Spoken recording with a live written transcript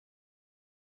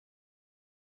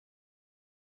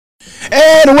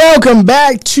And welcome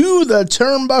back to the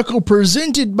Turnbuckle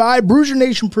presented by Bruiser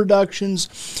Nation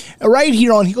Productions right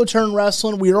here on Heel Turn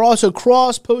Wrestling. We are also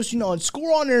cross-posting on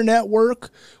Score On Air Network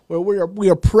where we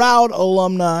are proud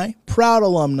alumni.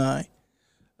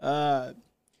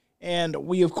 And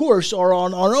we, of course, are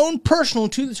on our own personal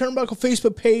To the Turnbuckle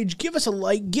Facebook page. Give us a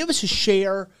like, give us a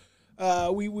share.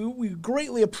 We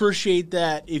greatly appreciate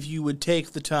that if you would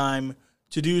take the time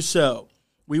to do so.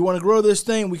 We want to grow this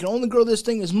thing. We can only grow this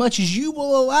thing as much as you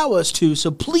will allow us to.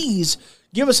 So please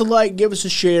give us a like, give us a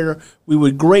share. We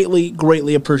would greatly,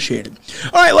 greatly appreciate it.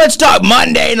 All right, let's talk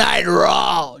Monday Night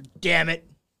Raw. Damn it.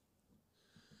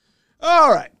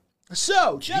 All right.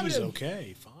 So, Jeez,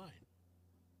 okay, fine.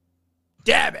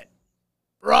 Damn it.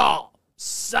 Raw.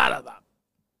 Son of a.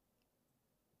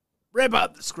 Rip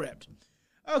up the script.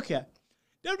 Okay.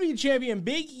 WWE Champion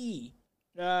Big E.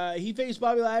 He faced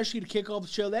Bobby Lashley to kick off the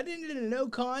show. That ended in a no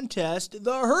contest.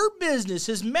 The Hurt Business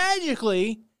has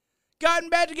magically gotten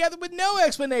back together with no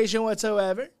explanation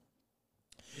whatsoever.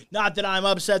 Not that I'm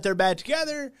upset they're back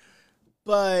together,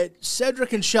 but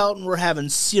Cedric and Shelton were having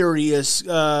serious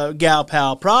gal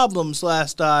pal problems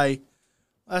last I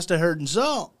heard and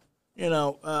saw.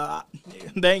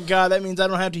 Thank God that means I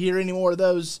don't have to hear any more of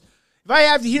those. If I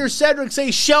have to hear Cedric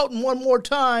say Shelton one more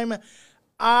time,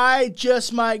 I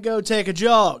just might go take a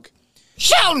jog.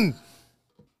 Shelton!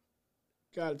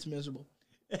 God, it's miserable.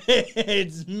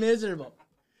 It's miserable.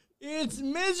 It's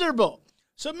miserable.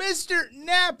 So, Mr.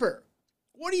 Napper,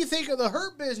 what do you think of the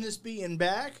Hurt Business being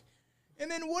back? And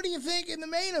then what do you think in the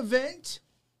main event?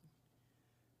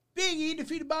 Big E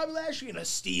defeated Bobby Lashley in a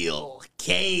steel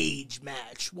cage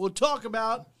match. We'll talk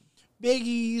about Big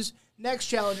E's next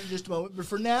challenge in just a moment. But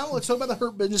for now, let's talk about the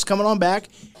Hurt Business coming on back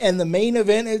and the main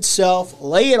event itself.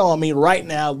 Lay it on me right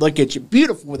now. Look at you.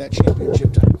 Beautiful with that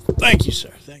championship title. Thank you,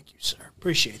 sir. Thank you, sir.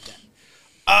 Appreciate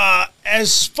that.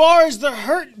 As far as the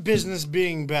Hurt Business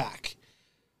being back,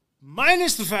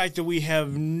 minus the fact that we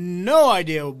have no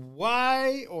idea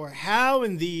why or how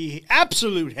in the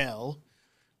absolute hell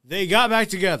they got back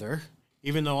together,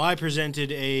 even though I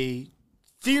presented a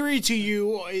theory to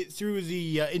you through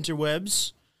the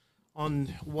interwebs on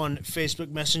one Facebook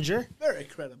Messenger. Very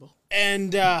credible.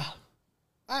 And, I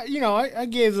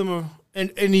gave them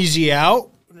an easy out.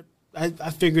 I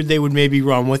figured they would maybe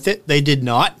run with it. They did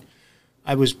not.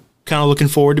 I was kind of looking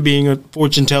forward to being a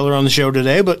fortune teller on the show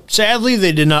today, but sadly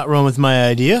they did not run with my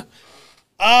idea.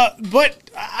 But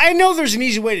I know there's an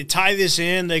easy way to tie this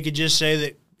in. They could just say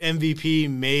that MVP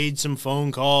made some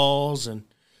phone calls and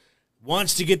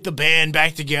wants to get the band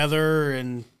back together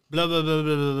and blah, blah, blah,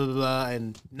 blah, blah, blah, blah,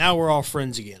 and now we're all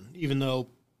friends again, even though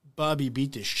Bobby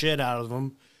beat the shit out of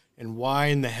them, and why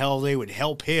in the hell they would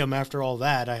help him after all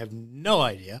that, I have no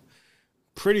idea.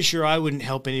 Pretty sure I wouldn't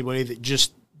help anybody that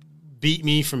just beat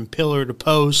me from pillar to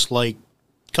post like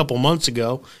a couple months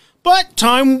ago, but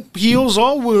time heals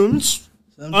all wounds.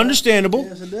 Sometimes. Understandable.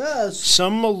 Yes, it does.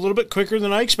 Some a little bit quicker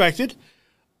than I expected.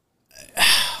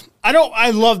 I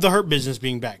love the Hurt Business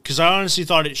being back because I honestly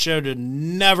thought it should have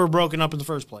never broken up in the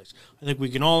first place. I think we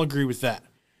can all agree with that.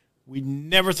 We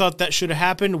never thought that should have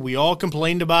happened. We all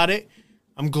complained about it.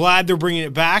 I'm glad they're bringing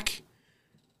it back.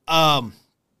 But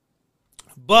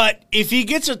if he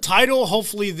gets a title,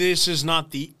 hopefully this is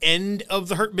not the end of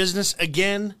the Hurt Business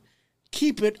again.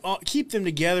 Keep them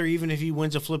together even if he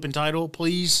wins a flipping title,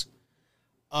 please.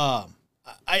 I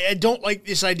don't like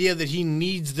this idea that he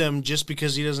needs them just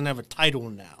because he doesn't have a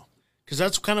title now. Because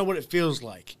that's kind of what it feels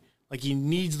like. Like he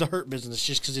needs the Hurt Business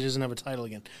just because he doesn't have a title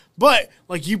again. But,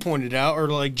 like you pointed out, or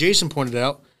like Jason pointed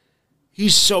out,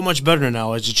 he's so much better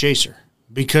now as a chaser.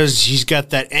 Because he's got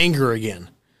that anger again.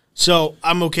 So,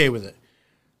 I'm okay with it.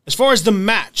 As far as the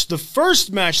match, the first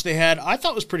match they had, I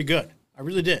thought was pretty good. I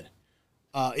really did.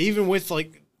 Even with,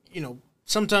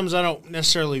 sometimes I don't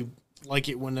necessarily like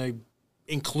it when they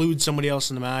include somebody else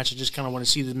in the match. I just kind of want to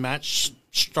see the match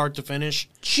start to finish.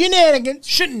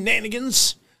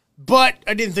 Shenanigans. But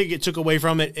I didn't think it took away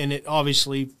from it, and it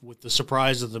obviously, with the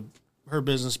surprise of her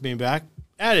business being back,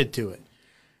 added to it.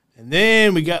 And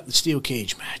then we got the steel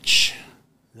cage match.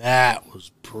 That was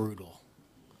brutal.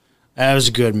 That was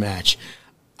a good match.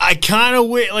 I kind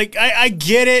of I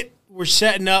get it. We're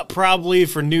setting up probably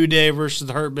for New Day versus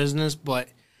the Hurt Business, but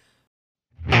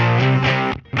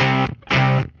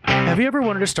Have you ever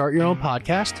wanted to start your own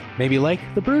podcast? Maybe like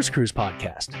the Bruce Cruise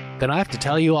podcast? Then I have to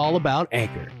tell you all about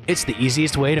Anchor. It's the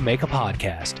easiest way to make a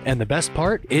podcast. And the best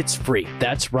part, it's free.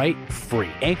 That's right, free.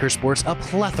 Anchor sports a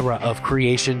plethora of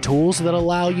creation tools that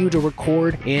allow you to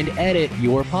record and edit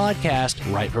your podcast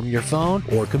right from your phone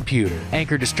or computer.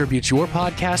 Anchor distributes your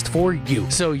podcast for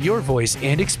you, so your voice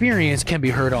and experience can be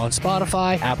heard on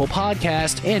Spotify, Apple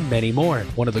Podcast, and many more.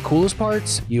 One of the coolest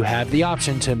parts, you have the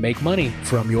option to make money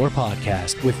from your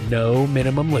podcast with no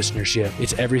minimum listenership.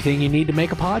 It's everything you need to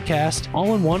make a podcast,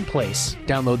 all in one place.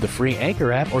 Download the free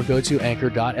Anchor app or go to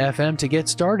anchor.fm to get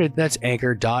started. That's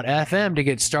anchor.fm to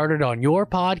get started on your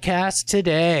podcast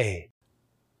today.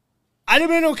 I'd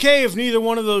have been okay if neither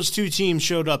one of those two teams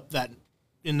showed up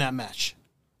in that match.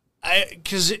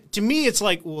 Because to me, it's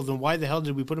like, well, then why the hell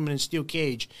did we put them in a steel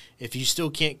cage if you still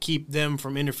can't keep them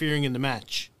from interfering in the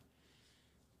match?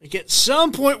 Like, at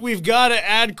some point, we've got to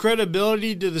add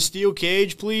credibility to the steel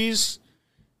cage, please.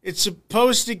 It's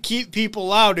supposed to keep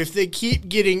people out if they keep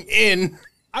getting in.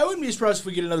 I wouldn't be surprised if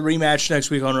we get another rematch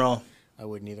next week on Raw. I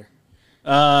wouldn't either.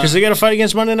 Because they got to fight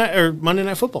against Monday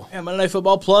Night Football. Yeah, Monday Night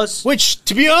Football plus. Which,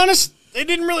 to be honest, they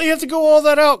didn't really have to go all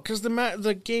that out because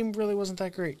the game really wasn't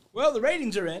that great. Well, the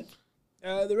ratings are in.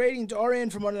 The ratings are in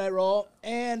for Monday Night Raw,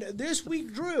 and this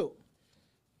week drew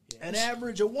an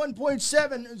average of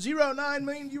 1.709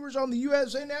 million viewers on the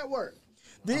USA Network.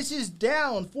 This is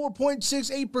down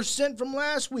 4.68% from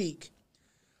last week.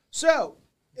 So,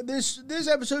 this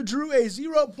episode drew a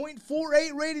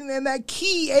 0.48 rating, and that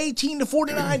key 18 to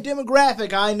 49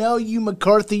 demographic. I know you,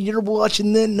 McCarthy, you're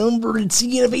watching that number and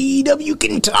seeing if AEW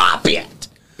can top it.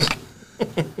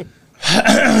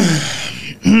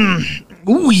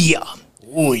 Ooh, yeah.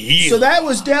 Oh, yeah. So that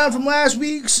was down from last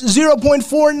week's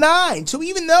 0.49. So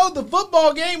even though the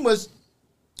football game was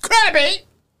crappy,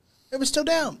 it was still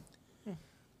down.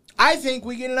 I think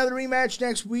we get another rematch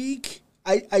next week.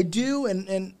 I do,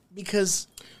 and because...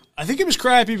 I think it was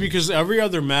crappy because every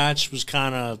other match was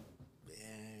kind of...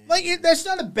 that's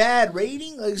not a bad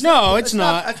rating. Like, it's not. That's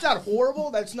not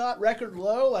horrible. That's not record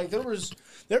low. Like,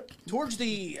 towards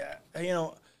the,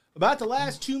 about the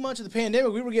last 2 months of the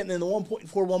pandemic, we were getting in the 1.4,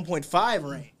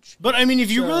 1.5 range. But, I mean, if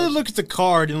you really look at the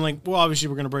card, and, obviously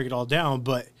we're going to break it all down,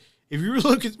 but if you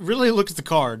really look at the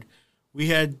card, we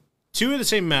had two of the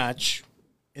same match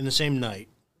in the same night.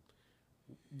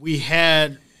 We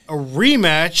had a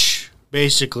rematch,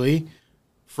 basically,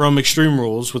 from Extreme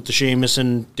Rules with the Sheamus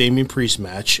and Damian Priest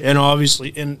match, and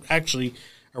actually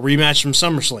a rematch from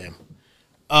SummerSlam.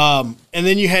 And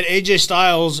then you had AJ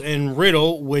Styles and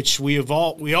Riddle, which we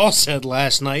all said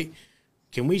last night,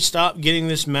 can we stop getting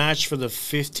this match for the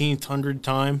 1,500th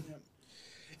time?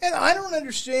 And I don't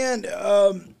understand,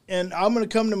 and I'm going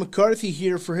to come to McCarthy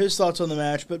here for his thoughts on the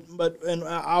match, but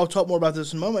I'll talk more about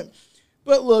this in a moment.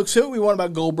 But look, say what we want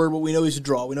about Goldberg, but we know he's a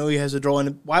draw. We know he has a draw,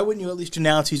 and why wouldn't you at least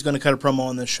announce he's going to cut a promo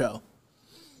on this show?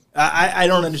 I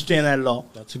don't understand that at all.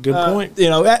 That's a good point.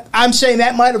 I'm saying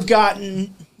that might have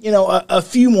gotten... a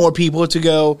few more people to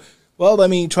go, well, let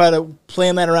me try to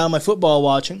plan that around my football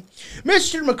watching.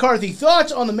 Mr. McCarthy,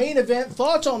 thoughts on the main event,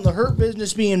 thoughts on the Hurt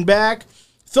Business being back,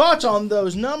 thoughts on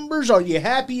those numbers. Are you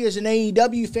happy as an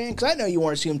AEW fan? Because I know you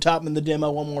want to see them topping the demo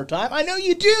one more time. I know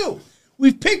you do.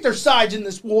 We've picked our sides in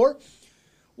this war.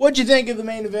 What'd you think of the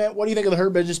main event? What do you think of the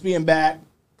Hurt Business being back?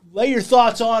 Lay your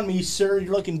thoughts on me, sir.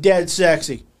 You're looking dead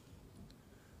sexy.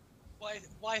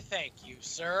 Why, thank you,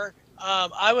 sir.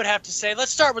 I would have to say,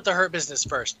 let's start with the Hurt Business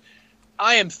first.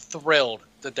 I am thrilled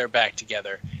that they're back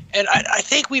together. And I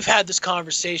think we've had this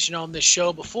conversation on this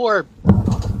show before.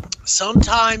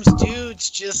 Sometimes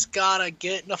dudes just gotta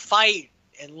get in a fight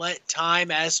and let time,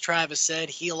 as Travis said,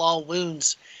 heal all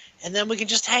wounds. And then we can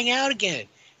just hang out again.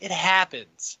 It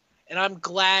happens. And I'm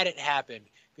glad it happened.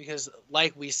 Because,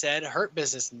 like we said, Hurt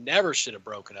Business never should have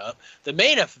broken up. The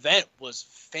main event was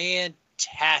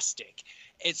fantastic.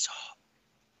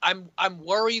 I'm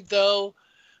worried, though,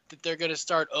 that they're going to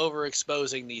start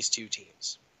overexposing these two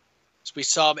teams. So we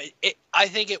saw I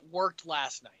think it worked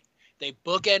last night. They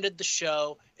bookended the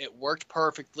show. It worked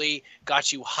perfectly.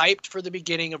 Got you hyped for the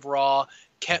beginning of Raw.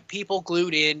 Kept people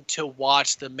glued in to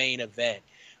watch the main event.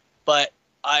 But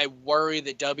I worry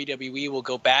that WWE will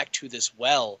go back to this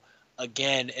well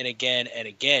again and again and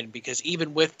again. Because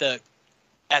even with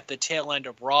at the tail end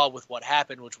of Raw with what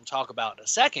happened, which we'll talk about in a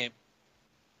second,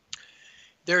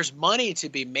 there's money to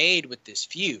be made with this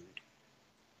feud,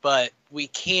 but we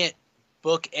can't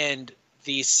bookend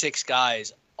these six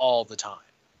guys all the time.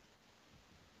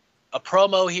 A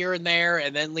promo here and there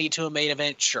and then lead to a main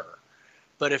event, sure.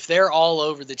 But if they're all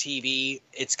over the TV,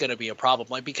 it's going to be a problem.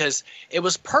 Like, because it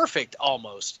was perfect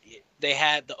almost. They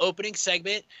had the opening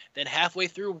segment, then halfway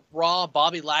through Raw,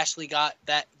 Bobby Lashley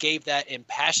gave that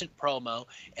impassioned promo,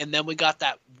 and then we got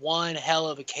that one hell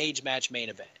of a cage match main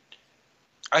event.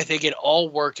 I think it all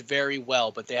worked very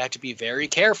well, but they had to be very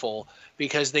careful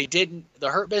because the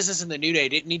Hurt Business and the New Day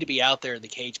didn't need to be out there in the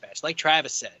cage match. Like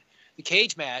Travis said, the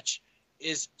cage match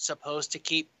is supposed to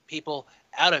keep people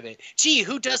out of it. Gee,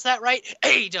 who does that right?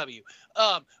 AEW.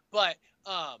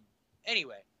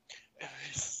 Anyway.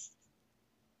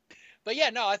 But yeah,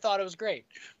 no, I thought it was great.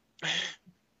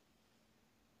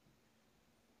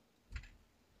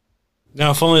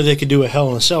 Now, if only they could do a Hell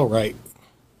in a Cell right.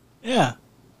 Yeah.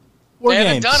 They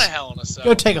haven't done a Hell in a Cell.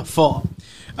 Go take a fall.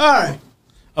 All right.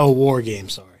 Oh, War Game,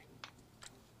 sorry.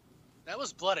 That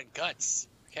was blood and guts,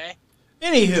 okay?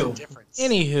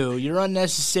 Anywho, you're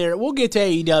unnecessary. We'll get to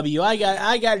AEW.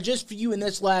 I got it just for you in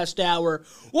this last hour.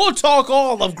 We'll talk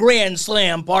all of Grand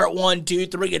Slam Part 1, 2,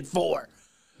 3, and 4.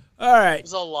 All right. It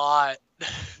was a lot.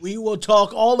 We will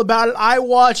talk all about it. I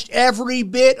watched every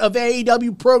bit of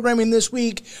AEW programming this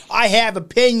week. I have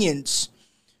opinions.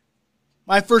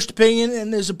 My first opinion,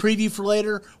 and there's a preview for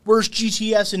later, worst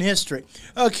GTS in history.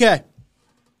 Okay.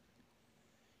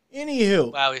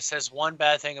 Anywho. Wow, he says one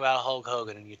bad thing about Hulk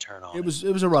Hogan and you turn on it.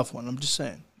 It was a rough one. I'm just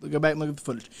saying. Go back and look at the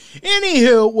footage.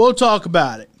 Anywho, we'll talk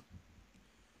about it.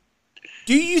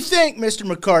 Do you think, Mr.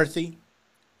 McCarthy,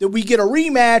 that we get a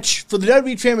rematch for the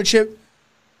WWE Championship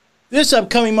this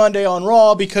upcoming Monday on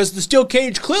Raw because the steel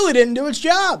cage clearly didn't do its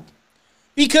job?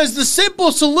 Because the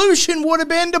simple solution would have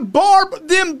been to bar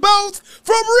them both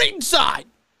from ringside.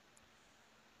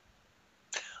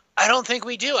 I don't think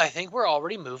we do. I think we're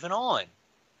already moving on.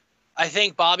 I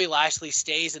think Bobby Lashley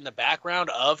stays in the background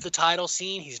of the title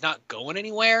scene. He's not going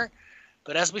anywhere.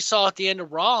 But as we saw at the end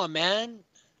of Raw, man,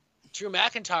 Drew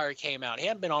McIntyre came out. He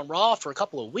hadn't been on Raw for a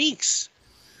couple of weeks.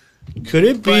 Could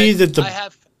it be that I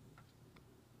have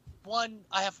one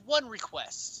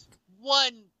request.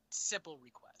 One simple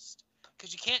request.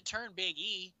 Because you can't turn Big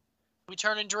E. Can we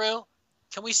turn in Drew?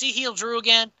 Can we see heel Drew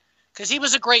again? Because he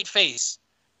was a great face.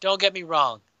 Don't get me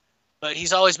wrong. But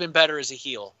he's always been better as a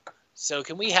heel. So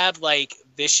can we have, like,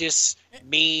 vicious,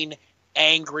 mean,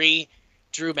 angry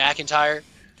Drew McIntyre?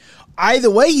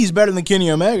 Either way, he's better than Kenny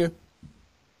Omega.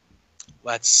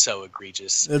 That's so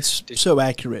egregious. That's so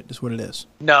accurate is what it is.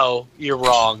 No, you're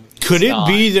wrong. Could it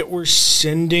be that we're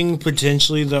sending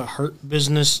potentially the Hurt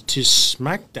Business to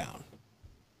SmackDown?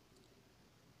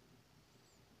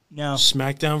 No.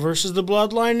 SmackDown versus the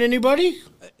Bloodline, anybody?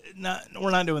 No, we're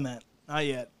not doing that. Not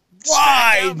yet.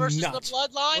 Why SmackDown versus not? the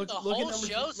Bloodline? Look the at whole number,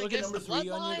 show's look against at the number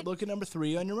 3 Bloodline? look at number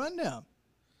 3 on your rundown.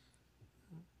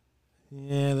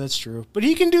 Yeah, that's true. But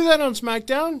he can do that on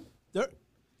SmackDown.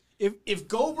 If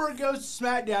Goldberg goes to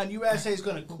SmackDown, USA is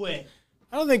going to quit.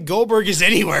 I don't think Goldberg is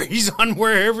anywhere. He's on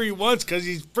wherever he wants because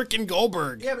he's freaking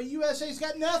Goldberg. Yeah, but USA's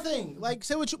got nothing. Like,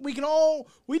 so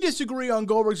we disagree on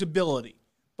Goldberg's ability,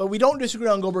 but we don't disagree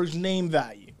on Goldberg's name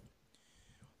value.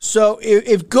 So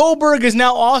if Goldberg is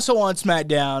now also on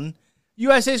SmackDown,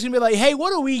 USA's going to be like, hey, what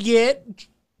do we get?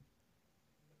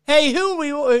 Hey, who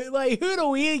do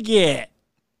we get?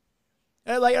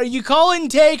 Like, are you calling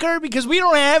Taker? Because we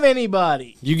don't have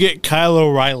anybody. You get Kyle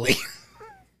O'Reilly.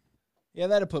 Yeah,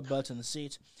 that'll put butts in the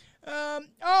seats.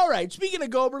 All right, speaking of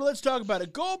Goldberg, let's talk about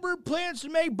it. Goldberg plans to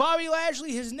make Bobby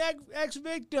Lashley his next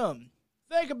ex-victim.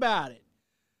 Think about it.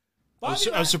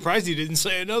 I'm surprised he didn't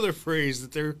say another phrase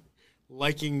that they're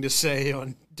liking to say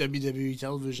on WWE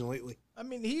television lately. I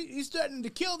mean, he's threatening to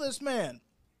kill this man.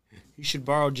 He should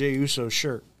borrow Jey Uso's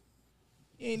shirt.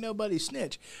 He ain't nobody's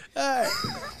snitch.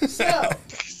 So,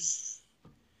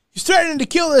 he's threatening to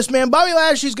kill this man. Bobby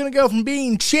Lashley's going to go from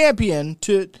being champion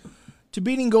to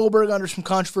beating Goldberg under some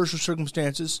controversial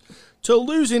circumstances, to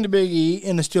losing to Big E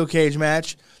in a steel cage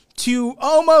match, to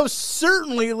almost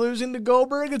certainly losing to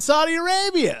Goldberg in Saudi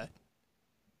Arabia.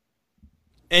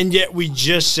 And yet we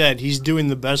just said he's doing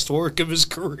the best work of his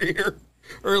career,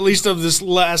 or at least of this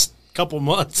last couple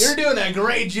months. You're doing a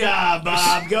great job,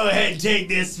 Bob. Go ahead and take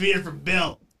this spear from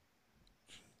Bill.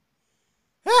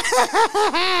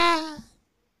 I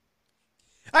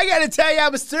got to tell you, I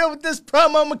was thrilled with this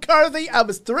promo, McCarthy. I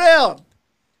was thrilled.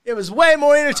 It was way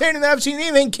more entertaining than I've seen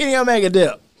anything Kenny Omega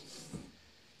do.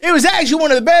 It was actually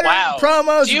one of the better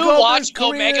promos. Do you watch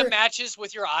Omega matches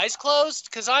with your eyes closed?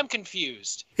 Because I'm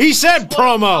confused. He said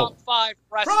promo. Top 5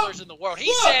 wrestlers in the world.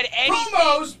 He said anything.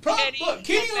 Look,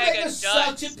 Kenny Omega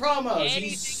sucks at promos.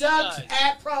 He sucks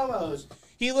at promos.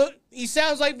 He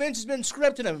sounds like Vince has been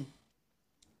scripting him.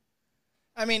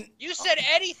 I mean, you said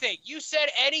anything. You said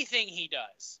anything he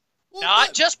does. Well,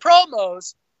 not just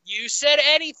promos. You said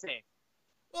anything.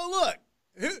 Well, look,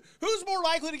 who's more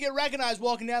likely to get recognized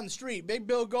walking down the street, Big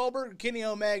Bill Goldberg or Kenny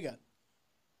Omega?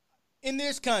 In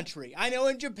this country. I know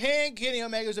in Japan, Kenny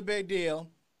Omega's a big deal.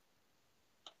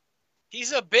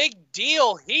 He's a big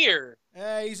deal here.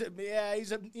 He's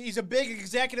a big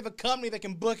executive of a company that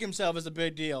can book himself as a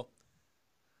big deal.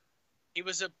 He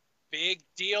was a big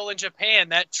deal in Japan.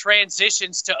 That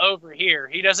transitions to over here.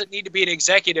 He doesn't need to be an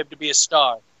executive to be a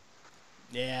star.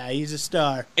 Yeah, he's a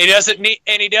star. He doesn't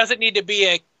need to be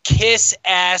a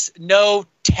kiss-ass,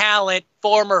 no-talent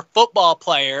former football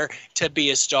player to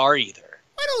be a star either.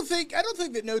 I don't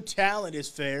think that no talent is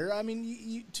fair. I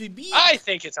mean, I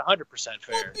think it's 100%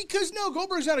 fair. Well, because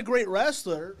Goldberg's not a great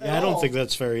wrestler. Yeah, I don't think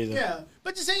that's fair either. Yeah,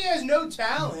 but to say he has no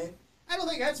talent, I don't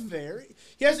think that's fair.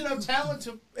 He has enough talent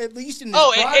to, at least in his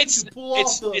prime, to pull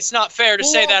off the. It's not fair to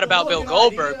say that about Bill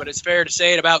Goldberg, idea. but it's fair to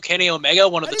say it about Kenny Omega,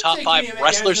 one of the top 5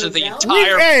 wrestlers of the talent.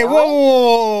 entire Hey, world.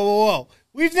 whoa.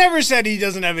 We've never said he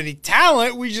doesn't have any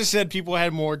talent. We just said people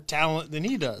had more talent than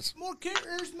he does. More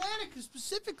charismatic,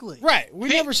 specifically. Right. We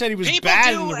never said he was People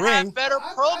bad do in the have ring. better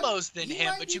promos than he him,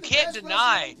 might but be you the can't best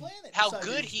deny wrestler on the planet how besides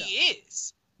good himself. he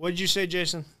is. What did you say,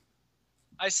 Jason?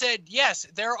 I said, yes,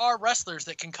 there are wrestlers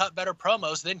that can cut better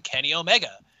promos than Kenny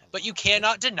Omega, but you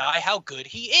cannot deny how good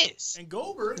he is. And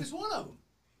Goldberg is one of them.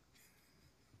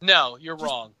 No, you're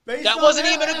wrong. based That on wasn't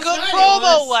that even a last good night, it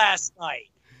promo was. last night.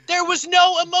 There was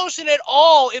no emotion at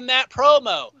all in that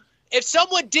promo. If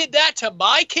someone did that to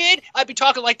my kid, I'd be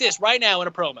talking like this right now in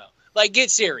a promo. Like,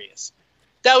 get serious.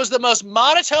 That was the most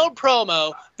monotone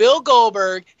promo Bill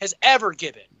Goldberg has ever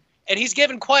given. And he's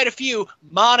given quite a few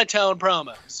monotone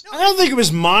promos. I don't think it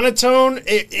was monotone.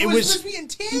 It was supposed to be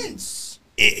intense.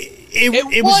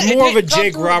 It was more of a didn't come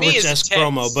Jake through to me as Roberts-esque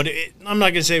intense. promo, but I'm not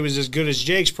going to say it was as good as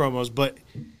Jake's promos, but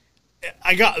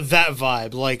I got that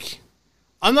vibe. Like,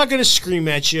 I'm not going to scream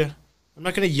at you. I'm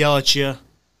not going to yell at you.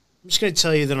 I'm just going to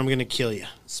tell you that I'm going to kill you.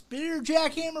 Spear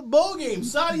Jackhammer Bowl Game,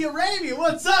 Saudi Arabia.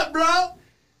 What's up, bro?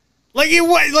 Like, it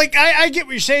was, like I get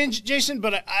what you're saying, Jason,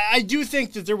 but I do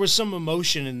think that there was some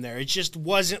emotion in there. It just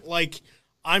wasn't like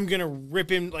I'm going to rip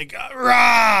him, like,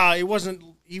 rah! He wasn't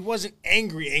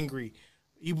angry.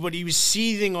 But he was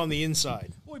seething on the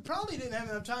inside. Well, he probably didn't have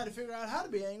enough time to figure out how to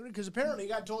be angry because apparently he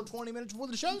got told 20 minutes before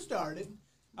the show started.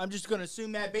 I'm just going to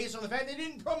assume that based on the fact they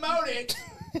didn't promote it.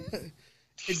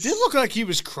 It did look like he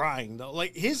was crying, though.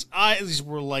 Like, his eyes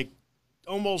were, like,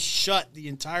 almost shut the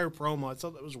entire promo. I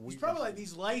thought that was weird. He's probably like,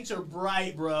 these lights are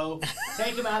bright, bro.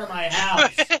 Take them out of my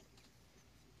house.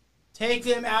 Take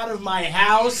them out of my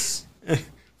house.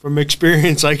 From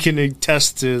experience, I can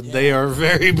attest to they are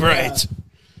very bright. Yeah.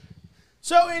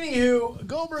 So, anywho,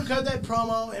 Goldberg cut that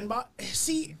promo, and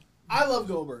see, I love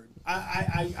Goldberg.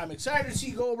 I'm excited to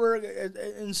see Goldberg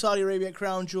in Saudi Arabia at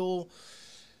Crown Jewel,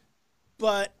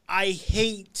 but I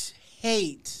hate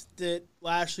that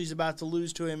Lashley's about to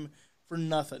lose to him for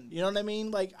nothing. You know what I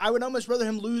mean? Like, I would almost rather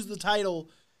him lose the title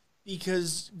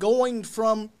because going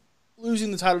from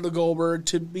losing the title to Goldberg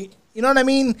to be, you know what I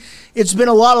mean? It's been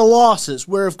a lot of losses,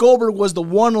 where if Goldberg was the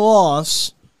one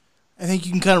loss, I think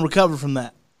you can kind of recover from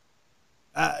that.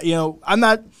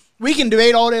 We can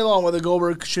debate all day long whether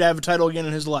Goldberg should have a title again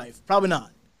in his life. Probably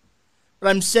not. But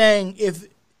I'm saying if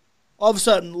all of a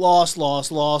sudden lost,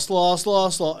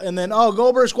 and then,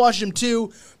 Goldberg squashed him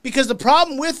too, because the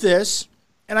problem with this,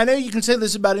 and I know you can say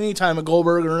this about any time a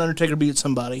Goldberg or an Undertaker beats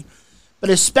somebody, but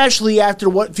especially after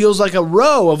what feels like a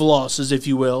row of losses, if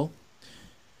you will,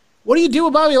 what do you do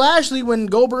with Bobby Lashley when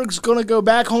Goldberg's going to go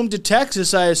back home to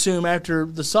Texas, I assume, after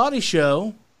the Saudi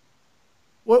show?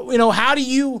 How do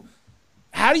you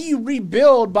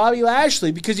rebuild Bobby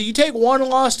Lashley? Because if you take one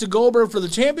loss to Goldberg for the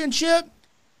championship,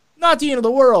 not the end of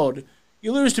the world.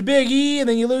 You lose to Big E, and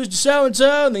then you lose to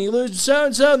so-and-so, and then you lose to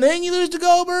so-and-so, and then you lose to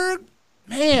Goldberg.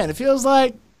 Man, it feels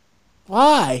like,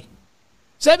 why?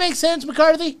 Does that make sense,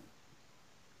 McCarthy?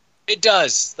 It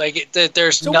does.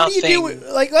 There's So nothing. what do you do?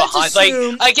 Let's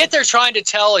assume. I get they're trying to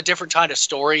tell a different kind of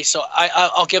story, so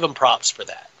I'll give them props for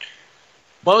that.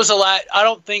 When was the last? I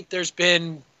don't think there's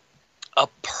been a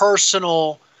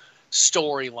personal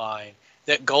storyline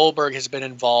that Goldberg has been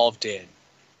involved in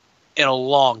a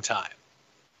long time.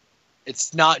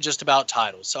 It's not just about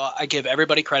titles, so I give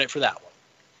everybody credit for that one.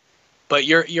 But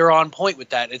you're on point with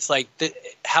that. It's like,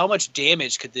 how much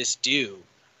damage could this do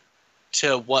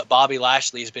to what Bobby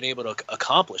Lashley has been able to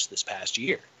accomplish this past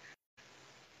year?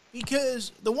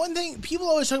 Because the one thing, people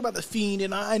always talk about The Fiend,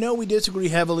 and I know we disagree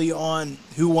heavily on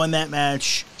who won that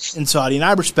match in Saudi, and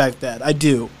I respect that. I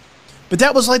do. But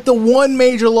that was like the one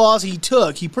major loss he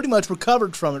took. He pretty much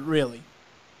recovered from it, really.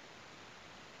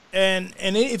 And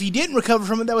if he didn't recover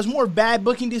from it, that was more bad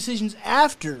booking decisions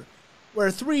after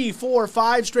where 3, 4,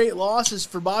 5 straight losses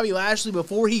for Bobby Lashley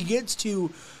before he gets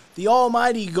to the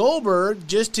almighty Goldberg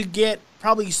just to get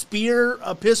probably spear,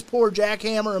 a piss-poor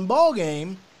jackhammer, and ball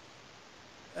game.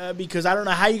 Because I don't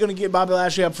know how you're going to get Bobby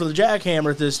Lashley up for the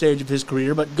jackhammer at this stage of his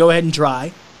career, but go ahead and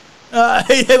try. Go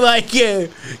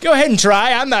ahead and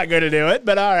try. I'm not going to do it,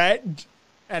 but all right.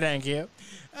 Thank you.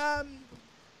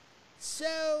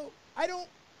 So, I don't...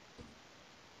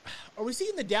 Are we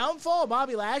seeing the downfall of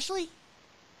Bobby Lashley?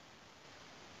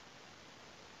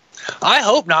 I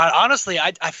hope not. Honestly,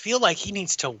 I feel like he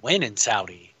needs to win in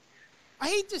Saudi. I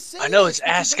hate to say I know this, it's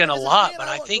asking a lot, but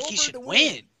I think he should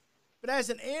win. But as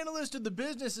an analyst of the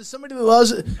business, as somebody that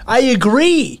loves it, I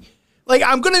agree. Like,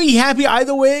 I'm going to be happy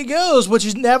either way it goes, which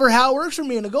is never how it works for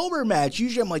me in a Goldberg match.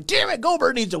 Usually I'm like, damn it,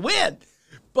 Goldberg needs to win.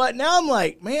 But now I'm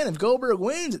like, man, if Goldberg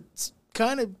wins, it's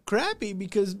kind of crappy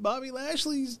because Bobby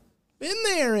Lashley's been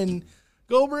there and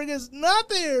Goldberg is not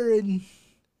there. And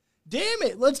damn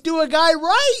it, let's do a guy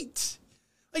right.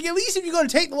 Like, at least if you're going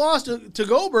to take the loss to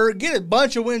Goldberg, get a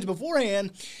bunch of wins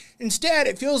beforehand. Instead,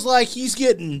 it feels like he's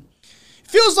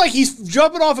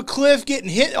jumping off a cliff, getting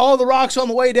hit all the rocks on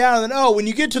the way down, and then, when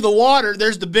you get to the water,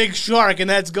 there's the big shark, and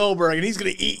that's Goldberg, and he's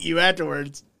going to eat you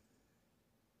afterwards.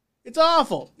 It's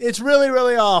awful. It's really,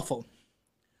 really awful.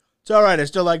 It's all right. I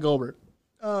still like Goldberg.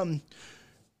 One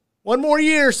more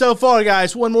year so far,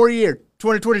 guys. One more year.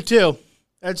 2022.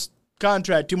 That's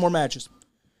contract. 2 more matches.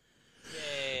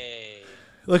 Yay.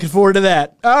 Looking forward to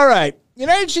that. All right.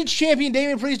 United States Champion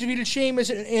Damian Priest defeated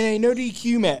Sheamus in a no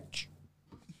DQ match.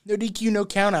 No DQ, no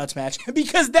countouts match.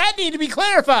 Because that needed to be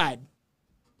clarified.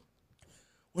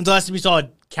 When's the last time we saw a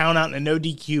countout in a no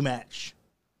DQ match?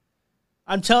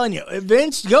 I'm telling you,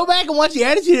 Vince, go back and watch the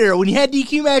Attitude Era. When you had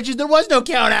DQ matches, there was no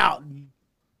countout.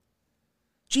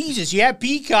 Jesus, you have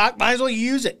Peacock, might as well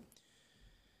use it.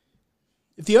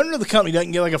 If the owner of the company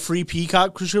doesn't get like a free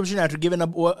Peacock prescription after giving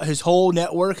up his whole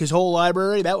network, his whole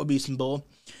library, that would be some bull.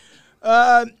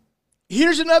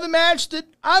 Here's another match that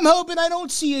I'm hoping I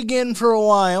don't see again for a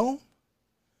while.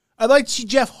 I'd like to see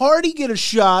Jeff Hardy get a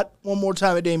shot one more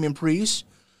time at Damian Priest.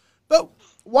 But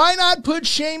why not put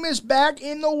Sheamus back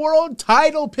in the world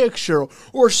title picture?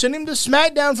 Or send him to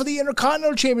SmackDown for the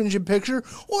Intercontinental Championship picture?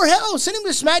 Or hell, send him to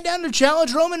SmackDown to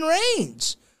challenge Roman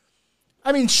Reigns.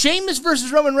 I mean, Sheamus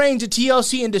versus Roman Reigns at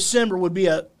TLC in December would be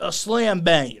a slam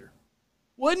banger.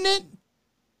 Wouldn't it?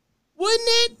 Wouldn't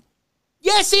it?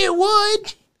 Yes, it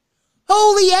would.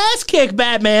 Holy ass kick,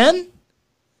 Batman.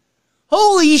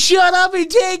 Holy shut up and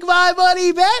take my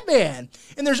money, Batman.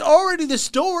 And there's already the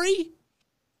story.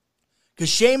 Because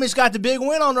Sheamus got the big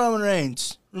win on Roman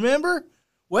Reigns. Remember?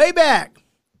 Way back.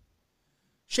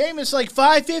 Sheamus like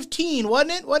 515,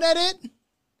 wasn't it? Wasn't that it?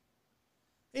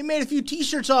 They made a few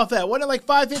t-shirts off that. Wasn't it like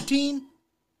 515?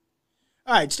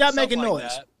 All right, stop making noise.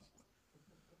 That.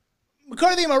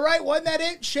 McCarthy, am I right? Wasn't that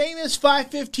it? Sheamus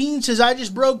 515 says, I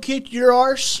just kicked your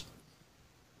arse.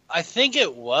 I think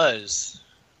it was.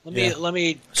 Let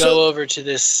me go over to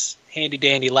this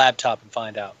handy-dandy laptop and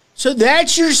find out. So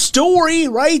that's your story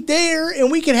right there, and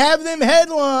we can have them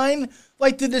headline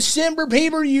like the December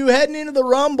pay-per-view heading into the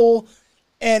Rumble.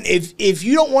 And if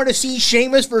you don't want to see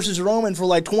Sheamus versus Roman for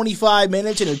like 25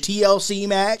 minutes in a TLC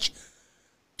match,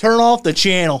 turn off the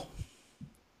channel.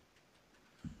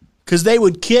 Because they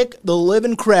would kick the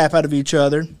living crap out of each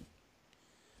other.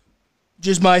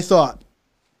 Just my thought.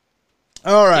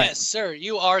 All right. Yes, sir,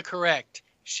 you are correct.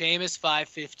 Sheamus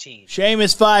 515.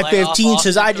 Sheamus 515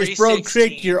 says, I just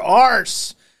kicked your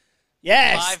arse.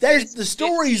 Yes, there's the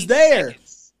story's there.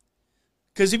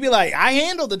 Because he'd be like, I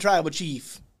handled the tribal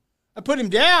chief. I put him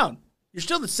down. You're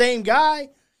still the same guy.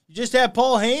 You just have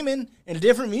Paul Heyman and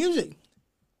different music.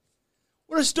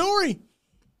 What a story.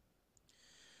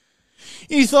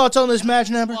 Any thoughts on this match,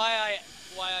 Napper? Why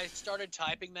I started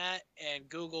typing that and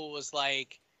Google was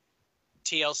like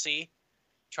TLC,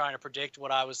 trying to predict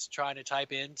what I was trying to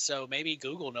type in. So maybe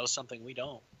Google knows something we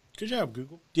don't. Good job,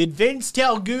 Google. Did Vince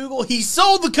tell Google? He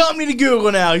sold the company to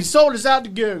Google now. He sold us out to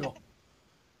Google.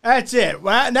 That's it.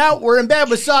 Right now we're in bed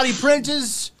with Saudi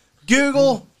princes,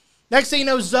 Google. Next thing you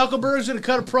know, Zuckerberg's going to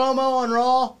cut a promo on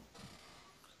Raw.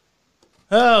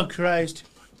 Oh, Christ.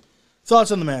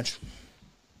 Thoughts on the match?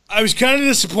 I was kind of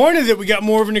disappointed that we got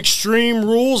more of an Extreme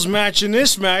Rules match in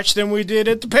this match than we did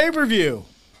at the pay-per-view.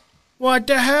 What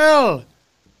the hell?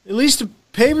 At least the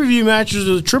pay-per-view matches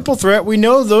are the triple threat. We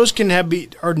know those can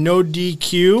are no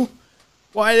DQ.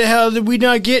 Why the hell did we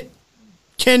not get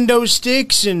kendo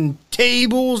sticks and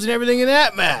tables and everything in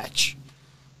that match?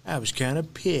 I was kind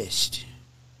of pissed.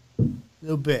 A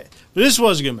little bit. But this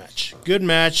was a good match. Good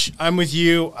match. I'm with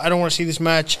you. I don't want to see this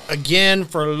match again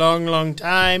for a long, long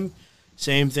time.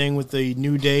 Same thing with the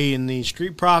New Day and the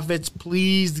Street Profits.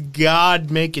 Please, God,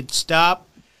 make it stop.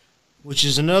 Which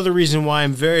is another reason why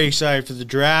I'm very excited for the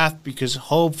draft, because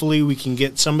hopefully we can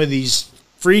get some of these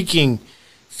freaking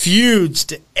feuds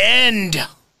to end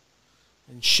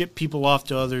and ship people off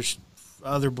to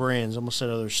other brands. Almost said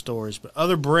other stores, but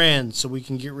other brands, so we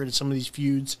can get rid of some of these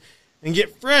feuds and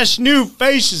get fresh new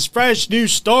faces, fresh new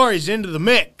stories into the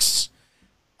mix.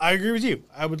 I agree with you.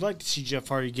 I would like to see Jeff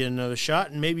Hardy get another shot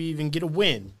and maybe even get a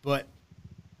win, but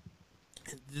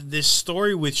this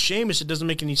story with Sheamus, it doesn't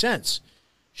make any sense.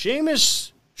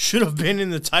 Sheamus should have been in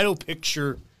the title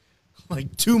picture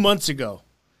like 2 months ago,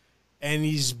 and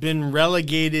he's been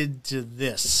relegated to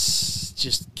this,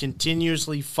 just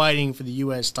continuously fighting for the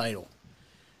U.S. title.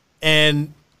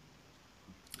 And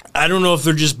I don't know if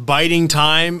they're just biding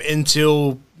time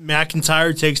until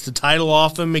McIntyre takes the title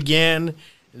off him again,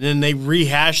 and then they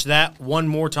rehash that one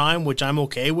more time, which I'm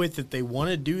okay with if they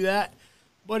want to do that.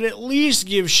 But at least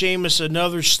give Sheamus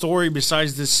another story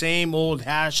besides the same old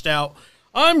hashed out,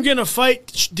 I'm going to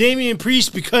fight Damian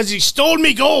Priest because he stole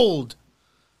me gold.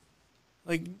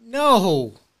 Like,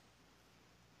 no.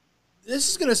 This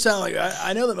is going to sound like,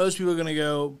 I know that most people are going to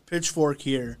go pitchfork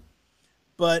here,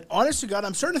 but honest to God,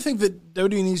 I'm starting to think that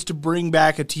WWE needs to bring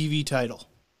back a TV title.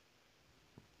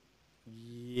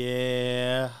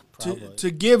 Yeah, probably.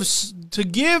 To give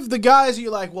the guys that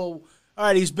you're like, well, all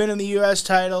right, he's been in the U.S.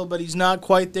 title, but he's not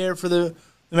quite there for the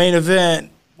main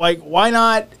event. Like, why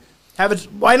not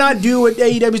do what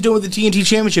AEW's doing with the TNT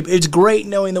Championship? It's great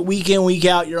knowing that week in, week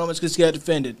out, you're almost going to get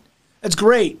defended. That's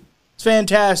great. It's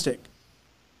fantastic.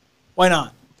 Why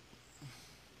not?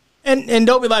 And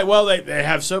don't be like, well, they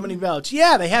have so many belts.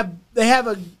 Yeah, they have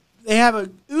a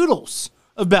oodles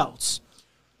of belts.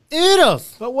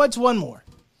 Oodles. But what's one more?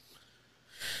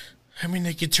 I mean,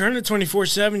 they could turn the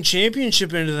 24/7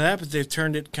 championship into that, but they've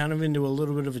turned it kind of into a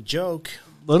little bit of a joke.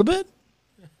 A little bit?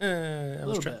 I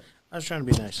was trying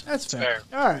to be nice. That's fair.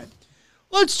 All right.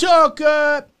 Let's talk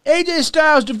AJ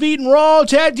Styles defeating Raw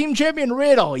Tag Team Champion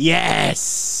Riddle.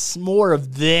 Yes. More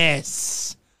of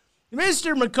this.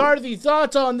 Mr. McCarthy,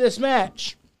 thoughts on this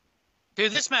match?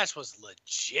 Dude, this match was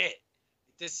legit.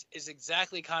 This is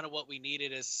exactly kind of what we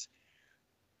needed as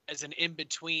an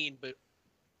in-between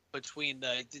between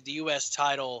the U.S.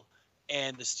 title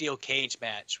and the steel cage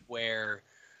match, where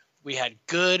we had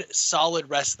good, solid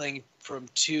wrestling from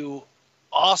two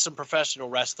awesome professional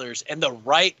wrestlers, and the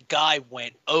right guy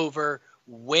went over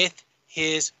with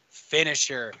his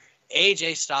finisher.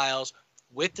 AJ Styles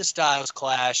with the Styles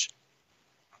Clash,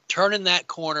 turning that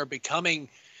corner, becoming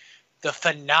the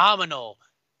phenomenal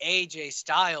AJ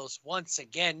Styles once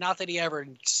again. Not that he ever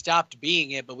stopped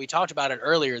being it, but we talked about it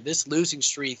earlier. This losing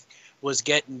streak was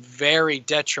getting very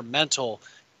detrimental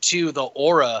to the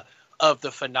aura of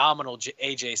the phenomenal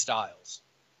AJ Styles.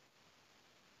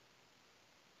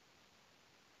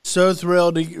 So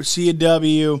thrilled to see a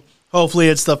W. Hopefully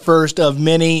it's the first of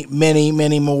many, many,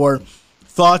 many more.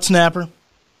 Thoughts, Snapper?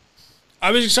 I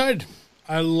was excited.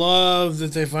 I love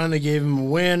that they finally gave him a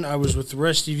win. I was with the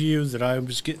rest of you that I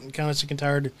was getting kind of sick and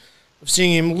tired of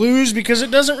seeing him lose because it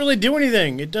doesn't really do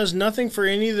anything. It does nothing for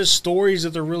any of the stories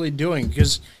that they're really doing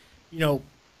because, you know,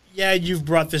 yeah, you've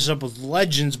brought this up with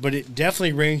legends, but it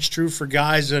definitely rings true for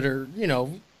guys that are, you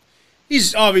know,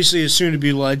 he's obviously a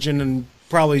soon-to-be legend and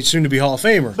probably soon-to-be Hall of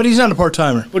Famer. But he's not a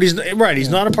part-timer. But he's right. He's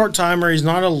not a part-timer. He's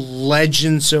not a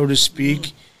legend, so to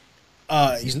speak.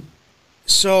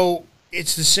 So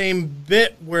it's the same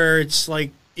bit where it's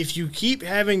like if you keep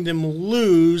having them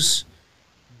lose,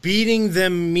 beating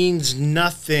them means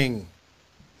nothing.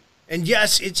 And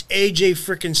yes, it's AJ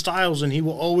frickin' Styles, and he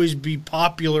will always be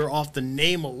popular off the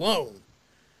name alone.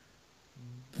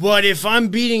 But if I'm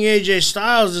beating AJ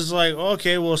Styles, it's like,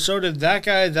 okay, well, so did that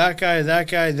guy, that guy, that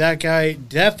guy, that guy,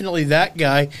 definitely that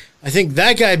guy. I think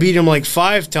that guy beat him like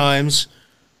 5 times,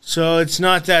 so it's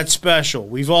not that special.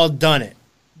 We've all done it.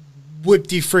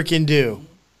 Whip-de frickin' do.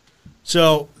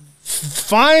 So,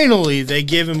 finally, they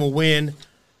give him a win.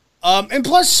 And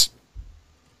plus,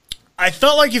 I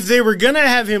felt like if they were going to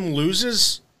have him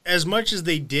lose as much as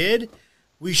they did,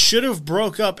 we should have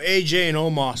broke up AJ and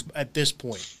Omos at this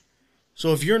point.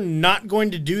 So if you're not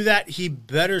going to do that, he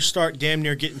better start damn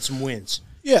near getting some wins.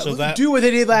 Yeah, so do what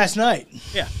they did last night.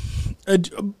 Yeah.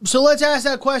 So let's ask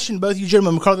that question, both you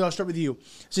gentlemen. McCarthy, I'll start with you.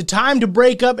 Is it time to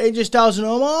break up AJ Styles and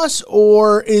Omos,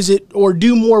 or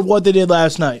do more of what they did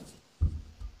last night?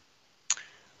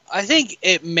 I think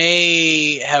it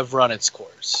may have run its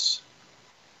course.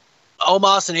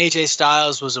 Omos and AJ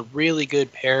Styles was a really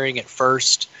good pairing at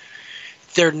first.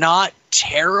 They're not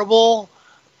terrible,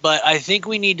 but I think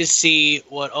we need to see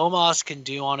what Omos can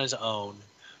do on his own.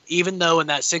 Even though in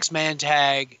that 6-man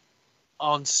tag,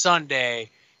 on Sunday,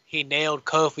 he nailed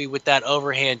Kofi with that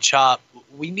overhand chop.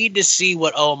 We need to see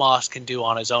what Omos can do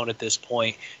on his own at this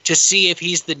point to see if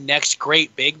he's the next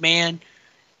great big man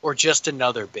or just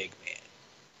another big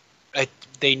man.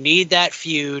 They need that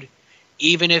feud,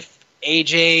 even if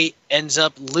AJ ends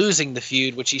up losing the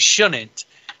feud, which he shouldn't,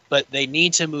 but they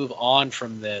need to move on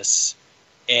from this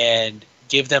and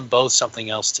give them both something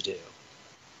else to do.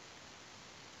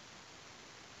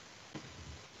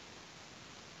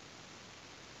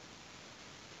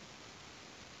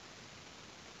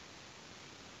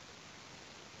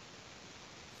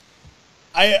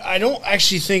 I don't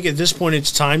actually think at this point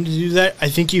it's time to do that. I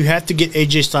think you have to get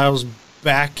AJ Styles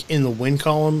back in the win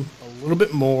column a little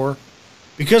bit more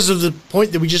because of the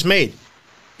point that we just made.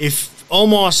 If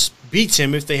Omos beats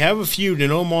him, if they have a feud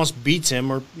and Omos beats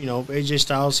him, or if AJ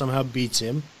Styles somehow beats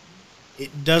him,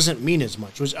 it doesn't mean as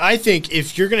much. Which I think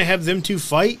if you're going to have them two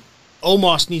fight,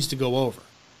 Omos needs to go over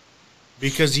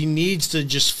because he needs to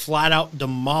just flat out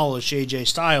demolish AJ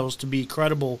Styles to be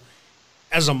credible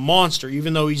as a monster,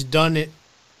 even though he's done it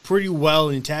pretty well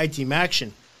in tag team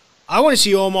action. I want to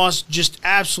see Omos just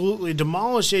absolutely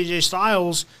demolish AJ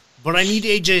Styles, but I need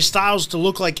AJ Styles to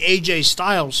look like AJ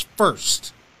Styles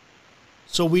first.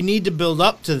 So we need to build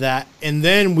up to that, and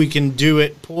then we can do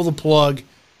it, pull the plug,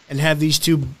 and have these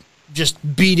two just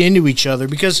beat into each other.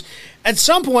 Because at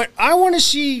some point, I want to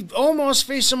see Omos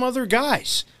face some other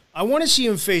guys. I want to see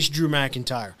him face Drew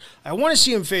McIntyre. I want to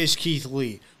see him face Keith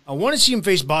Lee. I want to see him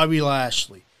face Bobby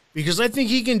Lashley. Because I think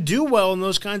he can do well in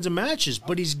those kinds of matches,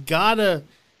 but he's got to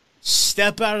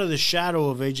step out of the shadow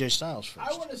of AJ Styles first.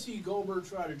 I want to see Goldberg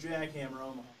try to jackhammer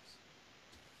Omos.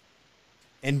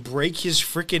 And break his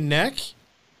freaking neck? Just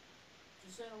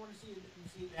saying, I want to see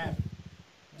it happen.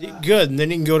 Good, and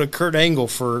then you can go to Kurt Angle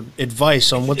for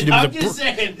advice on what to do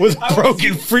with a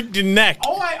broken freaking neck.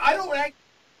 Oh, I don't act.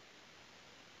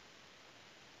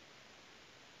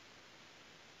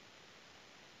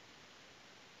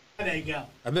 There you go.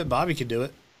 I bet Bobby could do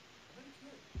it.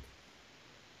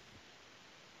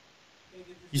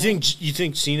 You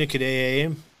think Cena could AA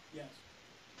him? Yes.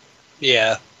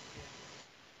 Yeah.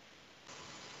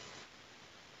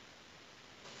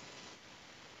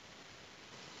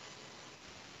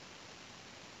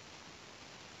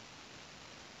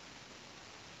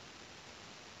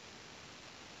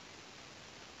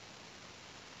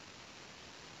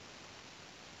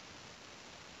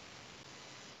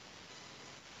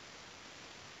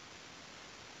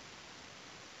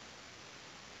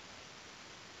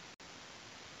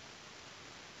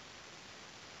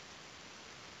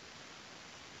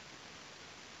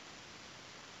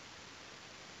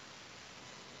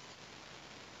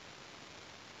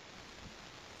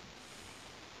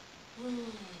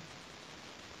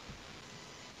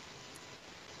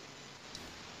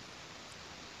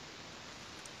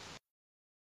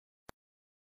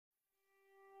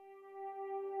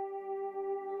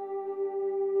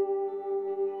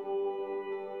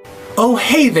 Oh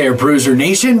hey there, Bruiser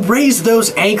Nation. Raise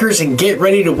those anchors and get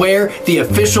ready to wear the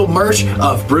official merch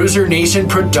of Bruiser Nation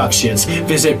Productions.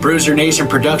 Visit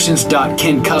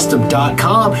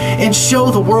bruisernationproductions.kincustom.com and show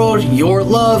the world your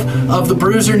love of the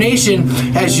Bruiser Nation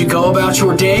as you go about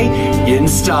your day in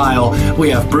style. We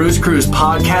have Bruise Cruise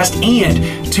Podcast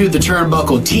and To the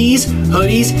Turnbuckle tees,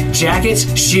 hoodies,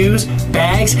 jackets, shoes,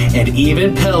 bags, and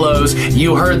even pillows.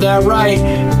 You heard that right.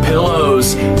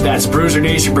 Pillows. That's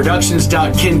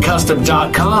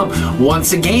bruisernationproductions.kincustom.com.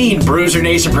 Once again,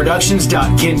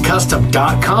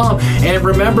 bruisernationproductions.kincustom.com. And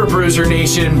remember, Bruiser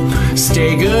Nation,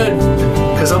 stay good,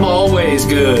 because I'm always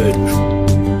good.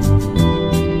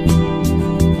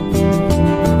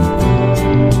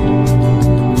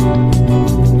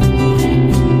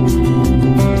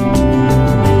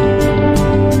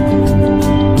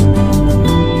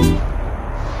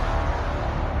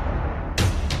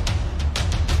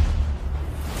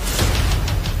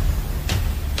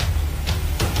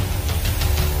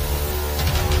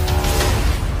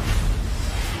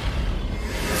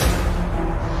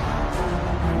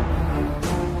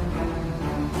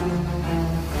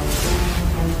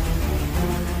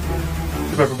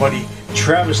 Everybody,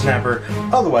 Travis Snapper,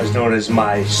 otherwise known as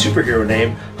my superhero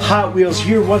name, Hot Wheels,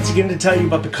 here once again to tell you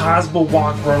about the Cosmo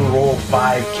Walk Run Roll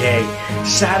 5K.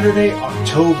 Saturday,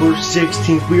 October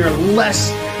 16th. We are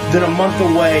less than a month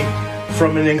away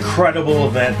from an incredible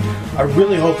event. I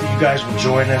really hope that you guys will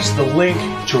join us. The link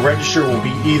to register will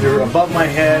be either above my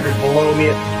head or below me.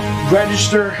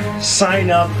 Register, sign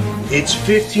up. It's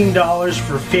 $15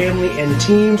 for family and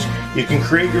teams. You can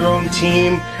create your own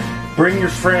team. Bring your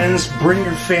friends, bring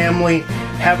your family,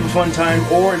 have a fun time,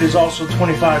 or it is also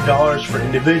 $25 for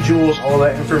individuals. All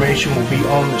that information will be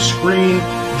on the screen.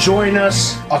 Join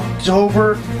us.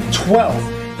 October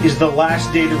 12th is the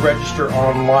last day to register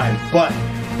online, but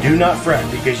do not fret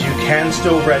because you can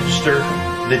still register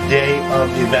the day of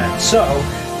the event, so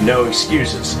no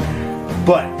excuses.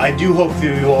 But I do hope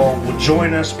that you all will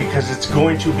join us because it's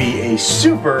going to be a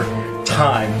super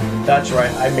time. That's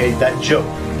right, I made that joke.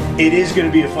 It is going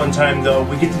to be a fun time though.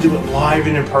 We get to do it live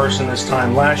and in person this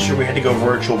time. Last year we had to go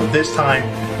virtual, but this time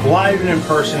live and in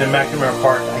person in McNamara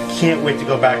Park. I can't wait to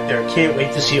go back there. Can't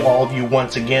wait to see all of you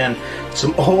once again.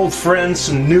 Some old friends,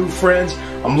 some new friends.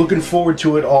 I'm looking forward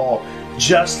to it all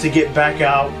just to get back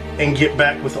out and get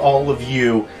back with all of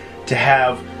you to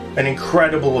have an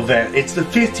incredible event. It's the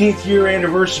 15th year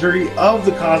anniversary of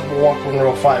the Cosmo Walk and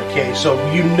Roll 5K, so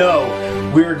you know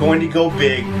we're going to go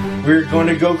big, we're going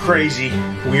to go crazy,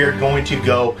 we are going to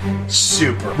go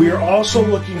super. We are also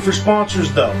looking for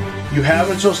sponsors though. You have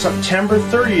until September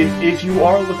 30th if you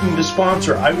are looking to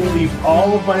sponsor. I will leave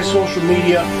all of my social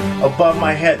media above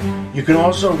my head. You can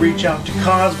also reach out to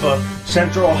COSBA,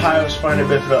 Central Ohio Spina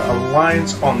Bifida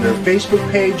Alliance, on their Facebook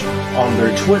page, on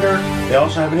their Twitter. They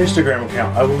also have an Instagram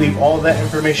account. I will leave all that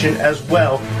information as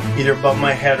well, either above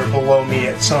my head or below me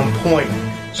at some point,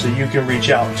 so you can reach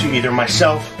out to either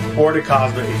myself or to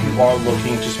COSBA if you are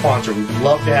looking to sponsor. We'd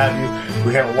love to have you.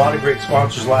 We had a lot of great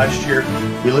sponsors last year.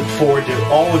 We look forward to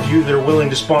all of you that are willing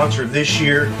to sponsor this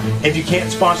year. If you can't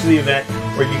sponsor the event,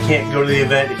 or you can't go to the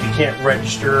event, if you can't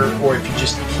register, or if you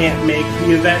just can't make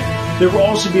the event, there will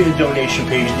also be a donation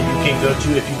page that you can go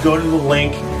to. If you go to the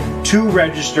link to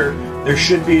register, there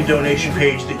should be a donation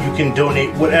page that you can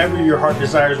donate whatever your heart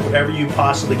desires, whatever you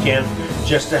possibly can,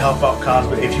 just to help out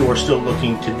COSBA if you are still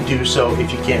looking to do so,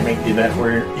 if you can't make the event,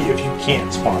 or if you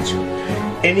can't sponsor.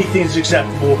 Anything is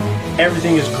acceptable.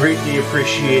 Everything is greatly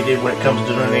appreciated when it comes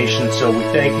to donations, so we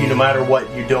thank you no matter what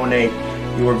you donate.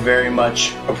 You are very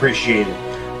much appreciated.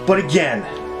 But again,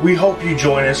 we hope you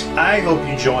join us. I hope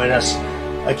you join us.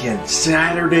 Again,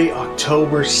 Saturday,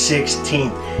 October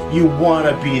 16th. You want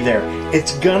to be there.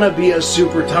 It's going to be a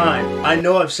super time. I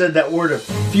know I've said that word a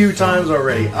few times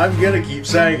already. I'm going to keep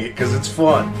saying it because it's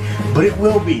fun. But it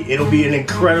will be. It'll be an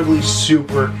incredibly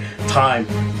super time.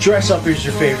 Dress up as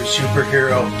your favorite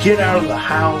superhero. Get out of the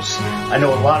house. I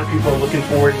know a lot of people are looking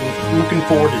forward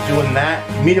to doing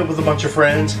that. Meet up with a bunch of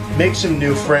friends. Make some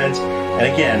new friends.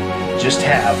 And again, just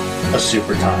have a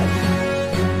super time.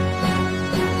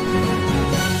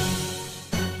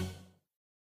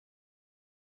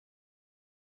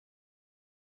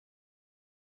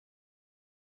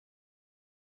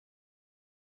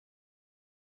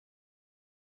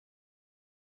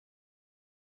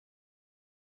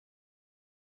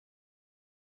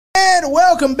 And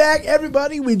welcome back,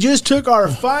 everybody. We just took our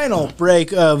final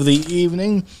break of the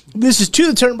evening. This is To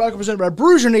the Turnbuckle, presented by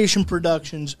Bruiser Nation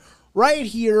Productions, right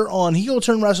here on Heel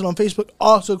Turn Wrestling on Facebook,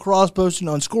 also cross-posting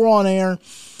on Score On Air,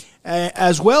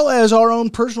 as well as our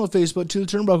own personal Facebook, To the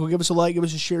Turnbuckle. Give us a like, give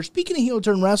us a share. Speaking of Heel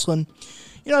Turn Wrestling,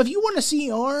 you know, if you want to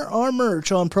see our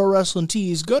merch on Pro Wrestling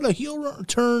Tees, go to Heel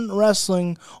Turn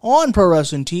Wrestling on Pro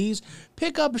Wrestling Tees.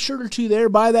 Pick up a shirt or two there.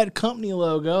 Buy that company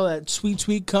logo, that sweet,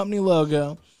 sweet company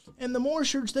logo. And the more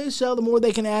shirts they sell, the more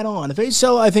they can add on. If they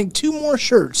sell, I think, 2 more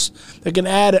shirts, they can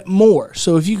add more.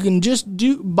 So if you can just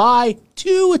buy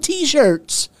 2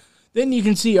 T-shirts, then you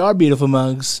can see our beautiful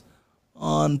mugs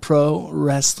on Pro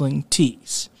Wrestling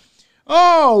Tees.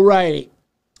 All righty.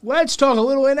 Let's talk a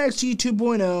little NXT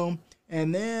 2.0,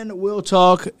 and then we'll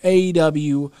talk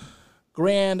AEW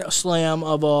Grand Slam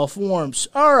of all forms.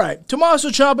 All right. Tommaso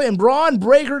Ciampa and Braun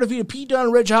Breaker defeated Pete Dunne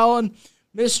and Rich Holland.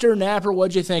 Mr. Napper,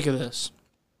 what'd you think of this?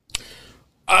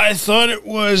 I thought it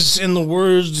was, in the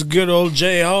words of good old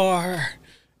JR,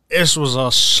 this was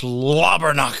a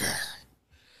slobber knocker.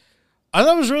 I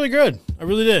thought it was really good. I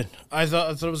really did. I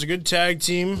thought it was a good tag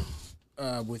team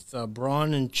with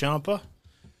Braun and Ciampa.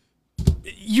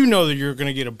 You know that you're going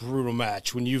to get a brutal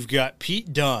match when you've got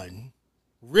Pete Dunne,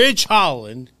 Rich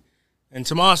Holland, and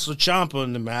Tommaso Ciampa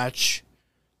in the match.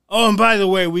 Oh, and by the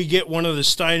way, we get one of the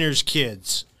Steiner's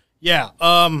kids. Yeah,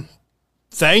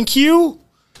 thank you.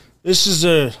 This is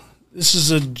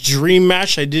a dream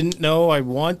match I didn't know I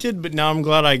wanted, but now I'm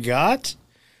glad I got.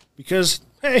 Because,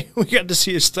 hey, we got to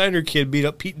see a Steiner kid beat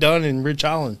up Pete Dunne and Rich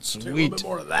Holland. Sweet. A little bit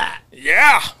more of that.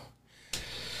 Yeah.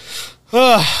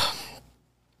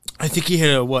 I think he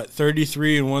had a,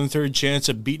 33 1/3 chance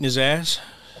of beating his ass?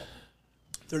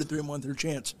 33 1/3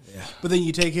 chance. Yeah. But then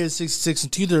you take his 66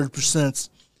 2/3%.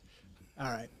 All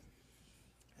right.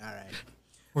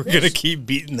 We're going to keep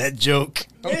beating that joke.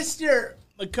 Mr.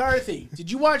 McCarthy, did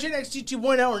you watch NXT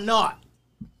 2.0 or not?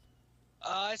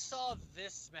 I saw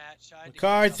this match. I had to catch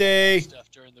up McCarthy. on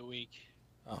stuff during the week.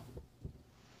 Oh.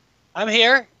 I'm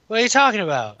here. What are you talking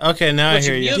about? Okay, now I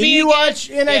hear you. Did you watch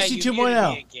NXT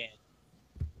 2.0?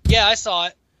 Yeah, I saw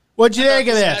it. What'd you think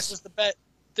of this?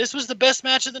 This was the best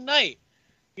match of the night.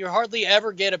 You hardly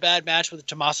ever get a bad match with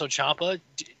Tommaso Ciampa.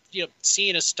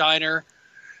 Seeing a Steiner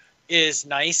is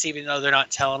nice, even though they're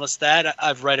not telling us that.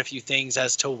 I've read a few things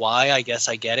as to why. I guess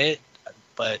I get it,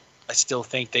 but I still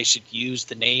think they should use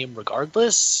the name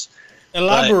regardless.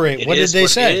 Elaborate. What did they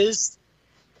say?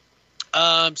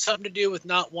 Something to do with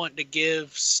not wanting to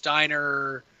give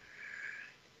Steiner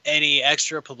any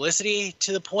extra publicity,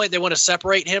 to the point they want to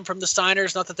separate him from the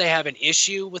Steiners. Not that they have an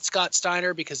issue with Scott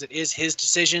Steiner, because it is his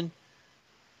decision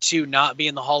to not be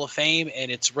in the Hall of Fame, and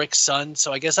it's Rick's son.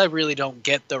 So I guess I really don't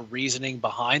get the reasoning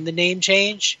behind the name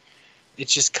change. It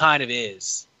just kind of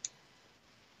is.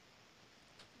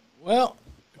 Well,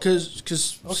 because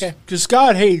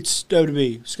Scott hates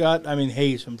WWE. Scott,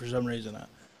 hates him for some reason.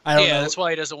 I don't know. That's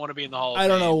why he doesn't want to be in the Hall of Fame. I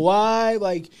don't know why.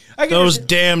 Like, those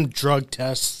damn drug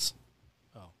tests.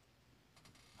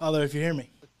 Holler if you hear me.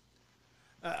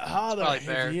 Holler if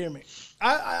you hear me.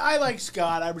 I like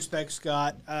Scott. I respect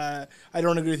Scott. I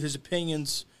don't agree with his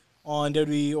opinions on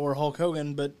WWE or Hulk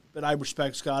Hogan, but I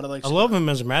respect Scott. I love him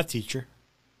as a math teacher.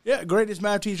 Yeah, greatest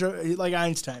math teacher, like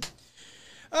Einstein.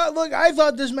 Look, I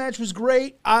thought this match was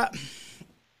great.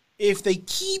 If they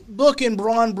keep booking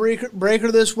Braun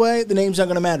Breaker this way, the name's not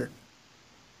going to matter.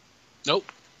 Nope.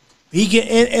 He can,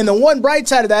 and the one bright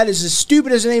side of that is, as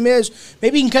stupid as the name is,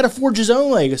 maybe he can kind of forge his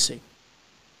own legacy.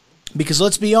 Because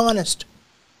let's be honest,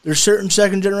 there's certain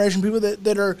second-generation people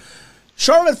that are...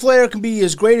 Charlotte Flair can be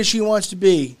as great as she wants to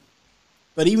be,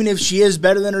 but even if she is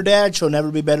better than her dad, she'll never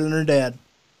be better than her dad.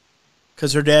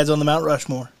 Because her dad's on the Mount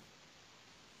Rushmore.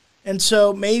 And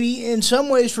so maybe in some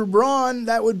ways for Braun,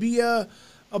 that would be a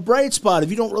bright spot. If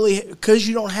you don't really... Because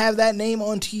you don't have that name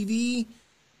on TV...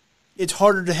 It's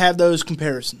harder to have those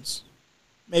comparisons.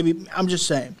 Maybe, I'm just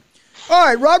saying. All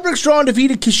right, Roderick Strong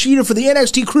defeated Kushida for the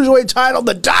NXT Cruiserweight title,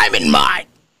 the Diamond Mine.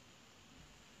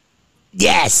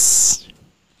 Yes.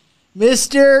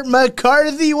 Mr.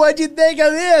 McCarthy, what'd you think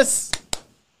of this?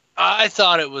 I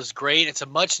thought it was great. It's a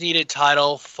much-needed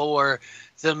title for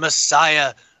the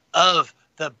Messiah of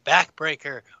the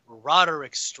Backbreaker,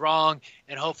 Roderick Strong,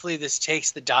 and hopefully this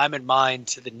takes the Diamond Mine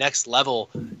to the next level,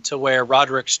 to where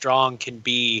Roderick Strong can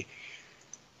be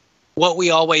what we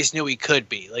always knew he could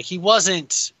be. Like, he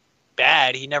wasn't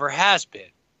bad. He never has been.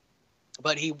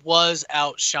 But he was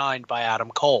outshined by Adam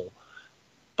Cole.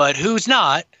 But who's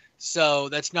not? So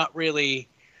that's not really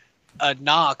a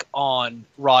knock on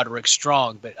Roderick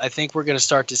Strong. But I think we're going to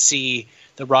start to see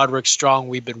the Roderick Strong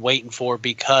we've been waiting for,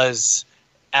 because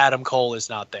Adam Cole is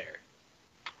not there.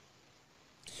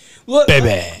 Look,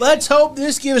 baby, let's hope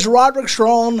this gives Roderick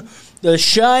Strong the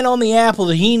shine on the apple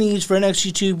that he needs for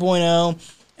NXT 2.0.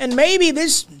 And maybe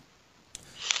this,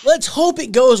 let's hope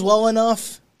it goes well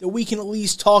enough that we can at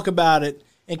least talk about it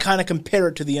and kind of compare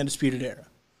it to the Undisputed Era.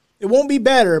 It won't be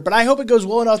better, but I hope it goes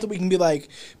well enough that we can be like,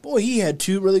 boy, he had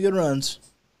 2 really good runs.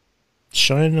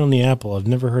 Shining on the apple. I've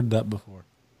never heard that before.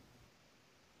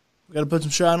 We got to put some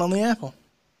shine on the apple.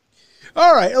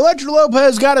 All right, Elektra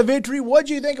Lopez got a victory. What'd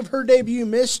you think of her debut,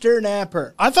 Mr.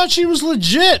 Napper? I thought she was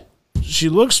legit. She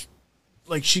looks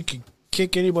like she could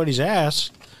kick anybody's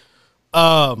ass.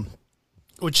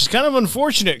 Which is kind of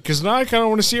unfortunate, because now I kind of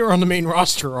want to see her on the main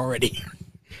roster already.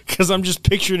 Because I'm just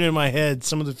picturing in my head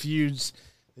some of the feuds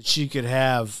that she could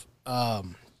have.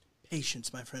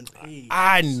 Patience, my friend. Patience.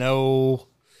 I know.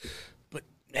 But,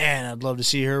 man, I'd love to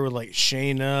see her with, like,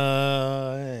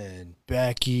 Shayna and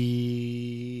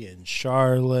Becky and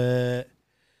Charlotte.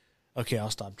 Okay, I'll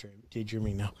stop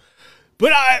daydreaming now.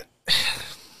 But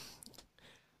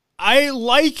I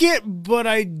like it, but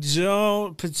I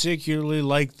don't particularly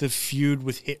like the feud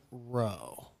with Hit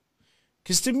Row.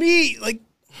 Because to me, like,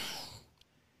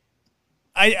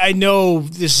 I know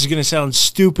this is going to sound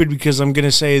stupid, because I'm going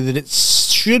to say that it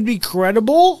should be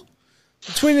credible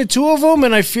between the two of them,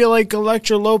 and I feel like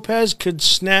Elektra Lopez could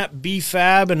snap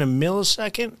B-Fab in a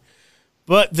millisecond.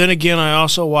 But then again, I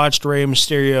also watched Rey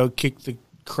Mysterio kick the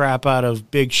crap out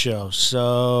of Big Show,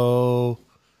 so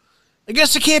I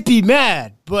guess I can't be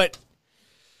mad. But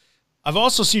I've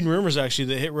also seen rumors, actually,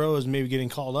 that Hit Row is maybe getting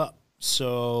called up.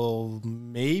 So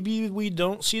maybe we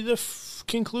don't see the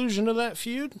conclusion of that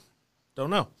feud. Don't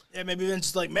know. Yeah, maybe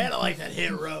Vince's like, man, I like that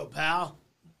Hit Row, pal.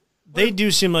 They do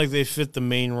seem like they fit the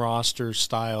main roster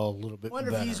style a little bit better.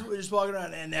 I wonder if he's just walking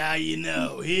around, and now you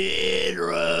know, Hit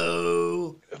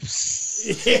Row.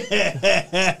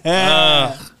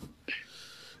 I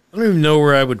don't even know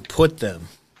where I would put them.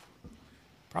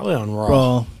 Probably on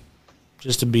Raw.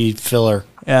 just to be filler.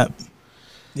 Yeah.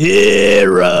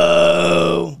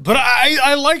 Hero. But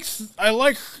I like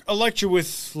Electra with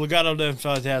Legado del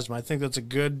Fantasma. I think that's a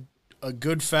good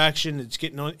faction. It's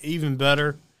getting on even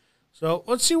better. So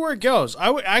let's see where it goes. I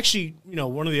would actually,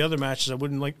 one of the other matches I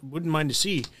wouldn't mind to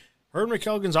see, her and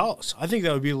Raquel Gonzalez. I think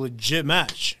that would be a legit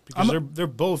match because they're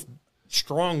both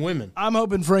strong women. I'm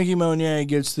hoping Frankie Mounier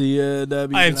gets the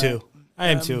W. I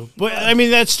am too. But I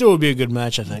mean, that still would be a good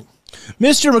match, I think.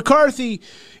 Mr. McCarthy,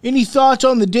 any thoughts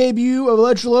on the debut of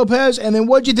Elektra Lopez? And then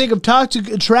what'd you think of Toxic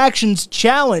Attraction's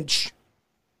challenge?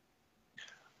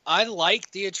 I like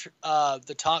the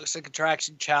Toxic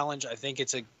Attraction challenge. I think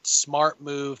it's a smart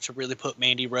move to really put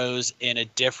Mandy Rose in a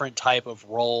different type of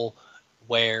role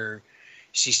where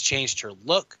she's changed her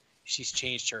look, she's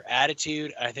changed her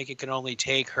attitude. I think it can only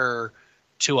take her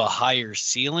to a higher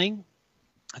ceiling.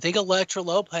 I think Elektra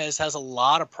Lopez has a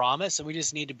lot of promise, and we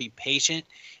just need to be patient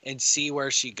and see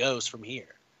where she goes from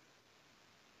here.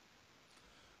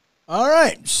 All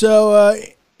right. So,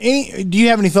 do you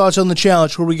have any thoughts on the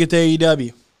challenge where we get the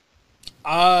AEW?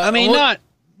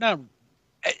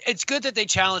 It's good that they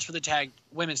challenge for the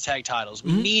women's tag titles.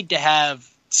 We need to have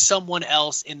someone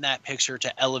else in that picture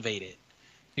to elevate it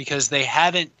because they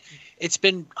haven't. It's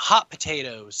been hot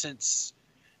potato since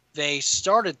they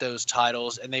started those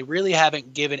titles, and they really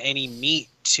haven't given any meat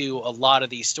to a lot of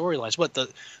these storylines. What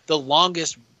the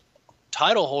longest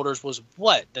title holders was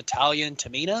Natalya and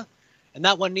Tamina, and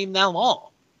that wasn't even that long.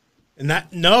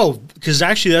 Because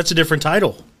actually that's a different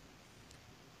title.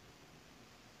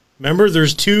 Remember,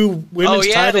 there's two women's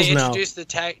titles now. they introduced the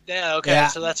tag. Yeah, okay,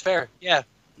 so that's fair. Yeah.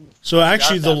 So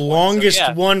actually, the longest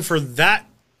one for that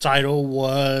title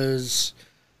was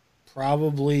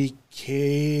probably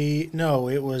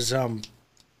it was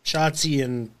Shotzi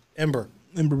and Ember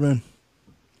Moon.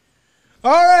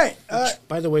 All right.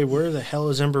 By the way, where the hell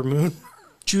is Ember Moon?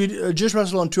 She just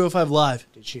wrestled on 205 Live.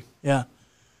 Did she? Yeah.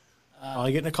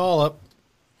 Probably getting a call up.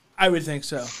 I would think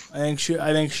so. I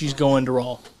think she's going to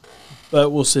Raw,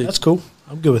 but we'll see. That's cool.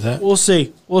 I'm good with that. We'll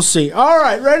see. All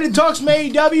right, ready to talk some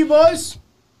AEW, boys?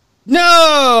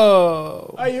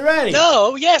 No. Are you ready?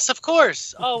 No. Yes, of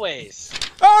course. Always.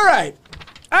 All right.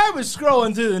 I was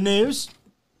scrolling through the news.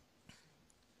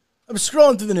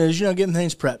 Getting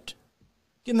things prepped.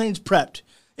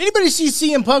 Anybody see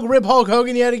CM Punk rip Hulk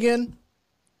Hogan yet again?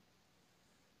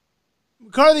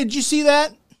 McCarthy, did you see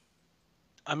that?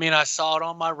 I mean, I saw it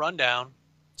on my rundown.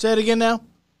 Say it again now.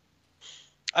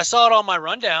 I saw it on my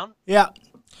rundown. Yeah.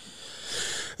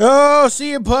 Oh,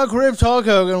 CM Punk ripped Hulk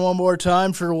Hogan one more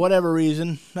time for whatever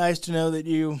reason. Nice to know that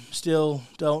you still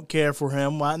don't care for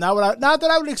him. Not that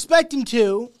I would expect him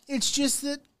to. It's just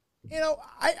that,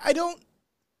 I don't.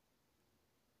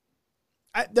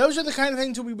 Those are the kind of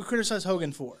things that we would criticize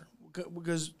Hogan for.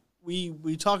 Because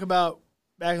we talk about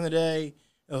back in the day,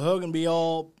 Hogan be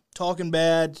all talking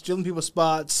bad, stealing people's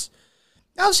spots.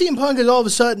 Now CM Punk is all of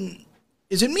a sudden,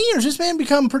 is it me or has this man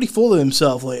become pretty full of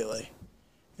himself lately?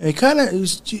 And he kind of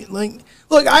is like,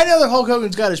 look, I know that Hulk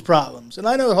Hogan's got his problems, and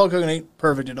I know that Hulk Hogan ain't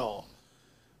perfect at all.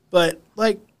 But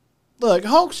look,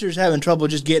 Hulkster's having trouble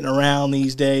just getting around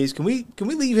these days. Can we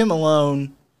leave him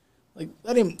alone?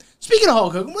 Let him. Speaking of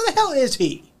Hulk Hogan, where the hell is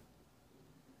he?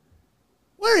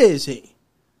 Where is he?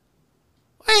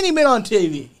 Why ain't he been on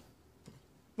TV?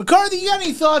 McCarthy, you got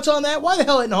any thoughts on that? Why the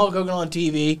hell isn't Hulk Hogan on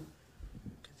TV?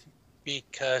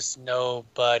 Because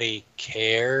nobody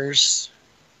cares.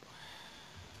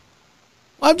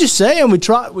 Well, I'm just saying we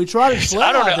try to slip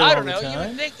I don't out know. there I all don't the know. time. You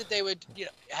would think that they would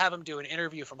have him do an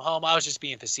interview from home. I was just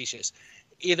being facetious.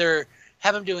 Either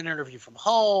have him do an interview from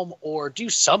home or do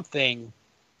something,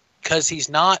 because he's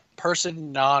not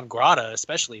person non grata,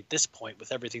 especially at this point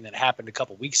with everything that happened a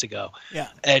couple weeks ago. Yeah.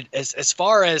 And as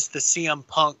far as the CM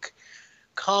Punk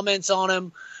comments on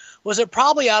him, was it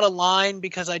probably out of line?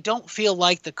 Because I don't feel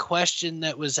like the question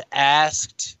that was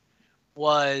asked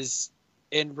was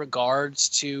in regards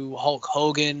to Hulk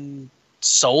Hogan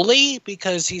solely,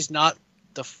 because he's not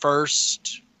the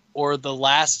first or the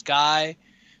last guy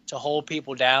to hold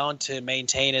people down to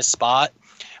maintain his spot.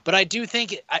 But I do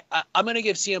think I'm going to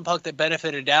give CM Punk the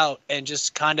benefit of doubt and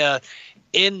just kind of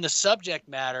in the subject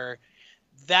matter,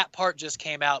 that part just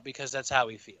came out because that's how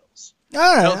he feels. All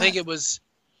right. I don't think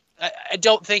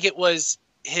it was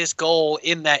his goal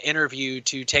in that interview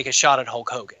to take a shot at Hulk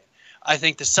Hogan. I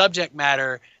think the subject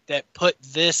matter that put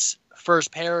this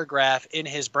first paragraph in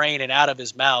his brain and out of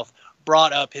his mouth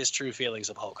brought up his true feelings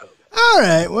of Hulk Hogan. All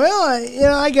right.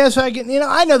 Well, I guess I can.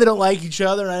 I know they don't like each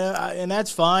other, and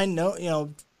that's fine. No,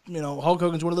 Hulk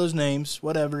Hogan's one of those names.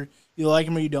 Whatever, you like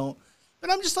him or you don't.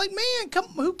 But I'm just like, man,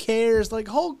 who cares? Like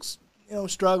Hulk's,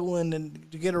 struggling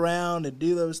and to get around and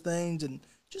do those things, and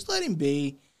Just let him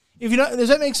be. If you know, does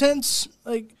that make sense?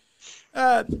 Like,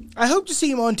 I hope to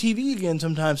see him on TV again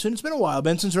sometime soon. It's been a while,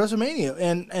 been since WrestleMania,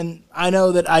 and I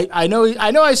know that I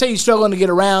know I say he's struggling to get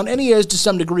around, and he is to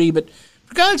some degree. But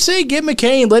for God's sake, give him a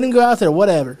cane, let him go out there,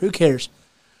 whatever. Who cares?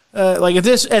 Like at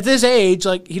this age,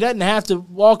 like he doesn't have to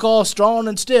walk all strong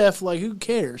and stiff. Like who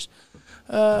cares?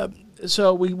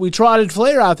 So we trotted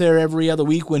Flair out there every other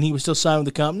week when he was still signed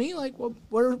with the company. Like, well,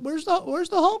 where's the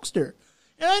Hulkster?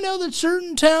 And I know that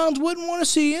certain towns wouldn't want to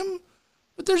see him,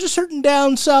 but there's a certain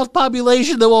down south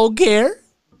population that won't care.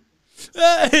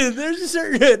 There's a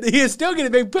certain he'll still get a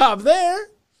big pop there.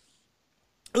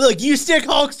 Look, you stick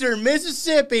Hulkster in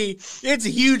Mississippi, it's a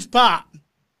huge pop.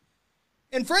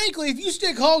 And frankly, if you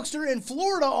stick Hulkster in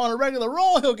Florida on a regular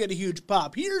Raw, he'll get a huge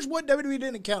pop. Here's what WWE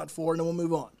didn't account for, and then we'll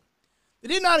move on. They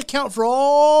did not account for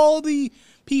all the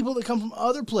people that come from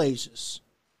other places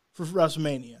for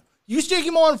WrestleMania. You stick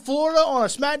him on Florida on a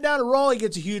SmackDown or Raw, he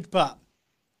gets a huge pop.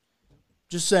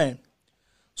 Just saying.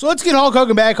 So let's get Hulk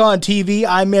Hogan back on TV.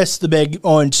 I miss the big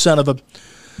orange son of a...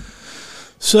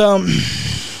 So,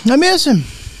 I miss him.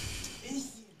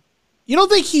 You don't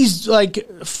think he's, like,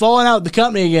 falling out of the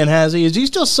company again, has he? Is he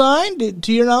still signed,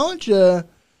 to your knowledge?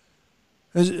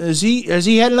 Has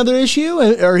he had another issue?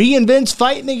 Are he and Vince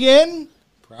fighting again?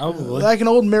 Probably. Like an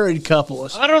old married couple.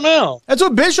 I don't know. That's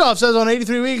what Bischoff says on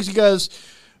 83 Weeks. He goes,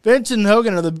 Vince and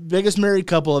Hogan are the biggest married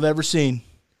couple I've ever seen.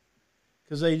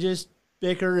 Because they just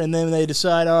bicker and then they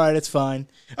decide, all right, it's fine.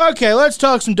 Okay, let's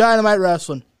talk some Dynamite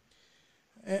Wrestling.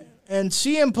 And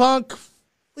CM Punk,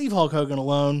 leave Hulk Hogan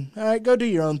alone. All right, go do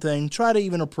your own thing. Try to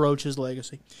even approach his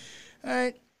legacy. All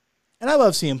right. And I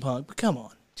love CM Punk, but come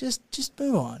on. Just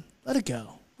move on. Let it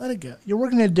go. Let it go. You're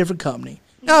working at a different company.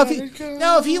 Now,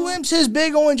 if he limps his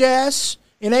big orange ass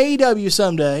in AEW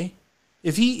someday,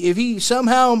 if he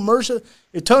somehow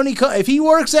if he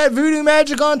works that voodoo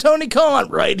magic on Tony Khan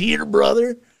right here,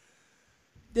 brother,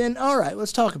 then all right,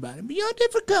 let's talk about it. But you're on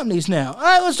different companies now. All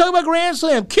right, let's talk about Grand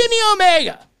Slam. Kenny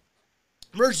Omega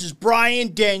versus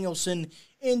Bryan Danielson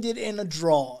ended in a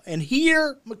draw. And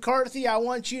here, McCarthy, I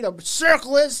want you to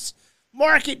circle this,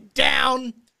 mark it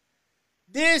down.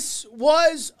 This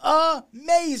was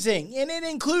amazing, and it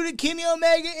included Kenny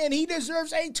Omega, and he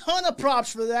deserves a ton of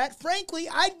props for that. Frankly,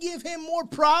 I'd give him more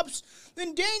props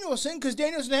than Danielson, because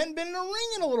Danielson hadn't been in a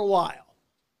ring in a little while.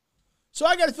 So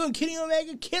I got a feeling Kenny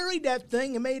Omega carried that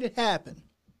thing and made it happen.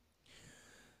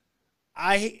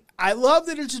 I love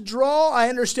that it's a draw. I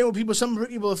understand what some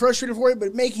people are frustrated for it,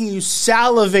 but making you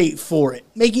salivate for it,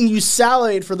 making you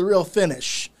salivate for the real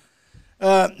finish.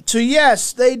 So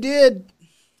yes, they did.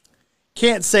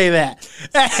 Can't say that.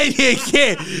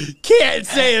 can't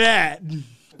say that.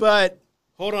 But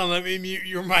hold on, let me mute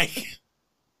your mic.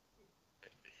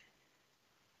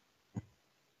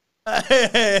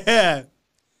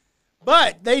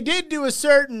 But they did do a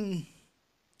certain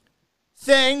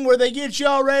thing where they get you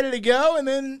all ready to go, and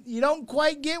then you don't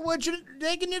quite get what you're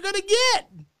thinking you're going to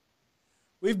get.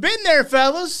 We've been there,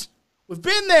 fellas. We've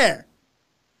been there.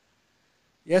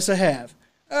 Yes, I have.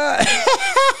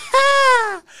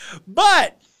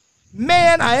 But,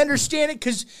 man, I understand it,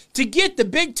 because to get the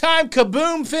big-time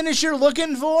kaboom finish you're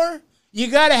looking for, you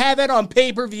got to have it on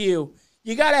pay-per-view.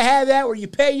 You got to have that where you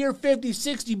pay your $50,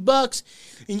 $60,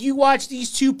 and you watch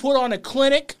these two put on a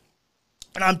clinic.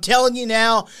 And I'm telling you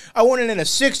now, I want it in a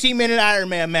 60-minute Iron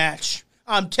Man match.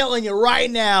 I'm telling you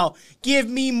right now, give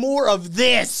me more of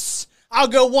this. I'll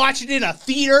go watch it in a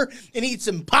theater and eat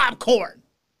some popcorn.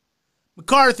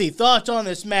 McCarthy, thoughts on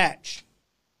this match?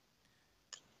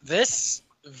 I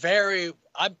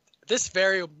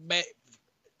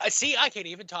can't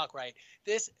even talk right.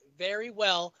 This very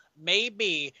well may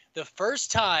be the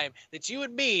first time that you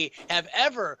and me have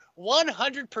ever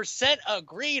 100%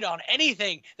 agreed on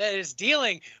anything that is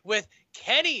dealing with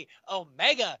Kenny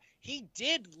Omega. He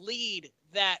did lead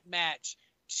that match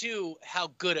to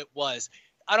how good it was.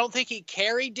 I don't think he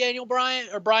carried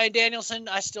Bryan Danielson.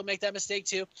 I still make that mistake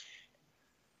too.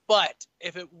 But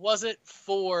if it wasn't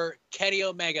for Kenny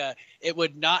Omega, it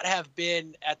would not have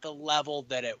been at the level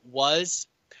that it was.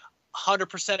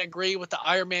 100% agree with the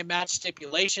Iron Man match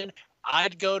stipulation.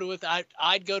 I'd go to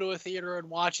a theater and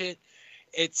watch it.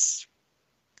 It's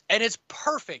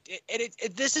perfect.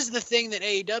 This is the thing that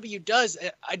AEW does.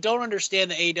 I don't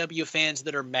understand the AEW fans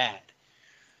that are mad.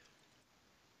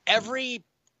 Every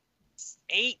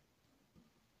 8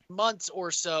 months or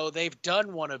so, they've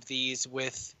done one of these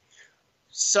with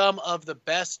some of the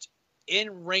best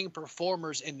in-ring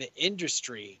performers in the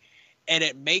industry, and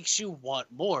it makes you want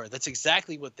more. That's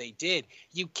exactly what they did.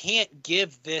 You can't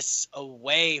give this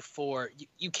away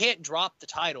you can't drop the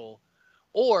title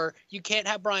Or you can't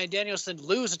have Bryan Danielson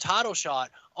lose a title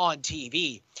shot on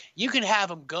TV. You can have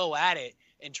him go at it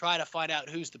and try to find out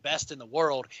who's the best in the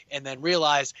world, and then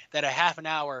realize that a half an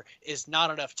hour is not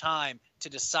enough time to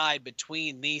decide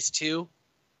between these two.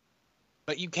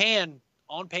 But you can,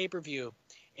 on pay-per-view,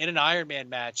 in an Iron Man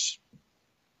match.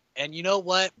 And you know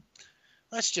what?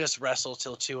 Let's just wrestle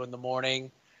till 2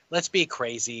 a.m. Let's be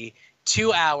crazy.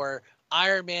 2-hour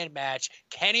Iron Man match.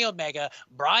 Kenny Omega,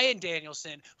 Bryan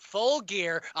Danielson, Full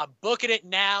Gear. I'm booking it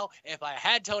now. If I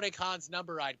had Tony Khan's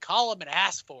number, I'd call him and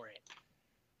ask for it.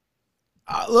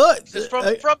 Look,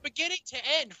 From beginning to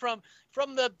end, from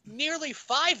the nearly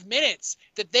 5 minutes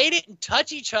that they didn't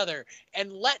touch each other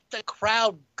and let the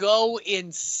crowd go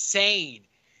insane,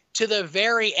 to the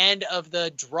very end of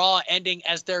the draw ending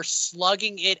as they're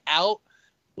slugging it out,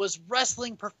 was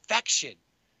wrestling perfection.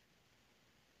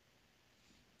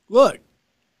 Look,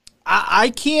 I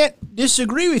can't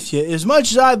disagree with you. As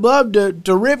much as I'd love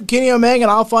to rip Kenny Omega,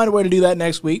 and I'll find a way to do that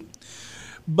next week,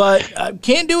 but I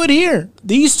can't do it here.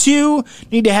 These two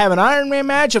need to have an Iron Man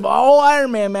match of all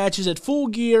Iron Man matches at Full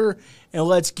Gear, and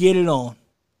let's get it on.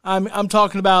 I'm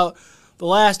talking about the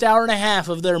last hour and a half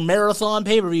of their marathon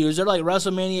pay-per-views. They're like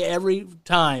WrestleMania every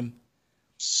time.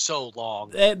 So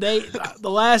long. The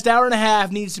last hour and a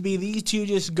half needs to be these two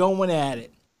just going at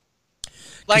it.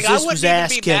 Like, I wouldn't even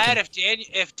be kicking. mad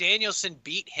if Danielson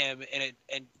beat him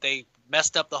and they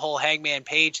messed up the whole Hangman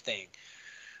Page thing.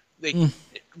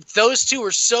 Those two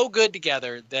are so good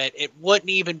together that it wouldn't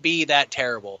even be that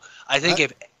terrible. I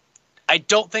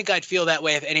don't think I'd feel that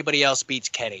way if anybody else beats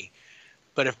Kenny.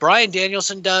 But if Bryan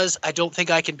Danielson does, I don't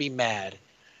think I can be mad.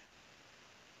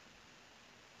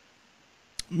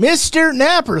 Mr.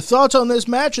 Napper, thoughts on this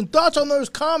match and thoughts on those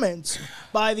comments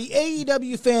by the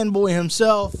AEW fanboy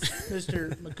himself,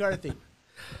 Mr. McCarthy.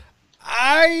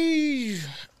 I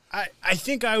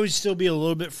think I would still be a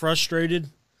little bit frustrated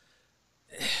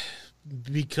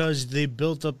because they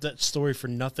built up that story for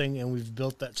nothing, and we've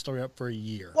built that story up for a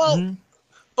year. Well,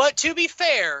 but to be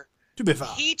fair,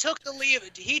 he took the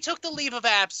leave of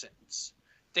absence.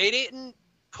 They didn't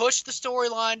push the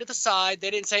storyline to the side. They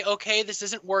didn't say, okay, this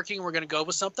isn't working, we're going to go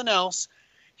with something else.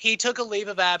 He took a leave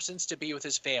of absence to be with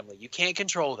his family. You can't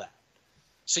control that.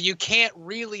 So you can't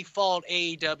really fault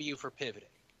AEW for pivoting.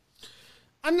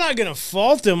 I'm not going to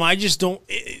fault them. I just don't.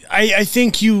 I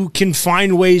think you can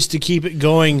find ways to keep it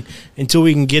going until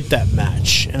we can get that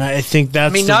match. And I think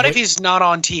that's. I mean, not if he's not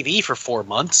on TV for 4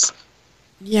 months.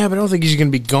 Yeah, but I don't think he's going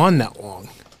to be gone that long.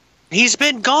 He's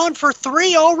been gone for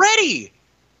 3 already.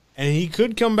 And he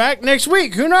could come back next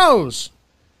week. Who knows?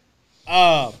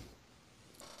 But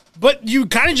you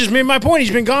kind of just made my point.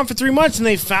 He's been gone for 3 months, and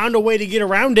they found a way to get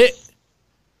around it.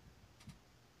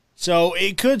 So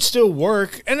it could still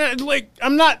work. And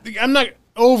I'm not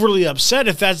overly upset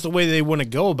if that's the way they want to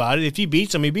go about it. If he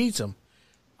beats him, he beats him.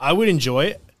 I would enjoy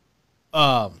it.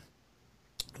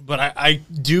 But I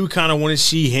do kind of want to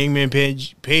see Hangman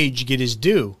Page get his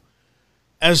due.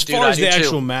 As far as the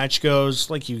actual match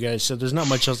goes, like you guys said, there's not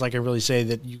much else I can really say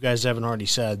that you guys haven't already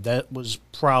said. That was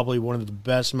probably one of the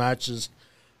best matches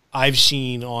I've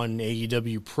seen on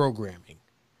AEW programming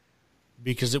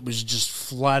because it was just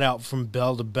flat out from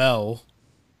bell to bell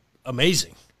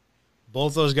amazing.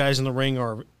 Both those guys in the ring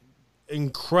are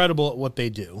incredible at what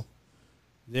they do.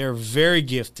 They're very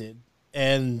gifted,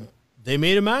 and they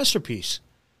made a masterpiece.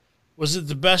 Was it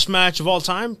the best match of all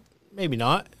time? Maybe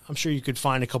not. I'm sure you could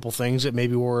find a couple things that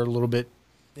maybe were a little bit,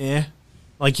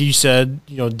 like you said,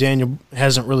 Daniel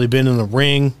hasn't really been in the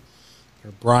ring.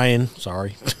 Or Brian,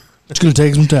 sorry. It's going to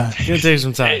take some time. It's going to take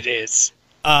some time. It is.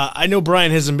 I know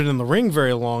Brian hasn't been in the ring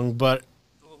very long, but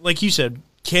like you said,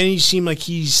 Kenny seemed like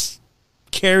he's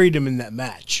carried him in that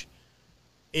match.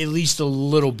 At least a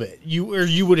little bit. You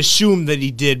would assume that he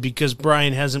did because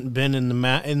Brian hasn't been in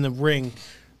the ring.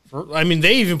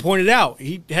 They even pointed out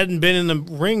he hadn't been in the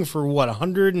ring for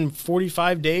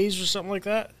 145 days or something like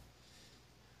that.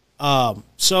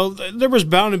 So there was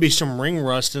bound to be some ring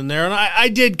rust in there, and I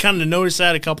did kind of notice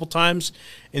that a couple times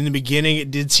in the beginning.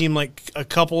 It did seem like a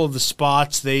couple of the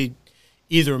spots they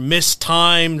either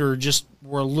mistimed or just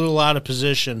were a little out of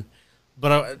position.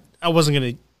 But I wasn't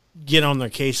going to get on their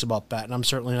case about that, and I'm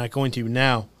certainly not going to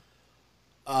now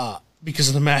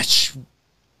because the match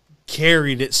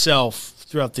carried itself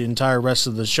throughout the entire rest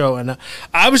of the show. And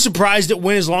I was surprised it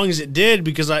went as long as it did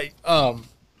because I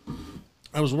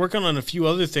was working on a few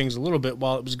other things a little bit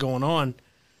while it was going on,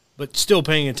 but still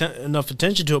paying enough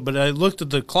attention to it. But I looked at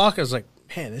the clock. I was like,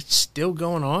 man, it's still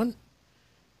going on?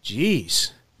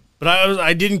 Jeez. But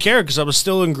I didn't care because I was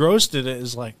still engrossed in it.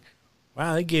 It's like,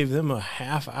 wow, they gave them a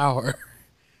half hour.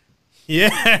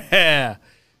 Yeah.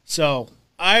 So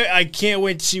I can't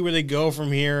wait to see where they go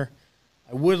from here.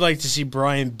 I would like to see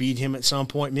Bryan beat him at some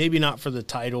point. Maybe not for the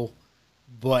title,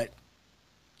 but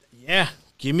yeah,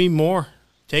 give me more.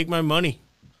 Take my money.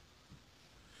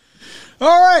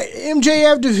 All right,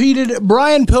 MJF defeated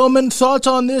Brian Pillman. Thoughts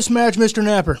on this match, Mr.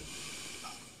 Napper?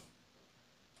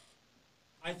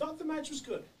 I thought the match was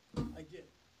good. I did.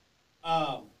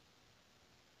 The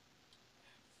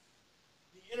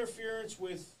interference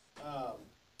with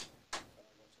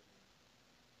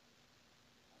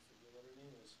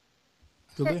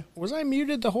Julia? was I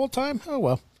muted the whole time? Oh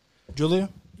well. Julia?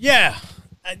 Yeah,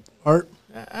 Art?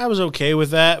 I was okay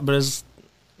with that, but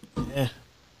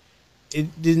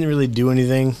it didn't really do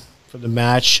anything for the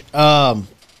match. I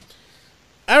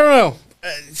don't know.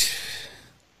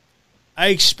 I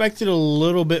expected a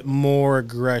little bit more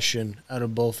aggression out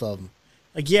of both of them.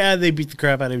 Like, yeah, they beat the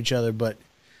crap out of each other, but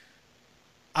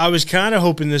I was kind of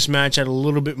hoping this match had a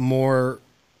little bit more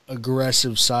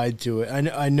aggressive side to it.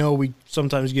 I know we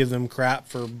sometimes give them crap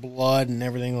for blood and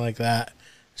everything like that,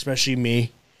 especially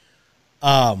me.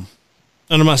 And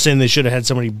I'm not saying they should have had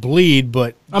somebody bleed,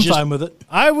 but I'm fine with it.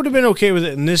 I would have been okay with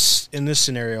it in this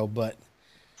scenario, but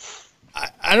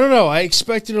I don't know. I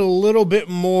expected a little bit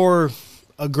more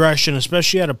aggression,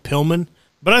 especially out of Pillman,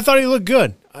 but I thought he looked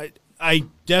good. I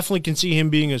definitely can see him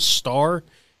being a star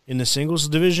in the singles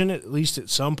division, at least at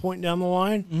some point down the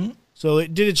line. Mm-hmm. So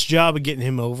it did its job of getting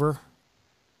him over.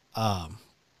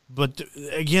 But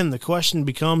again, the question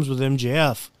becomes with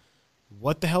MJF,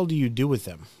 what the hell do you do with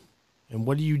him? And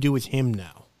what do you do with him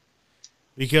now?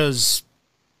 Because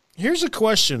here's a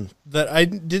question that I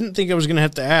didn't think I was going to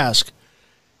have to ask.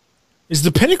 Is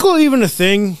the Pinnacle even a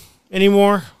thing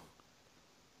anymore?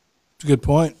 It's a good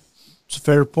point. It's a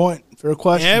fair point. Fair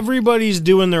question. Everybody's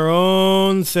doing their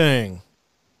own thing.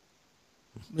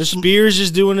 Spears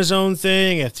is doing his own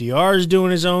thing. FTR is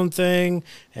doing his own thing.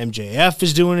 MJF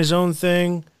is doing his own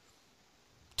thing.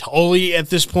 Tully, at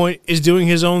this point, is doing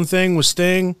his own thing with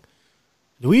Sting.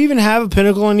 Do we even have a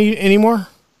Pinnacle anymore?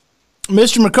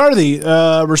 Mr. McCarthy,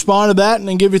 respond to that and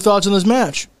then give your thoughts on this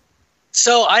match.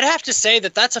 So I'd have to say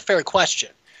that that's a fair question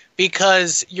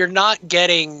because you're not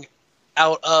getting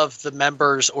out of the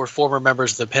members or former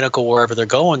members of the Pinnacle, wherever they're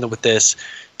going with this,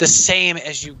 the same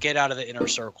as you get out of the Inner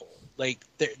Circle. Like,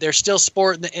 they're still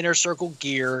sporting the Inner Circle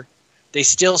gear. They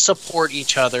still support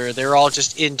each other. They're all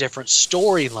just in different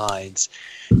storylines.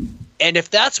 And if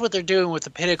that's what they're doing with the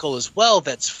Pinnacle as well,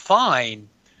 that's fine.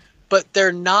 But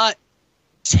they're not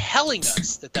telling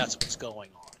us that that's what's going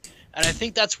on. And I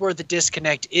think that's where the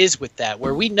disconnect is with that,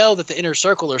 where we know that the Inner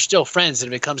Circle are still friends,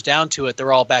 and if it comes down to it,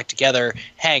 they're all back together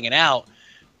hanging out.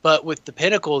 But with the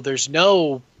Pinnacle, there's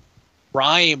no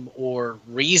rhyme or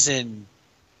reason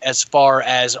as far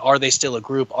as are they still a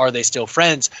group, are they still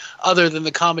friends, other than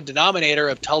the common denominator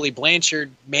of Tully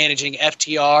Blanchard managing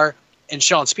FTR and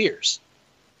Sean Spears.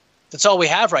 That's all we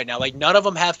have right now. Like, none of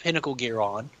them have Pinnacle gear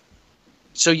on.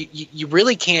 So you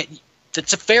really can't –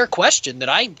 that's a fair question that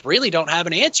I really don't have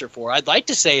an answer for. I'd like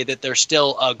to say that they're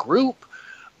still a group,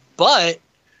 but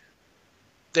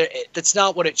that's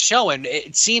not what it's showing.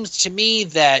 It seems to me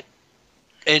that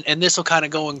 – and this will kind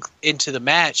of go into the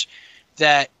match –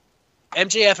 that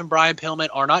MJF and Brian Pillman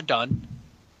are not done.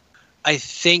 I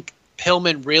think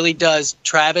Pillman really does.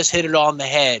 Travis hit it on the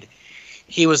head.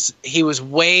 He was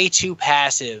way too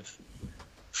passive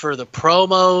for the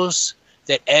promos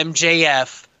that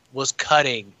MJF was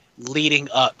cutting leading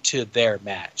up to their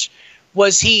match.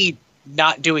 Was he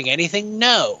not doing anything?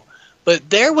 No. But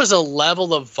there was a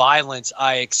level of violence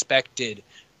I expected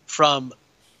from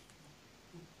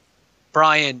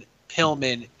Brian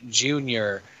Pillman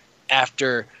Jr.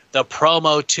 after the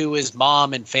promo to his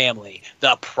mom and family,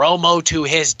 the promo to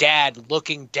his dad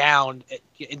looking down,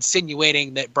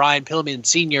 insinuating that Brian Pillman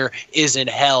Sr. is in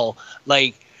hell.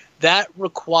 Like, that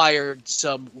required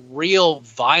some real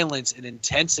violence and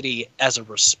intensity as a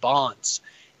response.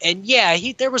 And yeah,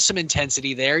 there was some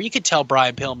intensity there. You could tell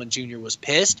Brian Pillman Jr. was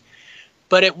pissed,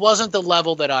 but it wasn't the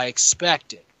level that I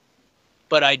expected.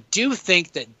 But I do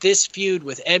think that this feud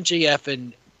with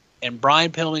MJF and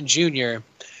Brian Pillman Jr.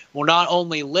 will not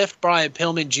only lift Brian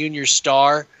Pillman Jr.'s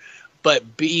star,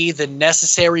 but be the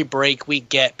necessary break we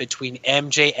get between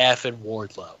MJF and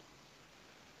Wardlow.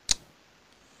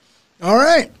 All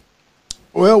right.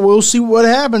 Well, we'll see what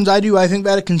happens. I think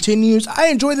that it continues. I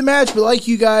enjoy the match, but like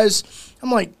you guys, I'm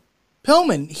like,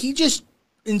 Pillman, he just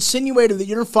insinuated that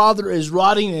your father is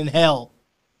rotting in hell.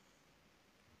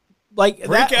 Like,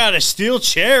 break out a steel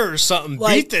chair or something.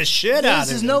 Like, beat the shit out of him.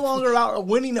 This is no longer about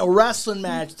winning a wrestling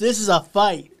match. This is a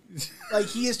fight. Like,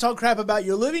 he has talked crap about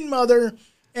your living mother,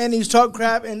 and he's talked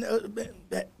crap and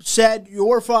said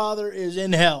your father is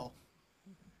in hell.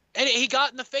 And he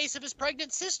got in the face of his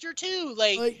pregnant sister too.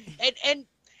 And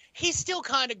he's still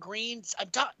kind of green. I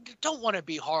don't want to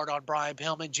be hard on Brian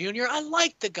Pillman Jr. I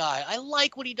like the guy. I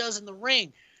like what he does in the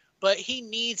ring, but he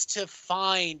needs to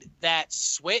find that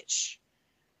switch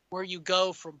where you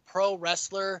go from pro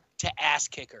wrestler to ass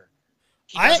kicker.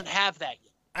 He doesn't have that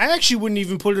yet. I actually wouldn't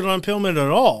even put it on Pillman at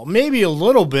all. Maybe a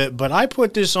little bit, but I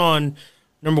put this on,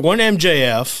 number one,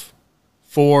 MJF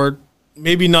for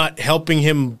maybe not helping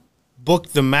him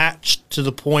book the match to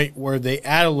the point where they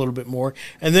add a little bit more.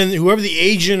 And then whoever the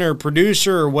agent or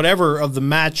producer or whatever of the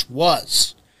match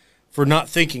was for not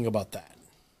thinking about that.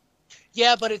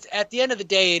 Yeah, but it's at the end of the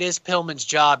day, it is Pillman's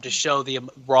job to show the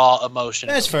raw emotion.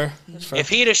 That's fair. That's fair. If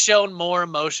he'd have shown more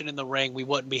emotion in the ring, we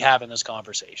wouldn't be having this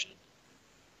conversation.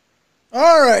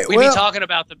 All right. We'd be talking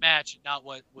about the match, not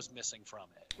what was missing from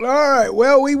it. All right.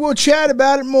 Well, we will chat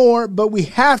about it more, but we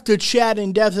have to chat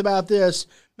in depth about this.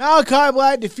 Malachi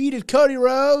Black defeated Cody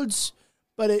Rhodes,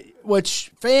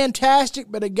 which fantastic,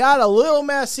 but it got a little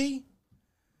messy.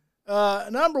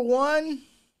 Number one,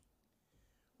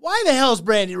 why the hell's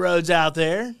Brandy Rhodes out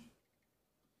there?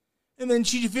 And then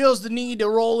she feels the need to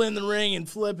roll in the ring and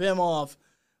flip him off.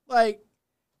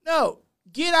 No,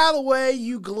 get out of the way,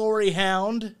 you glory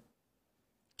hound.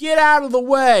 Get out of the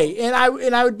way. And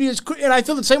I would be and I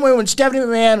feel the same way when Stephanie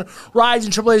McMahon rides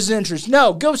in Triple H's interest.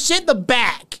 No, go sit in the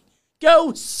back.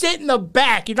 Go sit in the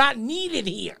back. You're not needed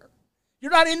here.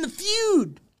 You're not in the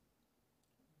feud.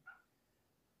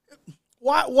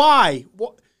 Why?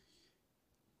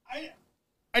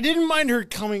 I didn't mind her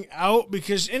coming out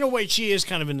because, in a way, she is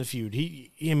kind of in the feud.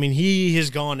 He has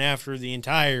gone after the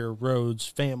entire Rhodes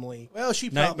family. Well, she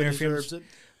probably deserves it.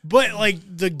 But,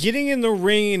 the getting in the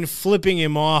ring and flipping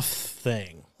him off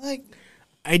thing,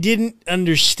 I didn't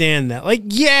understand that.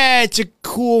 Yeah, it's a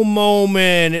cool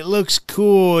moment. It looks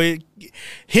cool.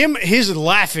 His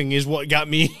laughing is what got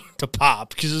me to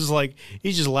pop because it's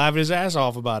he's just laughing his ass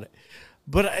off about it.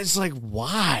 But it's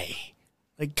why?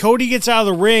 Cody gets out of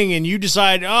the ring and you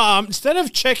decide, instead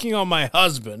of checking on my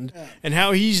husband and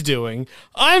how he's doing,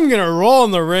 I'm going to roll in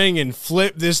the ring and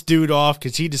flip this dude off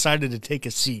because he decided to take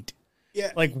a seat.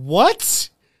 Yeah. What?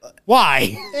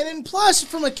 Why? And then plus,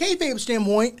 from a kayfabe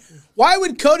standpoint, why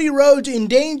would Cody Rhodes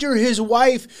endanger his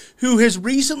wife who has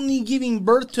recently given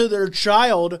birth to their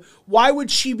child? Why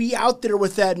would she be out there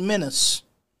with that menace?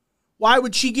 Why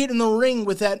would she get in the ring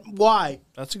with that? Why?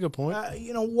 That's a good point. Why?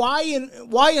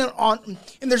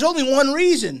 And there's only one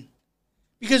reason.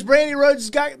 Because Brandy Rhodes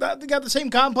has got the same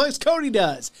complex Cody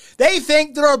does. They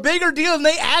think they're a bigger deal than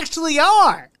they actually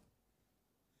are.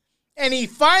 And he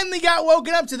finally got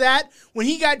woken up to that when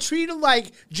he got treated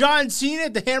like John Cena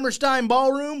at the Hammerstein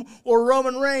Ballroom or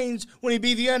Roman Reigns when he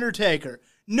beat The Undertaker.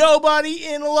 Nobody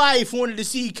in life wanted to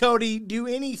see Cody do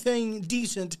anything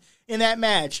decent in that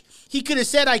match. He could have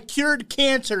said, I cured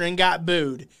cancer and got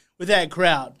booed with that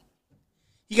crowd.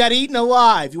 He got eaten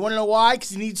alive. You want to know why? Because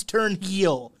he needs to turn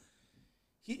heel.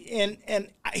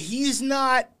 He's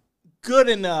not good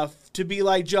enough to be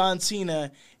like John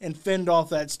Cena and fend off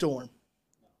that storm.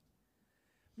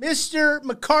 Mr.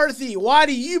 McCarthy, why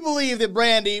do you believe that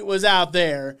Brandy was out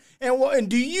there? And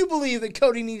do you believe that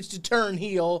Cody needs to turn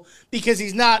heel because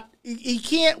he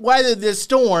can't weather this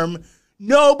storm?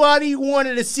 Nobody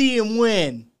wanted to see him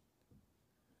win.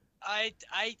 I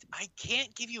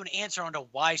can't give you an answer on to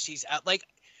why she's out.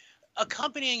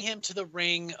 Accompanying him to the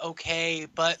ring, okay,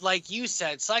 but like you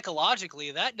said,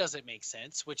 psychologically, that doesn't make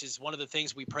sense, which is one of the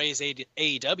things we praise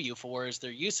AEW for, is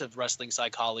their use of wrestling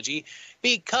psychology,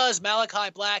 because Malachi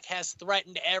Black has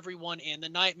threatened everyone in the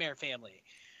Nightmare family.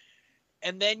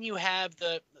 And then you have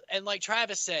and like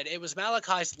Travis said, it was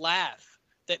Malachi's laugh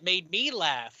that made me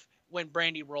laugh when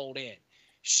Brandy rolled in.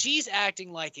 She's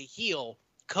acting like a heel.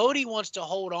 Cody wants to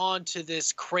hold on to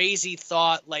this crazy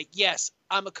thought, yes,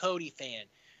 I'm a Cody fan.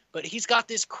 But he's got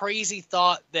this crazy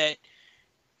thought that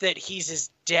he's his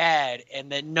dad and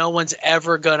that no one's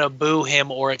ever going to boo him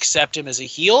or accept him as a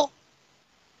heel.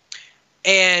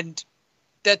 And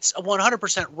that's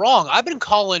 100% wrong. I've been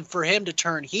calling for him to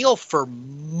turn heel for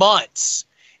months.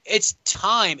 It's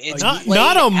time. It's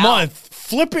not a month,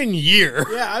 flipping year.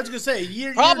 Yeah, I was going to say a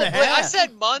year, probably. Year and a half. I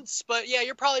said months, but yeah,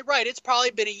 you're probably right. It's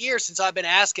probably been a year since I've been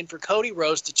asking for Cody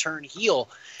Rhodes to turn heel.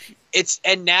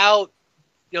 And now,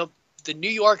 the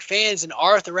New York fans in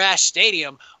Arthur Ashe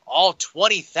Stadium, all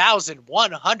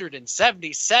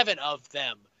 20,177 of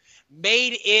them,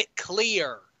 made it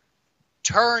clear.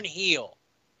 Turn heel.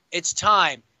 It's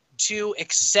time to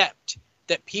accept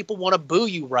that people want to boo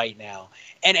you right now.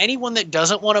 And anyone that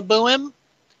doesn't want to boo him,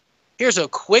 here's a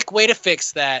quick way to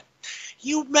fix that.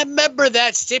 You remember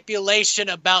that stipulation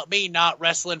about me not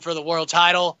wrestling for the world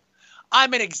title?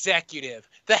 I'm an executive.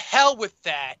 The hell with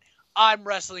that. I'm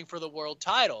wrestling for the world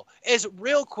title. It's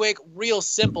real quick, real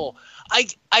simple.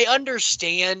 I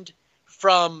understand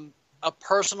from a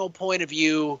personal point of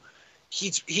view,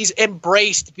 he's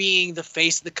embraced being the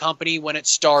face of the company when it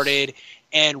started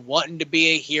and wanting to be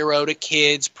a hero to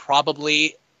kids,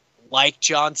 probably like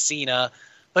John Cena,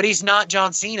 but he's not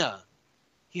John Cena.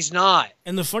 He's not.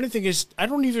 And the funny thing is, I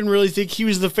don't even really think he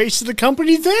was the face of the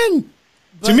company then.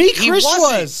 To me, Chris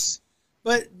was.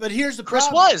 But here's the Chris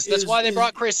problem. That's why they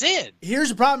brought Chris in. Here's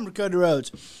the problem with Cody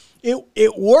Rhodes.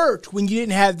 It worked when you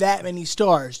didn't have that many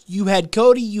stars. You had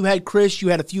Cody, you had Chris, you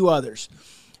had a few others.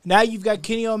 Now you've got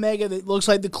Kenny Omega that looks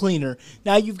like the cleaner.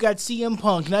 Now you've got CM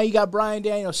Punk. Now you got Bryan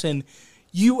Danielson.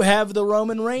 You have the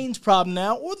Roman Reigns problem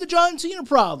now, or the John Cena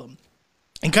problem.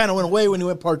 And kind of went away when he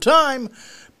went part-time,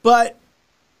 but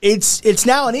it's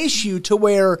now an issue to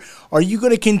where, are you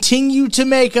going to continue to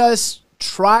make us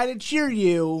try to cheer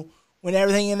you when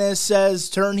everything in this says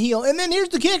turn heel? And then here's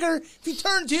the kicker. If he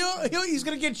turns heel, he's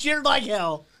going to get cheered like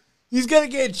hell. He's going to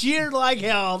get cheered like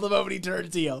hell the moment he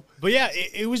turns heel. But yeah,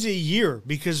 it was a year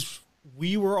because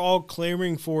we were all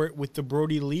clamoring for it with the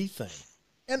Brody Lee thing.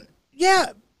 And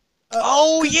yeah.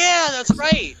 Yeah, that's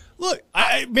right. Look,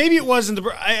 maybe it wasn't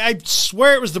I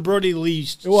swear it was the Brody Lee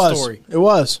story. It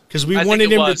was. Because we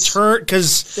wanted him to turn,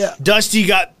 because Dusty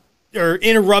got, or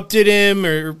interrupted him,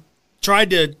 or tried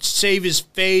to save his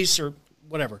face, or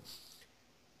whatever.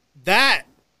 That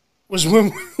was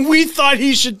when we thought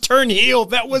he should turn heel.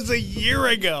 That was a year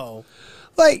ago.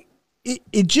 Like,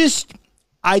 it just,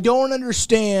 I don't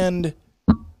understand,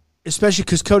 especially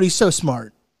because Cody's so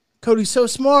smart. Cody's so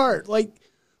smart. Like,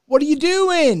 what are you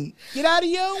doing? Get out of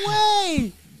your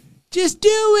way. Just do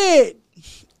it.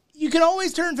 You can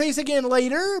always turn face again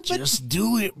later. But just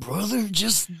do it, brother.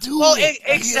 Just do it. Well,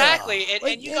 exactly. Yeah.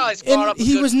 And you guys brought up a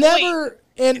he good was point. never,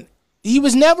 and he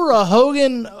was never a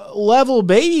Hogan level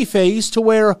baby face, to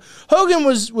where Hogan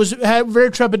had very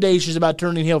trepidatious about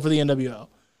turning heel for the NWO.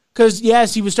 Because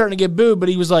yes, he was starting to get booed, but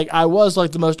he was like, I was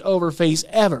like the most over face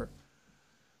ever.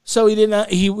 So he didn't.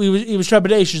 He was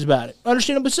trepidatious about it.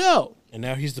 Understandably so. And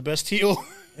now he's the best heel.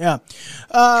 Yeah.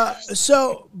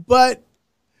 But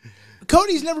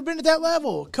Cody's never been at that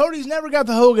level. Cody's never got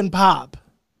the Hogan pop.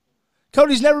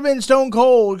 Cody's never been Stone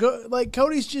Cold.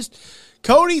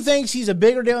 Cody thinks he's a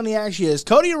bigger deal than he actually is.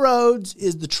 Cody Rhodes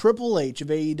is the Triple H of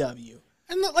AEW.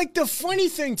 And the funny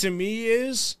thing to me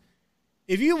is,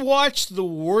 if you watch the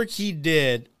work he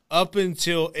did up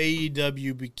until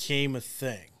AEW became a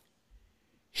thing,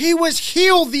 he was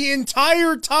heel the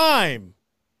entire time.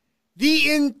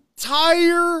 The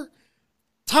entire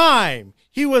time.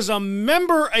 He was a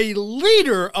member, a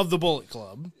leader of the Bullet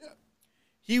Club.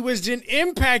 He was in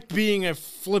Impact being a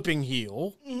flipping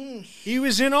heel. Mm-hmm. He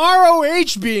was in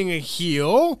ROH being a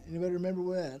heel. Anybody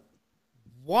remember that?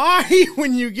 Why,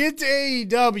 when you get to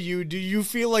AEW, do you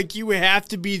feel like you have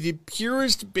to be the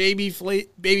purest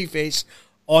babyface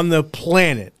on the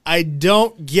planet? I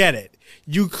don't get it.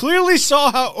 You clearly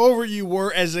saw how over you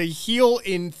were as a heel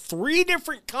in 3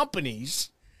 different companies,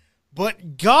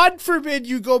 but God forbid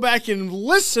you go back and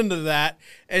listen to that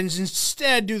and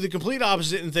instead do the complete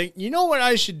opposite and think, you know what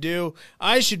I should do?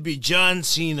 I should be John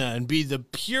Cena and be the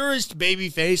purest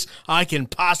babyface I can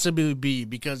possibly be,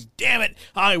 because, damn it,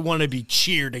 I want to be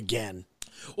cheered again.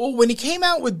 Well, when he came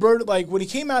out with when he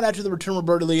came out after the return of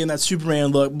Brody Lee and that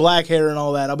Superman look, black hair and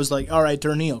all that, I was like, all right,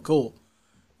 turn heel, cool.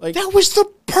 Like, that was the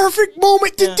perfect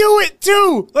moment to do it,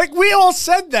 too. Like, we all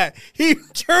said that. He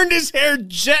turned his hair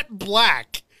jet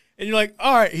black. And you're like,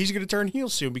 all right, he's going to turn heel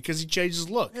soon because he changed his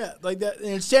look. Yeah, like that. And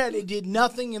instead, it did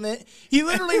nothing. And then he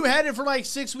literally had it for like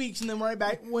 6 weeks and then went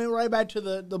right back to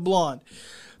the blonde.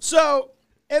 So,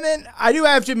 and then I do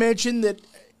have to mention that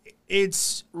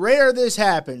it's rare this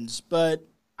happens, but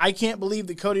I can't believe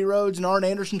that Cody Rhodes and Arn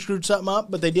Anderson screwed something up,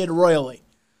 but they did royally.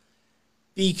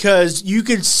 Because you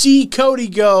could see Cody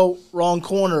go, wrong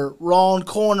corner, wrong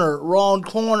corner, wrong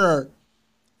corner.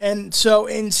 And so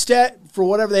instead, for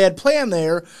whatever they had planned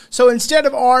there, so instead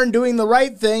of Arn doing the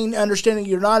right thing, understanding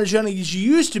you're not as young as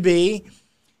you used to be,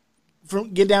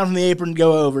 get down from the apron and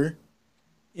go over.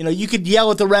 You know, you could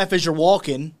yell at the ref as you're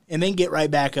walking and then get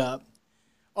right back up.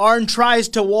 Arn tries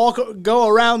to go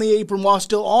around the apron while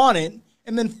still on it,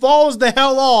 and then falls the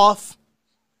hell off.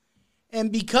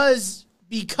 And because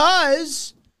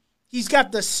he's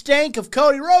got the stank of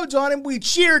Cody Rhodes on him, we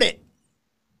cheered it.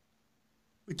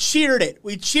 We cheered it.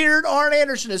 We cheered Arn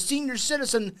Anderson, a senior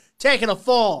citizen, taking a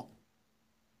fall.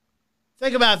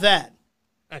 Think about that.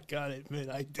 I gotta admit,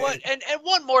 I did. But, and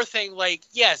one more thing,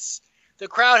 yes, the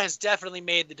crowd has definitely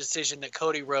made the decision that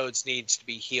Cody Rhodes needs to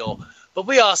be heel, but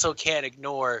we also can't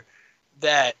ignore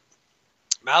that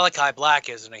Malachi Black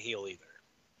isn't a heel either.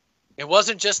 It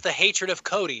wasn't just the hatred of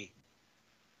Cody.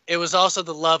 It was also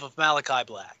the love of Malachi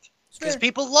Black. Because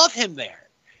people love him there.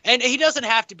 And he doesn't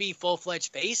have to be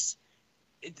full-fledged face.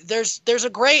 There's a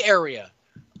gray area.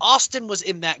 Austin was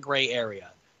in that gray area.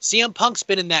 CM Punk's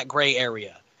been in that gray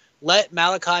area. Let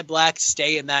Malachi Black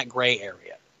stay in that gray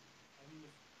area.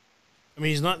 I mean,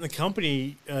 he's not in the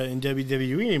company in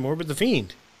WWE anymore, but The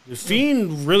Fiend. The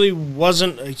Fiend really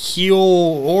wasn't a heel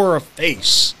or a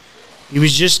face. He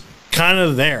was just kind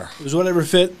of there. It was whatever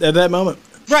fit at that moment.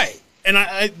 Right. And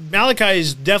Malachi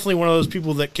is definitely one of those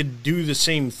people that could do the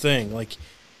same thing.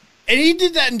 And he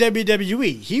did that in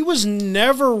WWE. He was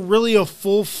never really a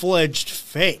full-fledged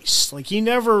face. He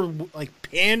never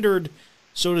pandered,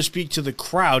 so to speak, to the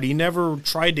crowd. He never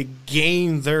tried to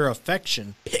gain their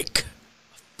affection. Pick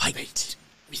a fight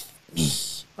with me.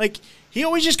 He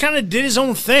always just kind of did his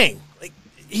own thing.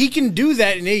 He can do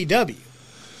that in AEW.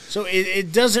 So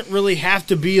it doesn't really have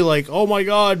to be oh my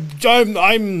God,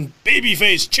 I'm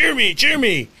babyface, cheer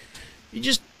me. You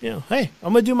just, hey,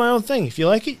 I'm going to do my own thing. If you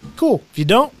like it, cool. If you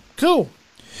don't, cool.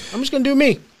 I'm just going to do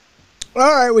me. All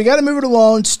right, we got to move it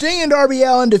along. Sting and Darby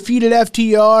Allin defeated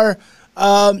FTR.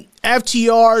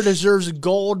 FTR deserves a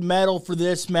gold medal for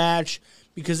this match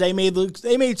because they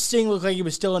made Sting look like he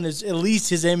was still in at least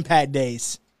his Impact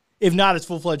days, if not his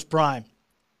full-fledged prime.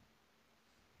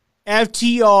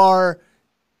 FTR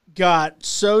got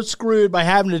so screwed by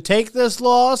having to take this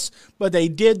loss, but they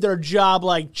did their job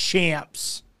like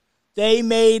champs. They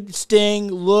made Sting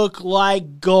look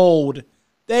like gold.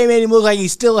 They made him look like he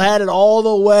still had it all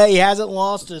the way. He hasn't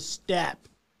lost a step.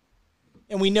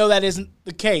 And we know that isn't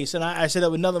the case, and I say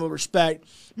that with nothing but respect.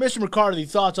 Mr. McCarthy,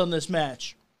 thoughts on this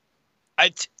match?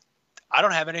 I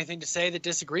don't have anything to say that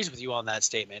disagrees with you on that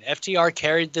statement. FTR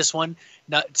carried this one,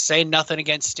 not saying nothing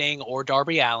against Sting or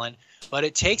Darby Allin, but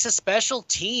it takes a special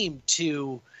team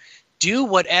to do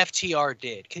what FTR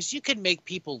did, because you can make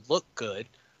people look good,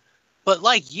 but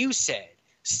like you said,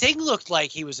 Sting looked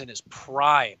like he was in his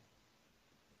prime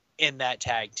in that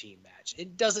tag team match.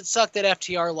 It doesn't suck that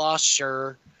FTR lost,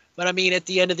 sure, but I mean, at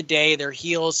the end of the day, their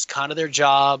heels, kind of their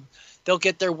job. They'll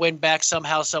get their win back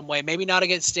somehow, some way. Maybe not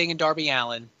against Sting and Darby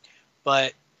Allin,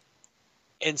 but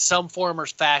in some form or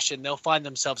fashion, they'll find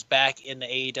themselves back in the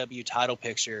AEW title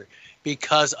picture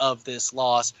because of this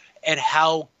loss and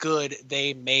how good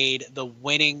they made the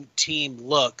winning team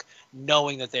look,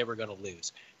 knowing that they were going to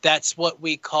lose. That's what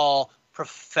we call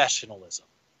professionalism.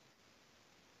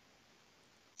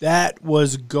 That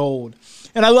was gold.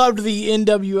 And I loved the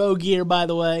NWO gear, by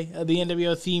the way, the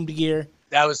NWO themed gear.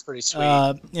 That was pretty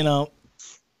sweet.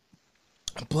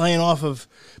 Playing off of...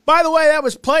 By the way, that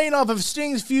was playing off of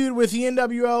Sting's feud with the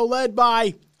NWO, led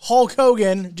by Hulk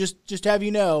Hogan, just have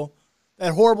you know.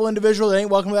 That horrible individual that ain't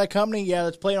welcome to that company. Yeah,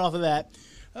 that's playing off of that.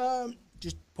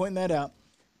 Just pointing that out.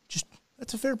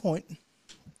 That's a fair point.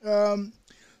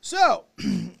 So,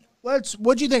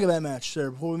 what'd you think of that match,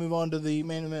 sir, before we move on to the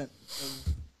main event?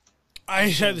 I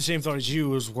had the same thought as you,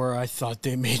 was where I thought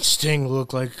they made Sting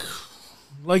look like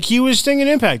he was Sting in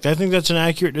Impact. I think that's an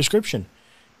accurate description.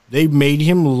 They made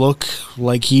him look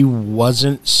like he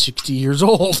wasn't 60 years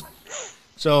old.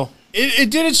 So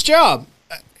it did its job.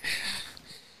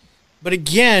 But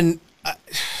again,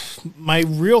 my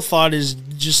real thought is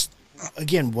just,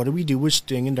 again, what do we do with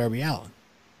Sting and Darby Allin?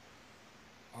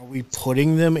 Are we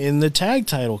putting them in the tag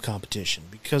title competition?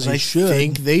 Because I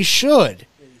think they should.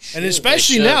 And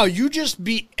especially now, you just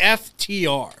beat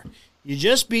FTR. You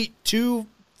just beat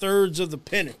 2/3 of the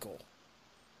Pinnacle.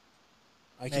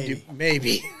 I can do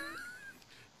maybe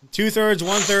 2/3,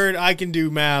 1/3. I can do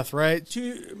math, right?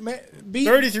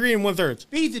 33 and 1/3.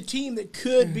 Beat the team that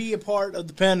could be a part of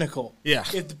the Pinnacle. Yeah,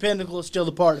 if the Pinnacle is still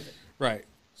a part of it. Right.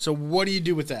 So what do you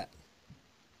do with that?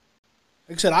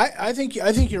 Like I said, I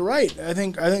think you're right. I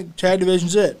think tag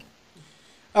division's it.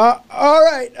 All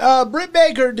right. Britt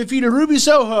Baker defeated Ruby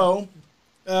Soho,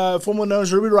 formerly known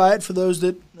as Ruby Riott, for those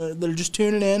that are just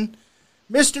tuning in.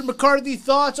 Mr. McCarthy,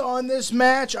 thoughts on this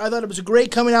match? I thought it was a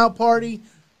great coming out party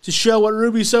to show what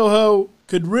Ruby Soho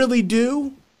could really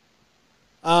do.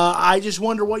 I just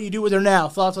wonder what you do with her now.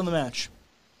 Thoughts on the match?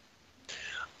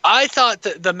 I thought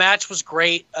the match was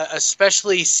great,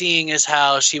 especially seeing as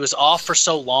how she was off for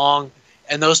so long,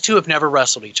 and those two have never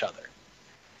wrestled each other.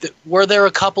 Were there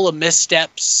a couple of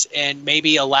missteps and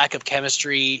maybe a lack of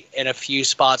chemistry in a few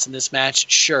spots in this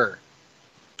match? Sure.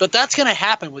 But that's going to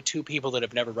happen with two people that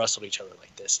have never wrestled each other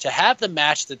like this. To have the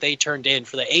match that they turned in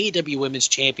for the AEW Women's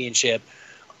Championship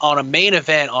on a main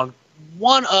event on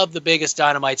one of the biggest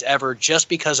Dynamites ever just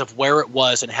because of where it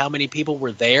was and how many people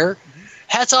were there,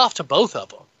 hats off to both of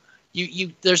them.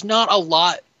 There's not a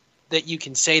lot that you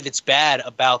can say that's bad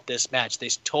about this match. They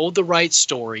told the right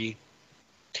story.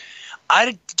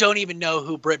 I don't even know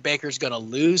who Britt Baker's going to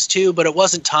lose to, but it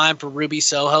wasn't time for Ruby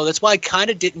Soho. That's why I kind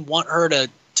of didn't want her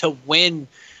to win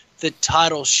the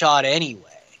title shot anyway.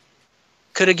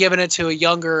 Could have given it to a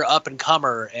younger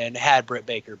up-and-comer and had Britt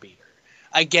Baker beat her.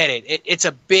 I get it. It's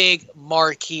a big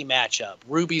marquee matchup.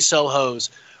 Ruby Soho's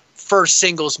first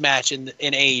singles match in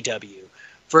AEW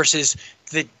versus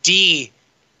the DMD.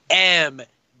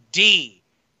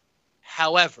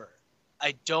 However,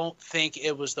 I don't think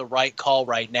it was the right call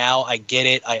right now. I get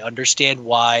it. I understand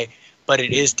why, but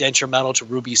it is detrimental to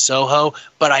Ruby Soho.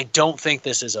 But I don't think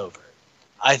this is over.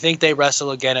 I think they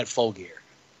wrestle again at Full Gear.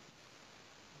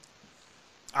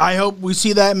 I hope we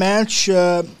see that match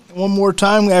one more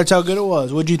time. That's how good it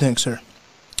was. What do you think, sir?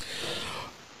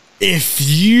 If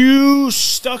you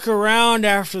stuck around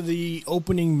after the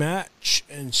opening match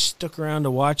and stuck around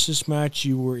to watch this match,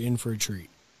 you were in for a treat.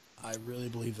 I really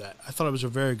believe that. I thought it was a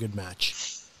very good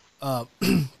match.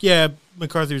 Yeah,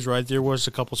 McCarthy was right. There was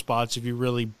a couple spots, if you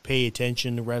really pay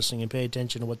attention to wrestling and pay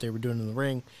attention to what they were doing in the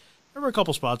ring, there were a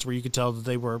couple spots where you could tell that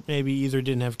they were maybe either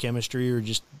didn't have chemistry or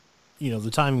just,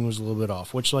 the timing was a little bit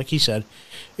off, which, like he said,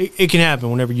 it can happen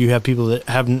whenever you have people that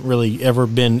haven't really ever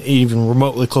been even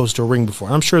remotely close to a ring before.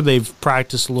 I'm sure they've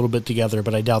practiced a little bit together,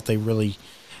 but I doubt they really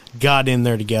got in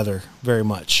there together very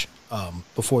much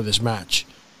before this match.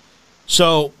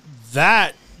 So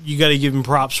that you got to give him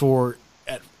props for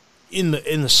in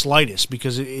the slightest,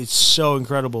 because it's so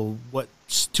incredible what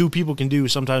two people can do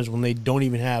sometimes when they don't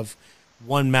even have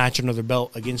one match under their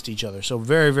belt against each other. So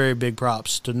very, very big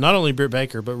props to not only Britt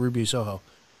Baker, but Ruby Soho.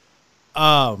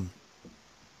 I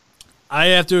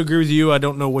have to agree with you. I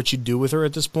don't know what you do with her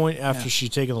at this point after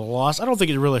she's taken the loss. I don't think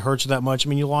it really hurts that much. I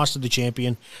mean, you lost to the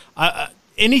champion.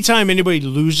 Anytime anybody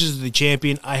loses to the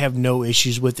champion, I have no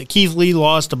issues with it. Keith Lee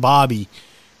lost to Bobby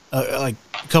like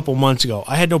a couple months ago.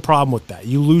 I had no problem with that.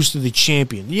 You lose to the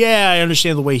champion. Yeah, I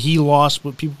understand the way he lost,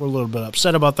 but people were a little bit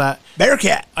upset about that.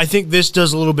 Bearcat. I think this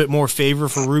does a little bit more favor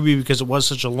for Ruby because it was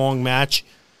such a long match.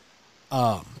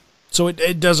 So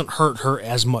it doesn't hurt her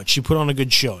as much. She put on a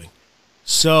good showing.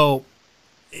 So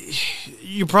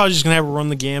you're probably just going to have her run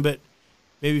the gambit.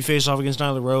 Maybe face off against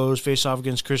Nyla Rose, face off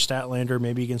against Chris Statlander,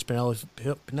 maybe against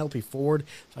Penelope Ford,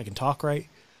 if I can talk right.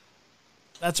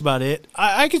 That's about it.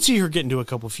 I could see her getting to a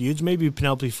couple feuds. Maybe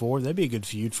Penelope Ford. That'd be a good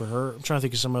feud for her. I'm trying to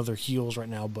think of some other heels right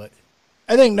now, but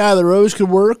I think Nyla Rose could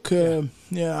work. I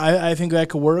think that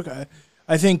could work.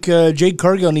 I think Jade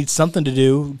Cargill needs something to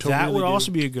do. That would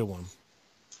also be a good one.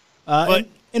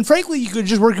 And frankly, you could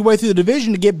just work your way through the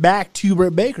division to get back to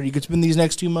Britt Baker. You could spend these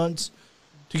next 2 months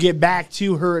to get back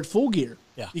to her at Full Gear.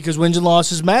 Yeah. Because wins and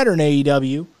losses matter in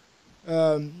AEW.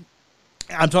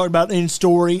 I'm talking about in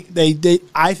story.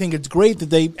 I think it's great that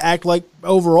they act like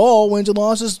overall wins and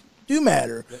losses do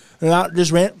matter. They're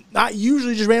not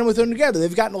usually just ran with them together.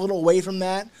 They've gotten a little away from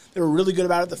that. They were really good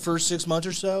about it the first 6 months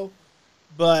or so,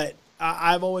 but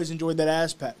I've always enjoyed that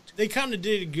aspect. They kind of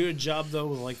did a good job though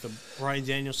with like the Bryan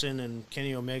Danielson and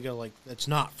Kenny Omega. Like that's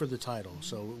not for the title,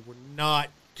 so we're not,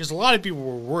 because a lot of people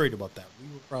were worried about that.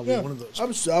 We were probably one of those.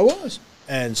 I was.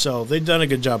 And so they've done a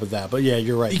good job with that. But yeah,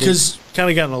 you're right. Because they've kind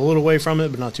of gotten a little away from it,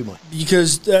 but not too much.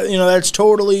 Because that's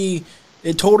totally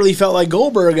felt like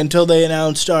Goldberg until they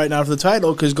announced now for the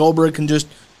title. Because Goldberg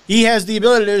he has the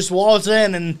ability to just waltz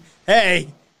in and hey,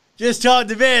 just talk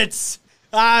to Vince.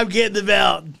 I'm getting the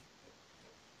belt.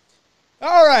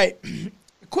 All right,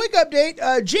 quick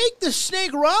update. Jake the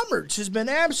Snake Roberts has been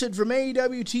absent from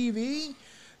AEW TV.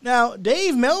 Now,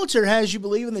 Dave Meltzer has you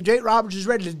believing that Jake Roberts is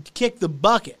ready to kick the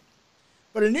bucket.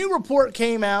 But a new report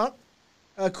came out,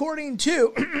 according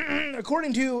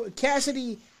to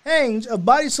Cassidy Haynes of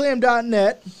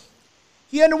BodySlam.net.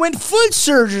 He underwent foot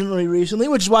surgery recently,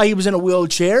 which is why he was in a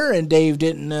wheelchair, and Dave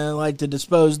didn't like to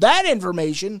disclose that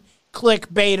information.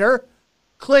 Clickbaiter,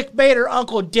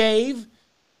 Uncle Dave.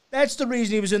 That's the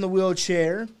reason he was in the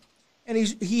wheelchair. And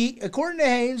he, according to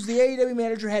Haynes, the AEW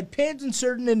manager had pins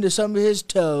inserted into some of his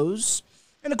toes.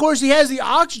 And, of course, he has the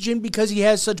oxygen because he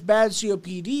has such bad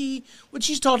COPD, which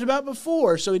he's talked about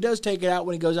before. So he does take it out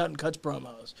when he goes out and cuts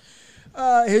promos.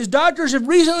 His doctors have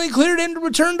recently cleared him to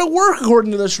return to work,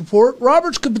 according to this report.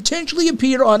 Roberts could potentially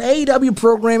appear on AEW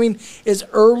programming as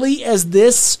early as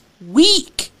this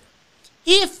week.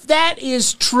 If that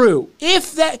is true,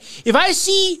 if I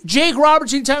see Jake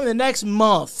Roberts anytime in the next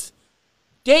month,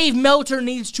 Dave Meltzer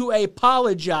needs to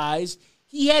apologize.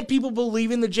 He had people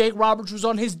believing that Jake Roberts was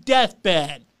on his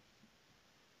deathbed.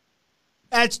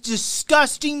 That's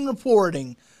disgusting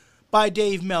reporting by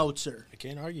Dave Meltzer. I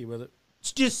can't argue with it.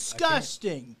 It's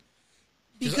disgusting.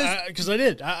 Because I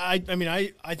did. I mean,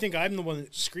 I think I'm the one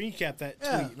that screen capped that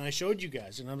Yeah. tweet, and I showed you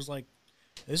guys, and I was like,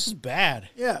 this is bad.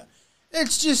 Yeah.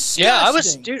 It's just Yeah,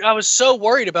 disgusting. I was so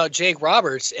worried about Jake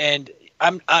Roberts, and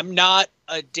I'm not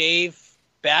a Dave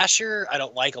basher. I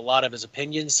don't like a lot of his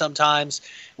opinions sometimes.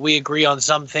 We agree on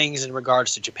some things in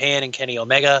regards to Japan and Kenny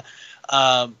Omega.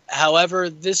 However,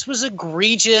 this was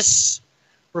egregious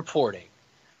reporting.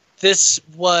 This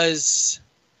was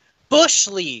Bush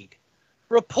League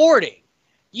reporting.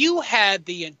 You had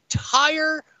the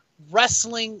entire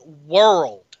wrestling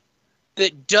world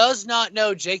that does not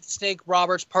know Jake the Snake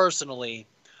Roberts personally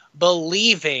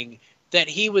believing that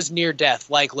he was near death,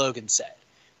 like Logan said.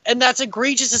 And that's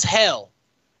egregious as hell.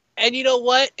 And you know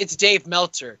what? It's Dave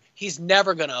Meltzer. He's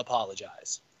never going to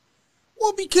apologize.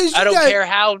 Well, because I don't care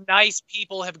how nice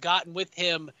people have gotten with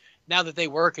him now that they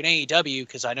work in AEW,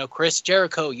 because I know Chris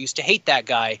Jericho used to hate that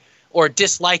guy or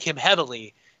dislike him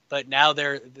heavily, but now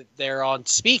they're on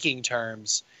speaking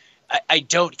terms. I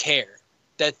don't care.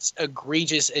 That's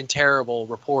egregious and terrible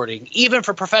reporting, even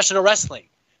for professional wrestling.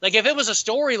 Like, if it was a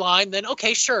storyline, then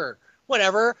okay, sure,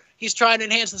 whatever. He's trying to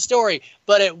enhance the story,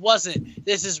 but it wasn't.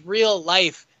 This is real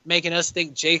life making us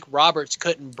think Jake Roberts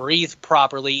couldn't breathe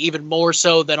properly, even more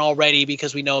so than already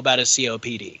because we know about his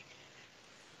COPD.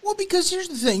 Well, because here's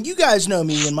the thing. You guys know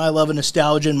me and my love of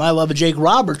nostalgia and my love of Jake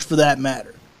Roberts, for that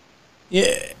matter.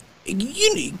 Yeah,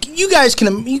 you guys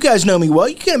know me well.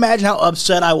 You can imagine how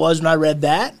upset I was when I read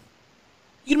that.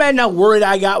 You can imagine how worried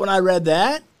I got when I read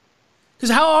that. Because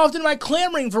how often am I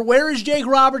clamoring for where is Jake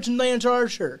Roberts and Lance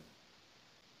Archer?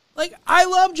 Like, I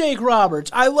love Jake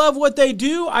Roberts. I love what they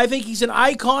do. I think he's an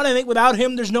icon. I think without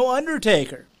him, there's no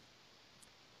Undertaker.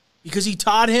 Because he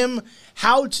taught him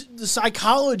the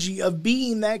psychology of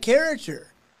being that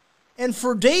character. And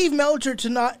for Dave Meltzer to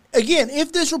not, again,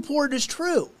 if this report is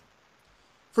true,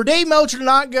 for Dave Meltzer to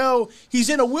not go, he's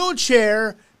in a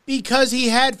wheelchair because he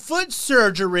had foot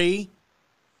surgery.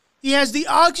 He has the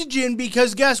oxygen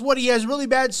because guess what? He has really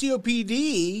bad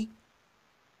COPD.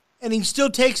 And he still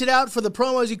takes it out for the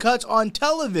promos he cuts on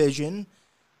television,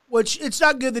 which it's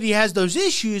not good that he has those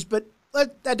issues, but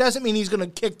that doesn't mean he's going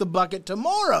to kick the bucket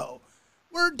tomorrow.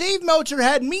 Where Dave Meltzer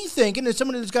had me thinking, as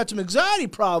somebody that's got some anxiety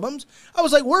problems, I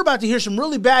was like, we're about to hear some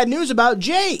really bad news about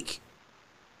Jake.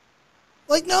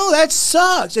 Like, no, that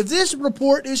sucks. If this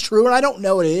report is true, and I don't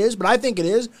know it is, but I think it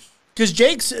is, because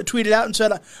Jake tweeted out and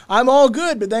said, I'm all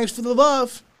good, but thanks for the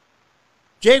love.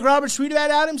 Jake Roberts tweeted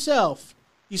that out himself.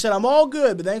 He said, I'm all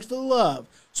good, but thanks for the love.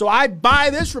 So I buy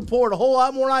this report a whole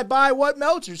lot more than I buy what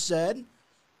Meltzer said.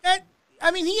 And,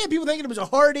 I mean, he had people thinking it was a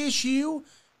heart issue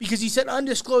because he said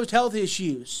undisclosed health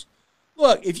issues.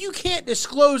 Look, if you can't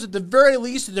disclose at the very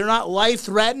least that they're not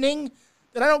life-threatening,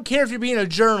 then I don't care if you're being a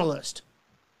journalist.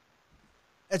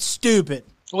 That's stupid.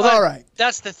 Well, all right.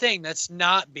 That's the thing. That's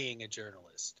not being a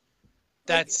journalist.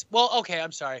 That's, well, okay,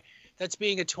 I'm sorry. That's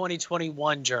being a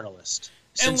 2021 journalist.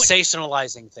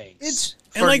 Sensationalizing things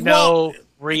for no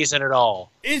reason at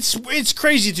all. It's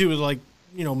crazy too with, like,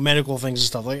 you know, medical things and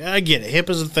stuff. Like, I get it. HIP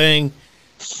is a thing.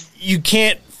 You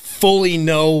can't fully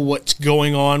know what's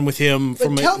going on with him.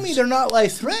 But tell me they're not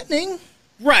life-threatening.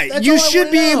 Right. That's you all I should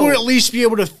wanna be know. able to at least be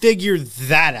able to figure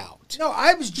that out. No,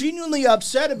 I was genuinely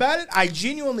upset about it. I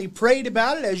genuinely prayed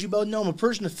about it. As you both know, I'm a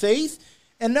person of faith.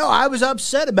 And no, I was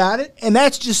upset about it. And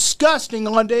that's disgusting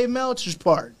on Dave Meltzer's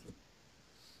part.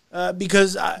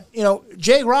 Because, you know,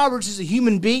 Jake Roberts is a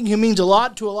human being who means a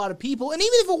lot to a lot of people. And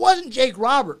even if it wasn't Jake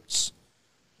Roberts,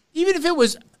 even if it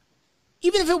was,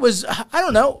 I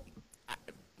don't know,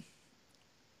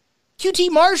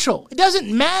 QT Marshall, it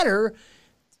doesn't matter.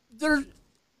 You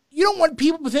don't want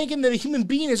people thinking that a human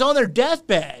being is on their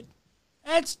deathbed.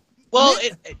 That's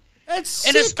and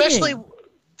sickening. especially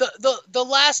the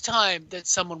last time that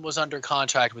someone was under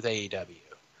contract with AEW,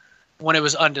 when it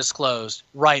was undisclosed,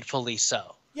 rightfully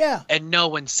so. Yeah. And no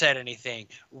one said anything,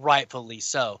 rightfully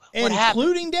so. What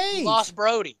Including happened? Dave. We lost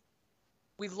Brody.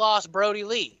 We lost Brody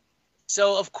Lee.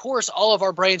 So, of course, all of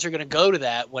our brains are going to go to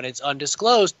that when it's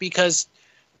undisclosed because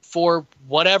for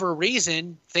whatever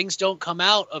reason, things don't come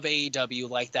out of AEW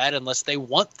like that unless they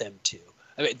want them to.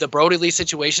 I mean, the Brody Lee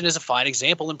situation is a fine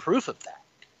example and proof of that.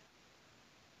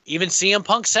 Even CM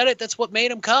Punk said it. That's what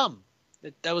made him come.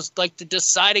 That was like the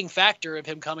deciding factor of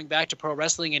him coming back to pro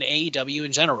wrestling and AEW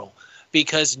in general,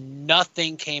 because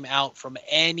nothing came out from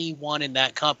anyone in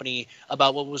that company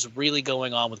about what was really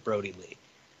going on with Brody Lee.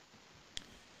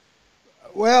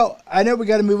 Well, I know we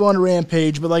got to move on to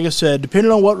Rampage, but like I said,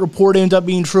 depending on what report ends up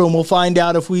being true, and we'll find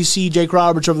out if we see Jake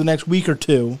Roberts over the next week or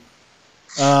two,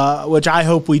 which I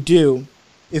hope we do.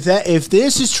 If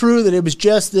this is true, that it was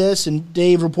just this, and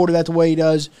Dave reported that the way he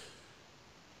does,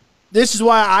 this is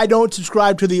why I don't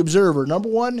subscribe to the Observer. Number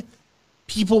one,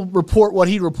 people report what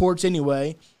he reports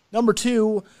anyway. Number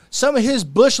two, some of his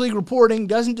Bush League reporting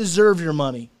doesn't deserve your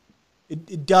money.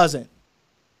 It doesn't.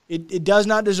 It does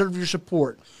not deserve your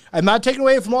support. I'm not taking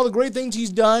away from all the great things he's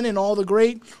done and all the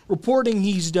great reporting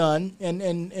he's done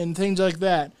and things like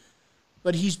that.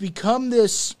 But he's become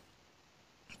this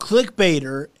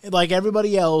clickbaiter like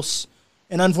everybody else,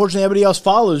 and unfortunately everybody else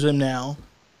follows him now.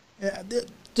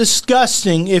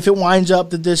 Disgusting if it winds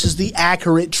up that this is the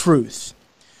accurate truth.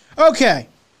 Okay.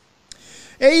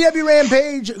 AEW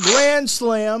Rampage Grand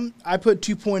Slam. I put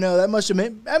 2.0. That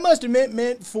must have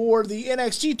meant for the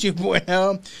NXT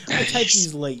 2.0. I typed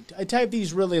these late. I typed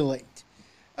these really late.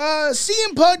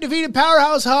 CM Punk defeated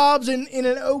Powerhouse Hobbs in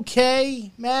an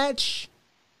okay match.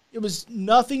 It was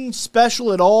nothing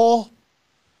special at all.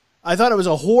 I thought it was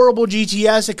a horrible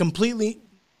GTS.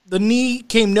 The knee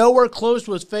came nowhere close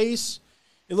to his face.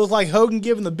 It looked like Hogan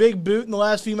giving the big boot in the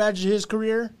last few matches of his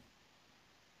career.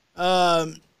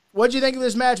 What'd you think of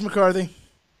this match, McCarthy?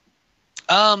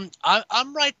 I'm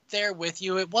right there with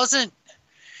you. It wasn't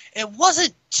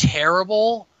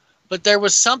terrible, but there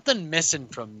was something missing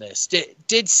from this. Did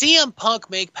CM Punk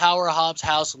make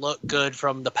Powerhouse look good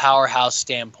from the Powerhouse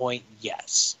standpoint?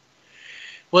 Yes.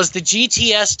 Was the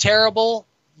GTS terrible?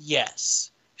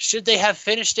 Yes. Should they have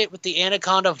finished it with the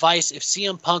Anaconda Vice if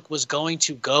CM Punk was going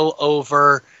to go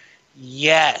over?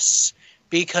 Yes.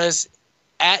 Because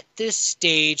at this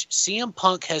stage, CM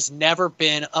Punk has never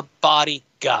been a body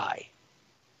guy.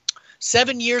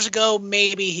 7 years ago,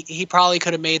 maybe he probably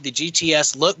could have made the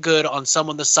GTS look good on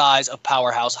someone the size of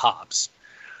Powerhouse Hobbs.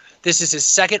 This is his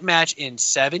second match in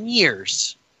 7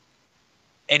 years,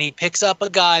 and he picks up a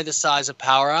guy the size of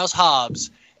Powerhouse Hobbs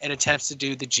and attempts to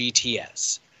do the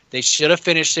GTS. They should have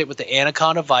finished it with the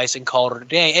Anaconda Vice and called it a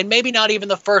day. And maybe not even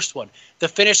the first one. The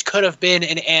finish could have been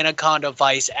an Anaconda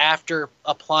Vice after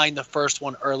applying the first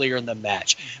one earlier in the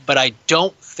match. But I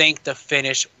don't think the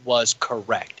finish was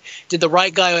correct. Did the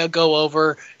right guy go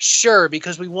over? Sure,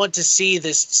 because we want to see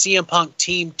this CM Punk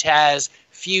Team Taz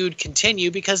feud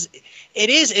continue because it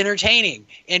is entertaining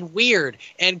and weird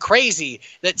and crazy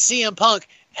that CM Punk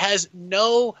has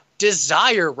no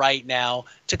desire right now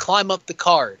to climb up the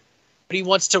card. But he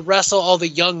wants to wrestle all the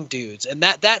young dudes, and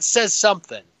that says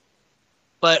something.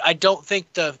 But I don't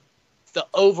think the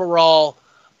overall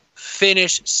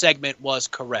finish segment was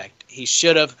correct. He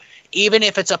should have, even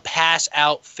if it's a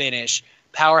pass-out finish,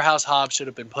 Powerhouse Hobbs should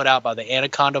have been put out by the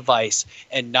Anaconda Vice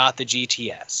and not the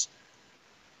GTS.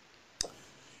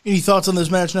 Any thoughts on this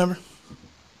match, Number?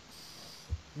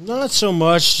 Not so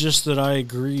much, just that I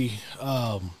agree.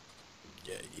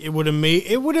 It would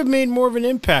have made more of an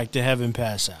impact to have him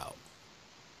pass out.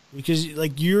 Because,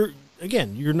 like, you're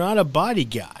not a body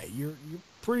guy. You're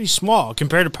pretty small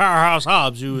compared to Powerhouse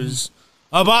Hobbs, who is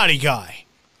a body guy.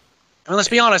 And let's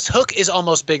be honest, Hook is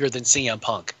almost bigger than CM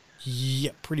Punk.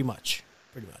 Yeah, pretty much.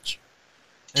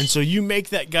 And so you make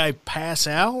that guy pass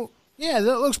out? Yeah,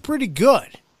 that looks pretty good.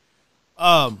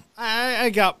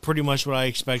 I got pretty much what I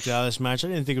expected out of this match. I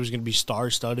didn't think it was going to be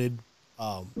star-studded,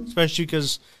 especially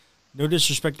because, no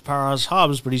disrespect to Powerhouse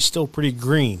Hobbs, but he's still pretty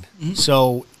green. Mm-hmm.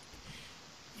 So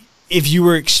if you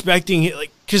were expecting it,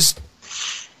 like, because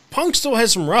Punk still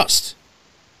has some rust.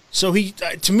 So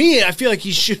to me, I feel like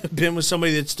he should have been with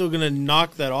somebody that's still going to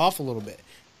knock that off a little bit.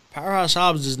 Powerhouse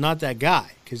Hobbs is not that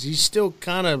guy because he's still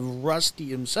kind of rusty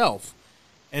himself.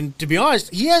 And to be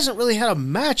honest, he hasn't really had a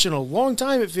match in a long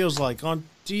time, it feels like, on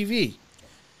TV.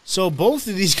 So both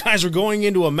of these guys are going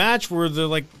into a match where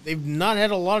they've not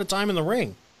had a lot of time in the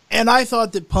ring. And I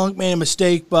thought that Punk made a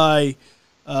mistake by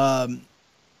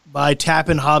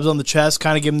tapping Hobbs on the chest,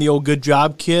 kind of giving the old good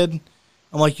job, kid.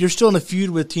 I'm like, you're still in a feud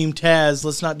with Team Taz.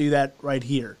 Let's not do that right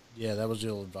here. Yeah, that was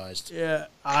ill-advised. Yeah,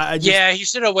 he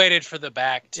should have waited for the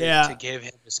back to give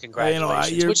him his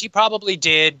congratulations, which he probably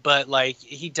did, but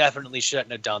he definitely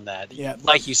shouldn't have done that. Yeah.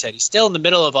 Like you said, he's still in the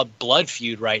middle of a blood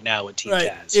feud right now with Team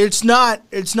Taz.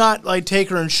 It's not like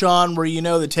Taker and Shawn where you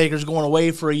know that Taker's going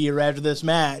away for a year after this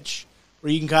match,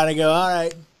 where you can kind of go, all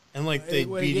right. And they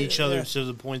beat each other to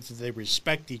the point that they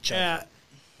respect each other.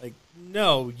 Like,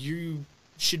 no, you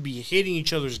should be hitting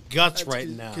each other's guts right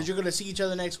now. Because you're going to see each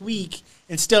other next week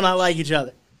and still not like each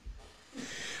other.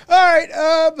 All right,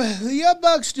 the Young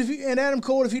Bucks and Adam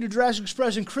Cole defeated Jurassic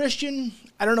Express and Christian.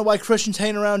 I don't know why Christian's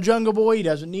hanging around Jungle Boy. He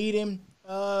doesn't need him.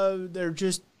 They're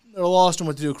lost on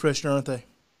what to do with Christian, aren't they?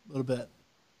 A little bit.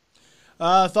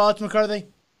 Thoughts, McCarthy?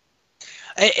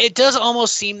 It does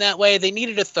almost seem that way. They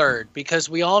needed a third because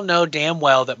we all know damn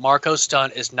well that Marco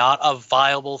Stunt is not a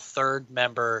viable third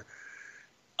member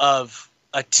of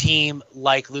a team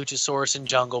like Luchasaurus and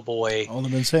Jungle Boy Only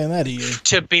been saying that to you.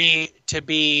 to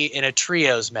be in a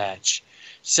trios match.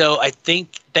 So I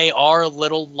think they are a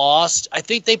little lost. I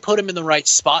think they put him in the right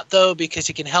spot though, because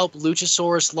he can help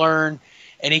Luchasaurus learn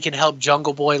and he can help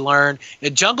Jungle Boy learn. The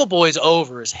Jungle Boy's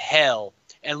over as hell,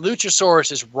 and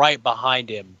Luchasaurus is right behind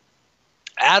him.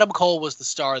 Adam Cole was the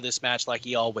star of this match, like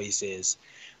he always is.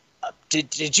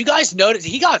 Did you guys notice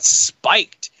he got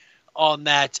spiked on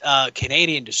that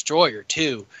Canadian Destroyer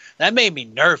too? That made me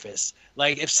nervous.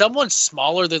 Like, if someone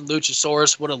smaller than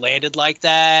Luchasaurus would have landed like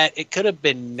that, it could have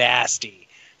been nasty.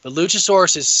 But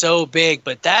Luchasaurus is so big,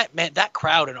 but that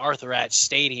crowd in Arthur Ashe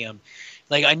Stadium,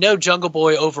 like, I know Jungle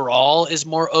Boy overall is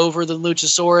more over than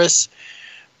Luchasaurus,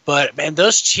 but man,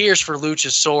 those cheers for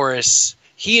Luchasaurus,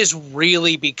 he is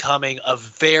really becoming a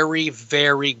very,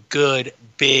 very good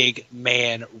big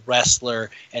man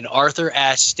wrestler, and Arthur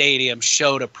Ashe Stadium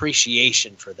showed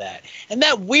appreciation for that. And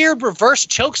that weird reverse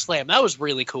chokeslam, that was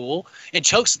really cool. And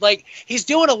he's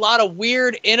doing a lot of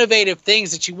weird, innovative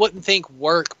things that you wouldn't think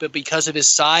work, but because of his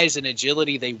size and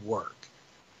agility, they work.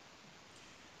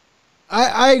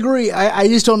 I agree. I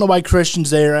just don't know why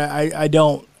Christian's there. I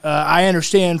don't. I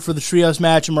understand for the trios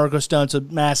match, and Marco Stunt's a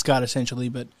mascot essentially,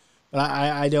 but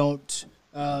I don't.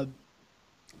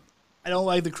 I don't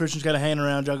like the Christians got to hang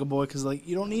around Jungle Boy because, like,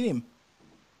 you don't need him.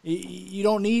 You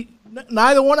don't need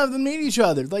neither one of them need each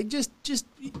other. Like, just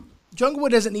Jungle Boy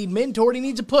doesn't need mentored. He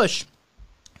needs a push.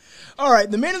 All right,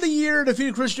 the men of the year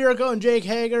defeated Chris Jericho and Jake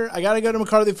Hager. I got to go to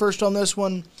McCarthy first on this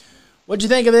one. What'd you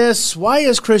think of this? Why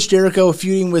is Chris Jericho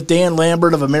feuding with Dan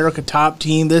Lambert of America Top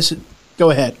Team? Go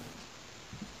ahead.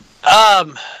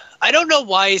 I don't know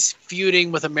why he's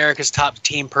feuding with America's Top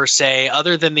Team per se,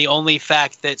 other than the only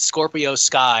fact that Scorpio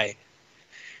Sky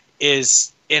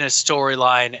is in a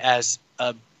storyline as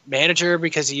a manager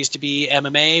because he used to be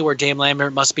MMA, where Dan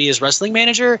Lambert must be his wrestling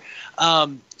manager.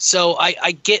 So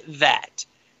I get that,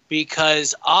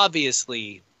 because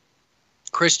obviously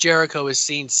Chris Jericho has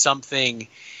seen something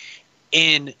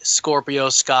in Scorpio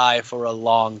Sky for a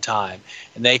long time,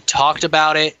 and they talked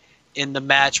about it in the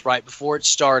match right before it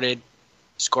started.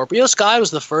 Scorpio Sky was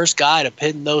the first guy to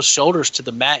pin those shoulders to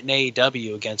the mat in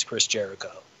AEW against Chris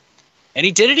Jericho, and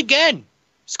he did it again.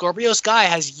 Scorpio Sky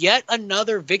has yet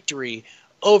another victory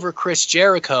over Chris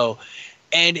Jericho,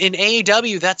 and in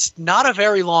AEW, that's not a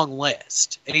very long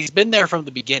list, and he's been there from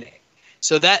the beginning.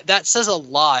 So that says a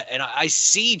lot, and I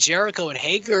see Jericho and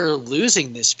Hager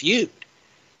losing this feud.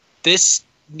 This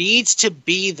needs to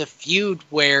be the feud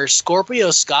where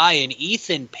Scorpio Sky and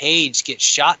Ethan Page get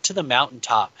shot to the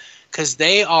mountaintop, because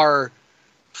they are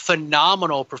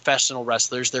phenomenal professional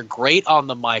wrestlers. They're great on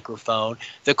the microphone.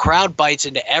 The crowd bites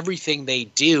into everything they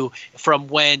do, from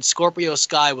when Scorpio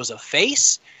Sky was a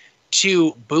face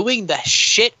to booing the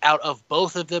shit out of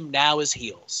both of them now as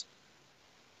heels.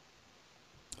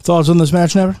 Thoughts on this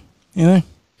match, Never? Anything?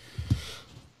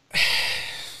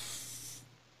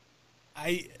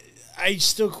 I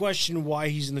still question why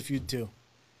he's in the feud too.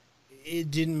 It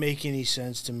didn't make any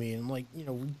sense to me. And like,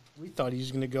 we thought he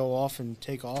was going to go off and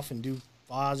take off and do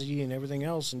Fozzy and everything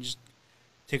else and just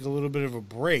take a little bit of a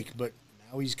break. But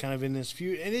now he's kind of in this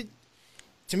feud, and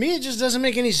to me, it just doesn't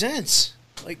make any sense.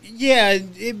 Like, yeah,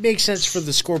 it makes sense for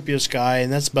the Scorpio Sky,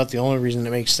 and that's about the only reason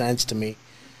it makes sense to me.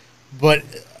 But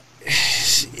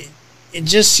it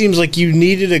just seems like you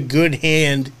needed a good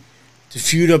hand to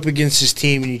feud up against his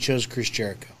team, and you chose Chris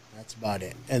Jericho. That's about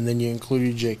it. And then you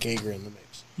included Jake Hager in the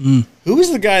mix. Who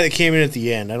was the guy that came in at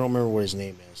the end? I don't remember what his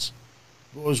name is.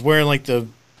 Who was wearing like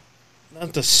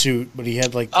not the suit, but he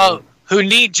had like who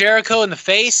kneed Jericho in the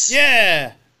face?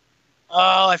 Yeah.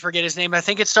 Oh, I forget his name. I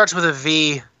think it starts with a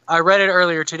V. I read it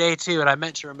earlier today too, and I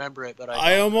meant to remember it, but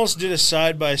I almost did a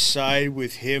side-by-side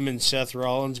with him and Seth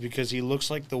Rollins because he looks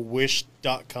like the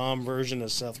Wish.com version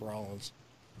of Seth Rollins.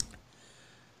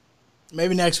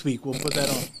 Maybe next week we'll put that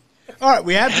on. All right,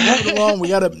 we have to move it along. We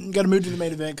got to move to the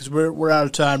main event because we're out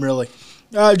of time, really.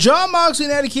 Jon Moxley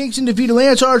and Eddie Kingston defeated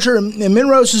Lance Archer and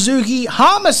Minoru Suzuki.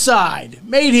 Homicide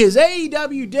made his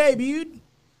AEW debut.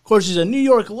 Of course, he's a New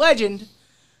York legend.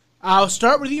 I'll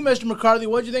start with you, Mr. McCarthy.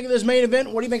 What do you think of this main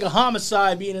event? What do you think of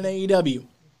Homicide being in AEW?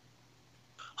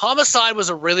 Homicide was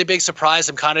a really big surprise.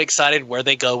 I'm kind of excited where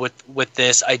they go with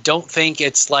this. I don't think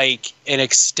it's like an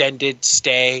extended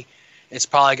stay. It's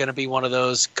probably going to be one of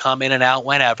those come in and out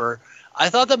whenever. I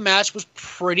thought the match was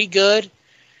pretty good.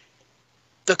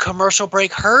 The commercial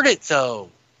break hurt it, though.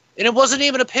 And it wasn't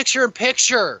even a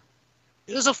picture-in-picture.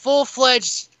 It was a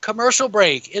full-fledged commercial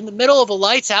break in the middle of a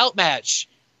lights-out match.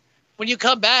 When you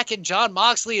come back and Jon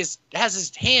Moxley has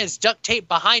his hands duct taped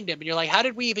behind him, and you're like, how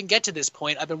did we even get to this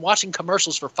point? I've been watching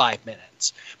commercials for 5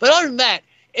 minutes. But other than that,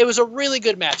 it was a really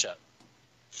good matchup.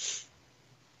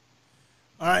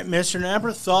 All right, Mr.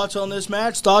 Napper, thoughts on this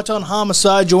match? Thoughts on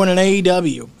Homicide joining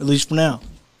AEW, at least for now?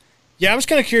 Yeah, I was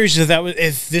kind of curious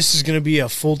if this is going to be a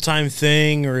full-time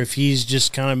thing or if he's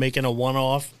just kind of making a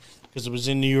one-off because it was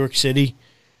in New York City.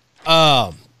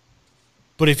 But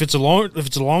if it's a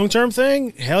long-term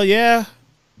thing, hell yeah.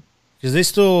 Because they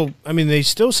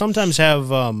still sometimes have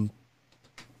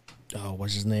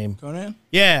what's his name? Conan?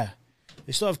 Yeah.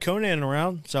 They still have Conan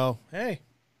around, so hey,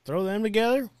 throw them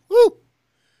together. Woo!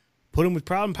 Put him with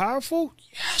Proud and Powerful.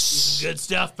 Yes. Good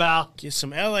stuff, pal. Get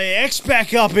some LAX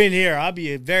back up in here. I'll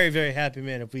be a very, very happy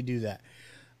man if we do that.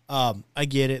 I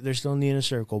get it. They're still in the inner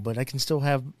circle, but I can still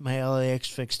have my LAX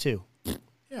fix too.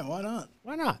 Yeah, why not?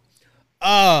 Why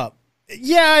not?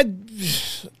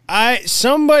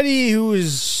 Somebody who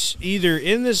is either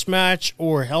in this match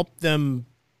or helped them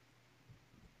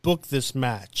book this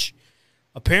match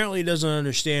apparently doesn't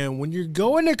understand when you're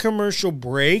going to commercial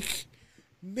break.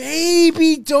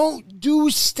 Maybe don't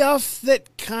do stuff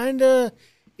that kind of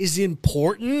is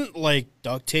important, like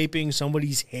duct taping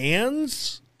somebody's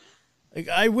hands. Like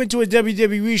I went to a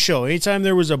WWE show. Anytime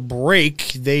there was a break,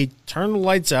 they turn the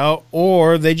lights out,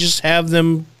 or they just have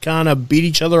them kind of beat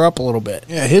each other up a little bit.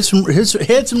 Yeah, hit some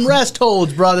rest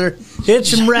holds, brother. Hit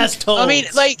some rest holds. I mean,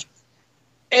 like,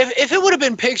 if it would have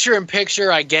been picture-in-picture,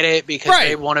 I get it, because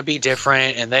they want to be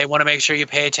different, and they want to make sure you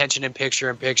pay attention in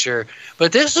picture-in-picture.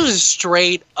 But this was a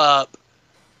straight-up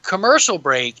commercial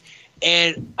break,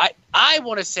 and I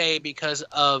want to say because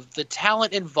of the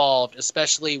talent involved,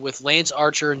 especially with Lance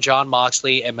Archer and Jon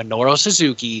Moxley and Minoru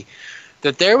Suzuki,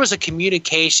 that there was a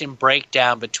communication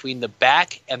breakdown between the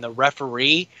back and the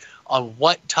referee on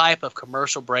what type of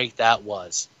commercial break that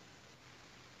was.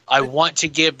 I want to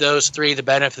give those three the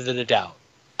benefit of the doubt.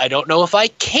 I don't know if I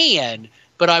can,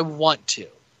 but I want to.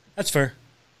 That's fair.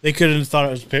 They could have thought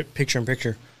it was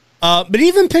picture-in-picture. But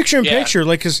even picture-in-picture,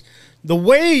 like, because the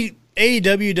way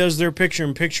AEW does their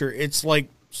picture-in-picture, it's, like,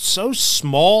 so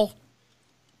small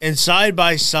and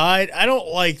side-by-side. I don't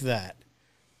like that.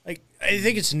 Like, I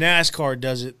think it's NASCAR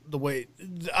does it the way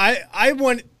I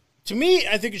want. To me,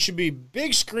 I think it should be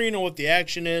big screen on what the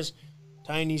action is,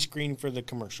 tiny screen for the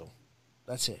commercial.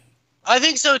 That's it. I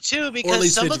think so too,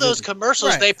 because some of those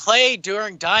commercials they play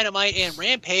during Dynamite and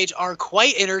Rampage are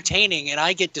quite entertaining, and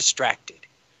I get distracted.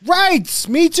 Right,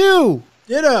 me too.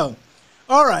 Ditto.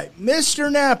 All right,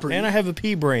 Mr. Napper. And I have a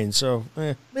pea brain, so.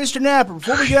 Mr. Napper,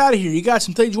 before we get out of here, you got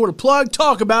some things you want to plug,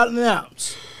 talk about, and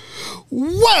announce.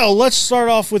 Well, let's start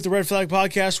off with the Red Flag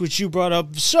Podcast, which you brought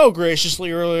up so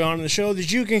graciously early on in the show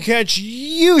that you can catch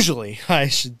usually, I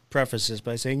should preface this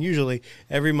by saying usually,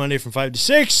 every Monday from 5 to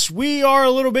 6. We are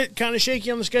a little bit kind of shaky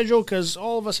on the schedule because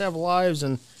all of us have lives,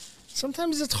 and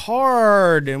sometimes it's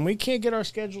hard, and we can't get our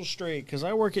schedule straight because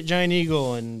I work at Giant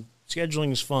Eagle, and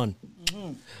scheduling is fun.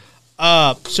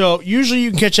 Mm-hmm. So usually you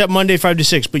can catch that Monday 5 to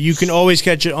 6, but you can always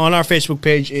catch it on our Facebook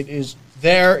page. It is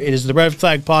there. It is the Red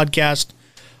Flag Podcast.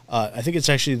 I think it's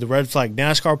actually the Red Flag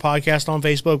NASCAR Podcast on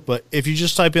Facebook, but if you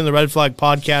just type in the Red Flag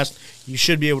Podcast, you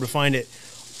should be able to find it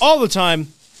all the time,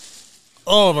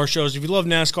 all of our shows. If you love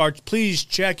NASCAR, please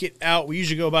check it out. We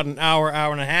usually go about an hour,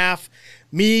 hour and a half.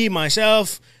 Me,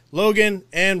 myself, Logan,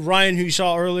 and Ryan, who you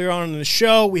saw earlier on in the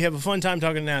show, we have a fun time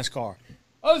talking NASCAR.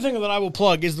 Other thing that I will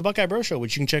plug is the Buckeye Bro Show,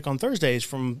 which you can check on Thursdays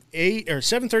from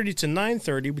 7:30 to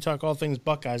 9:30. We talk all things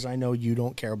Buckeyes. I know you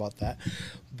don't care about that,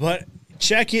 but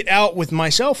check it out with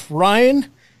myself, Ryan,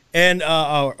 and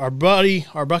our buddy,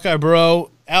 our Buckeye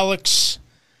Bro, Alex.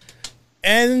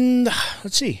 And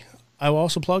let's see, I will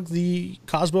also plug the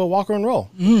Cosmo Walk and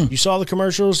Roll. You saw the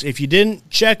commercials. If you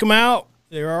didn't, check them out.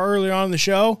 They are earlier on in the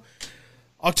show.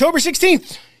 October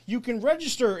 16th. You can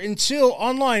register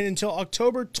online until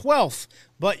October 12th,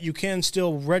 but you can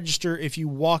still register if you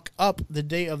walk up the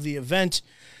day of the event.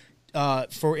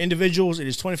 For individuals, it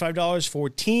is $25. For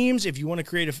teams, if you want to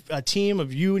create a team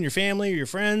of you and your family or your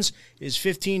friends, it is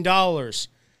 $15.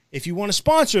 If you want to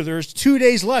sponsor, there's 2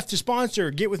 days left to sponsor.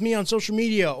 Get with me on social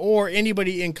media or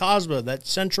anybody in COSBA.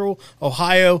 That's Central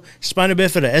Ohio Spina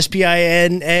Bifida,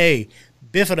 S-P-I-N-A,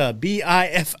 Bifida,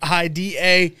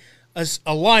 B-I-F-I-D-A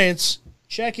Alliance.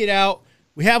 Check it out.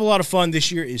 We have a lot of fun.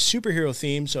 This year is superhero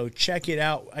themed, so check it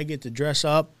out. I get to dress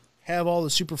up, have all the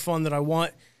super fun that I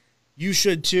want. You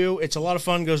should too. It's a lot of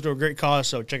fun. Goes to a great cause,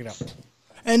 so check it out.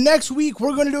 And next week,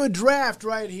 we're going to do a draft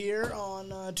right here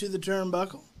on To the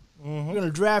Turnbuckle. Mm-hmm. We're going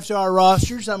to draft our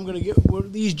rosters. I'm going to get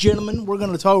these gentlemen. We're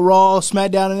going to talk Raw,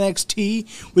 SmackDown, and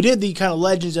NXT. We did the kind of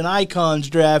Legends and Icons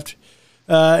draft.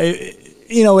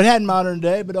 It had modern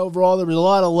day, but overall there was a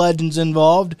lot of legends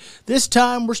involved. This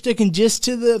time we're sticking just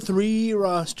to the three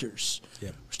rosters.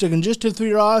 Yep. We're sticking just to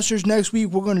 3 rosters. Next week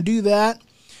we're going to do that.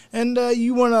 and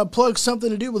you want to plug something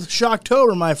to do with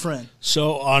Shocktober, my friend.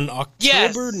 So on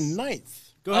October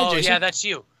 9th. Go ahead, Jason. Yeah, that's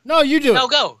you. No, you do it. No,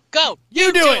 go.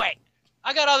 You do it.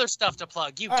 I got other stuff to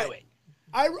plug. You do it.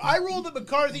 I ruled that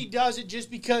McCarthy does it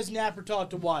just because Napper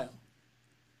talked a while.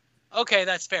 Okay,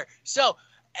 that's fair. So,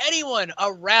 anyone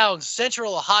around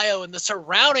Central Ohio and the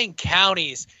surrounding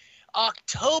counties,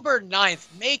 October 9th,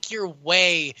 make your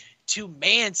way to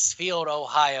Mansfield,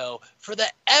 Ohio for the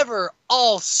ever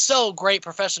all so great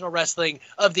professional wrestling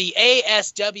of the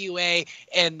ASWA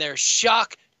and their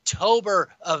Shocktober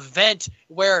event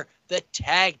where the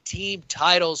tag team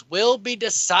titles will be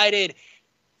decided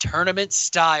tournament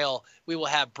style. We will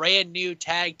have brand new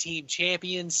tag team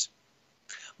champions.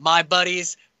 My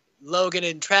buddies, Logan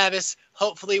and Travis,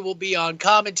 hopefully will be on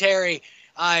commentary.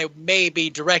 I may be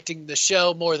directing the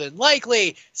show more than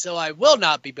likely, so I will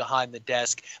not be behind the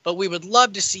desk. But we would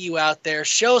love to see you out there.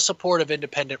 Show support of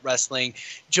independent wrestling.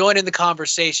 Join in the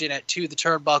conversation at To The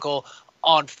Turnbuckle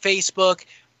on Facebook,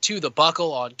 To The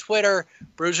Buckle on Twitter,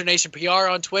 Bruiser Nation PR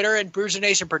on Twitter, and Bruiser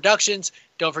Nation Productions.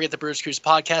 Don't forget the Bruce Cruise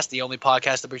Podcast, the only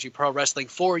podcast that brings you pro wrestling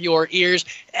for your ears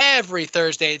every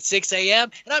Thursday at 6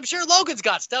 a.m. And I'm sure Logan's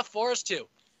got stuff for us, too.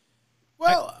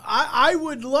 Well, I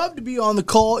would love to be on the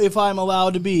call if I'm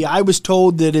allowed to be. I was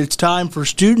told that it's time for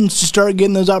students to start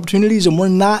getting those opportunities, and we're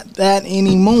not that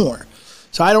anymore.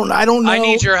 So I don't know.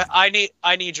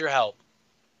 I need your help.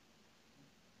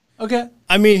 Okay.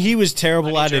 I mean, he was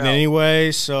terrible at it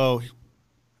anyway, so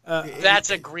that's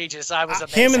egregious. I was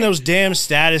amazing. Him and those damn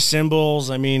status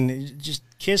symbols, I mean, just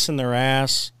kissing their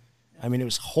ass. I mean, it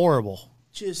was horrible.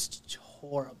 Just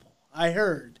horrible. I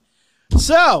heard.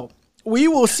 So we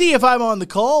will see if I'm on the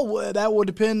call. That will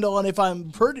depend on if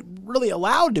I'm really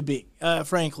allowed to be,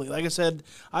 frankly. Like I said,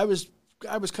 I was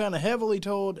kind of heavily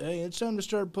told, hey, it's time to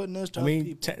start putting this stuff. I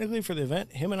mean, technically for the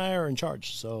event, him and I are in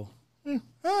charge, so.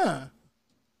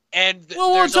 And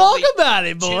we'll talk about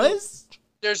it, boys.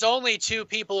 There's only two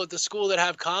people at the school that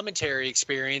have commentary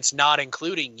experience, not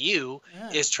including you,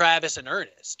 is Travis and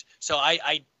Ernest. So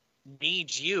I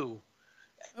need you.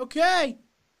 Okay.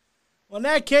 Well, in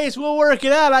that case, we'll work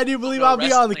it out. I do believe I'll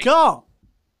be on the call.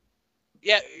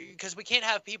 Yeah, because we can't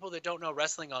have people that don't know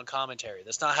wrestling on commentary.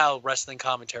 That's not how wrestling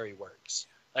commentary works.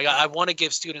 Like, I want to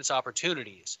give students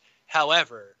opportunities.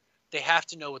 However, they have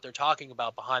to know what they're talking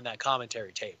about behind that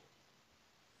commentary table.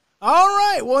 All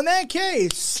right. Well, in that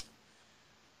case,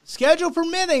 schedule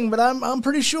permitting, but I'm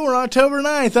pretty sure October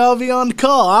 9th I'll be on the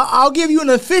call. I'll give you an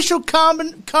official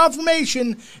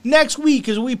confirmation next week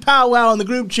as we powwow in the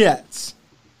group chats.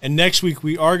 And next week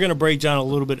we are going to break down a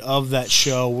little bit of that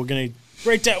show. We're going to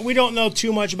break down. We don't know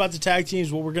too much about the tag teams,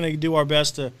 but we're going to do our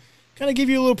best to kind of give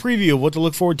you a little preview of what to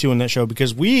look forward to in that show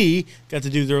because we got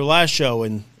to do their last show,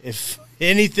 and if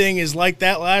anything is like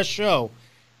that last show,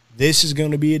 this is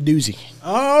going to be a doozy.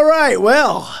 All right,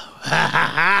 well,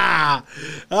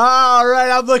 all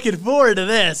right, I'm looking forward to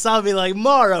this. I'll be like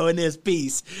Morrow in this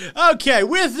piece. Okay,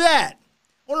 with that,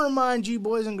 I want to remind you,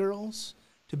 boys and girls,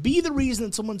 to be the reason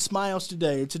that someone smiles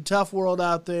today. It's a tough world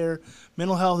out there.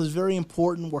 Mental health is very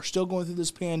important. We're still going through this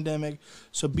pandemic.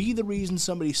 So be the reason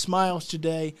somebody smiles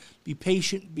today. Be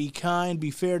patient, be kind,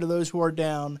 be fair to those who are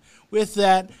down. With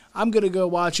that, I'm going to go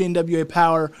watch NWA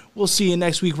Power. We'll see you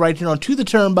next week right here on To The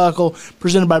Turnbuckle,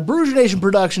 presented by Bruiser Nation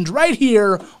Productions, right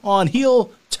here on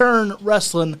Heel Turn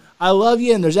Wrestling. I love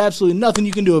you, and there's absolutely nothing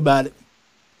you can do about it.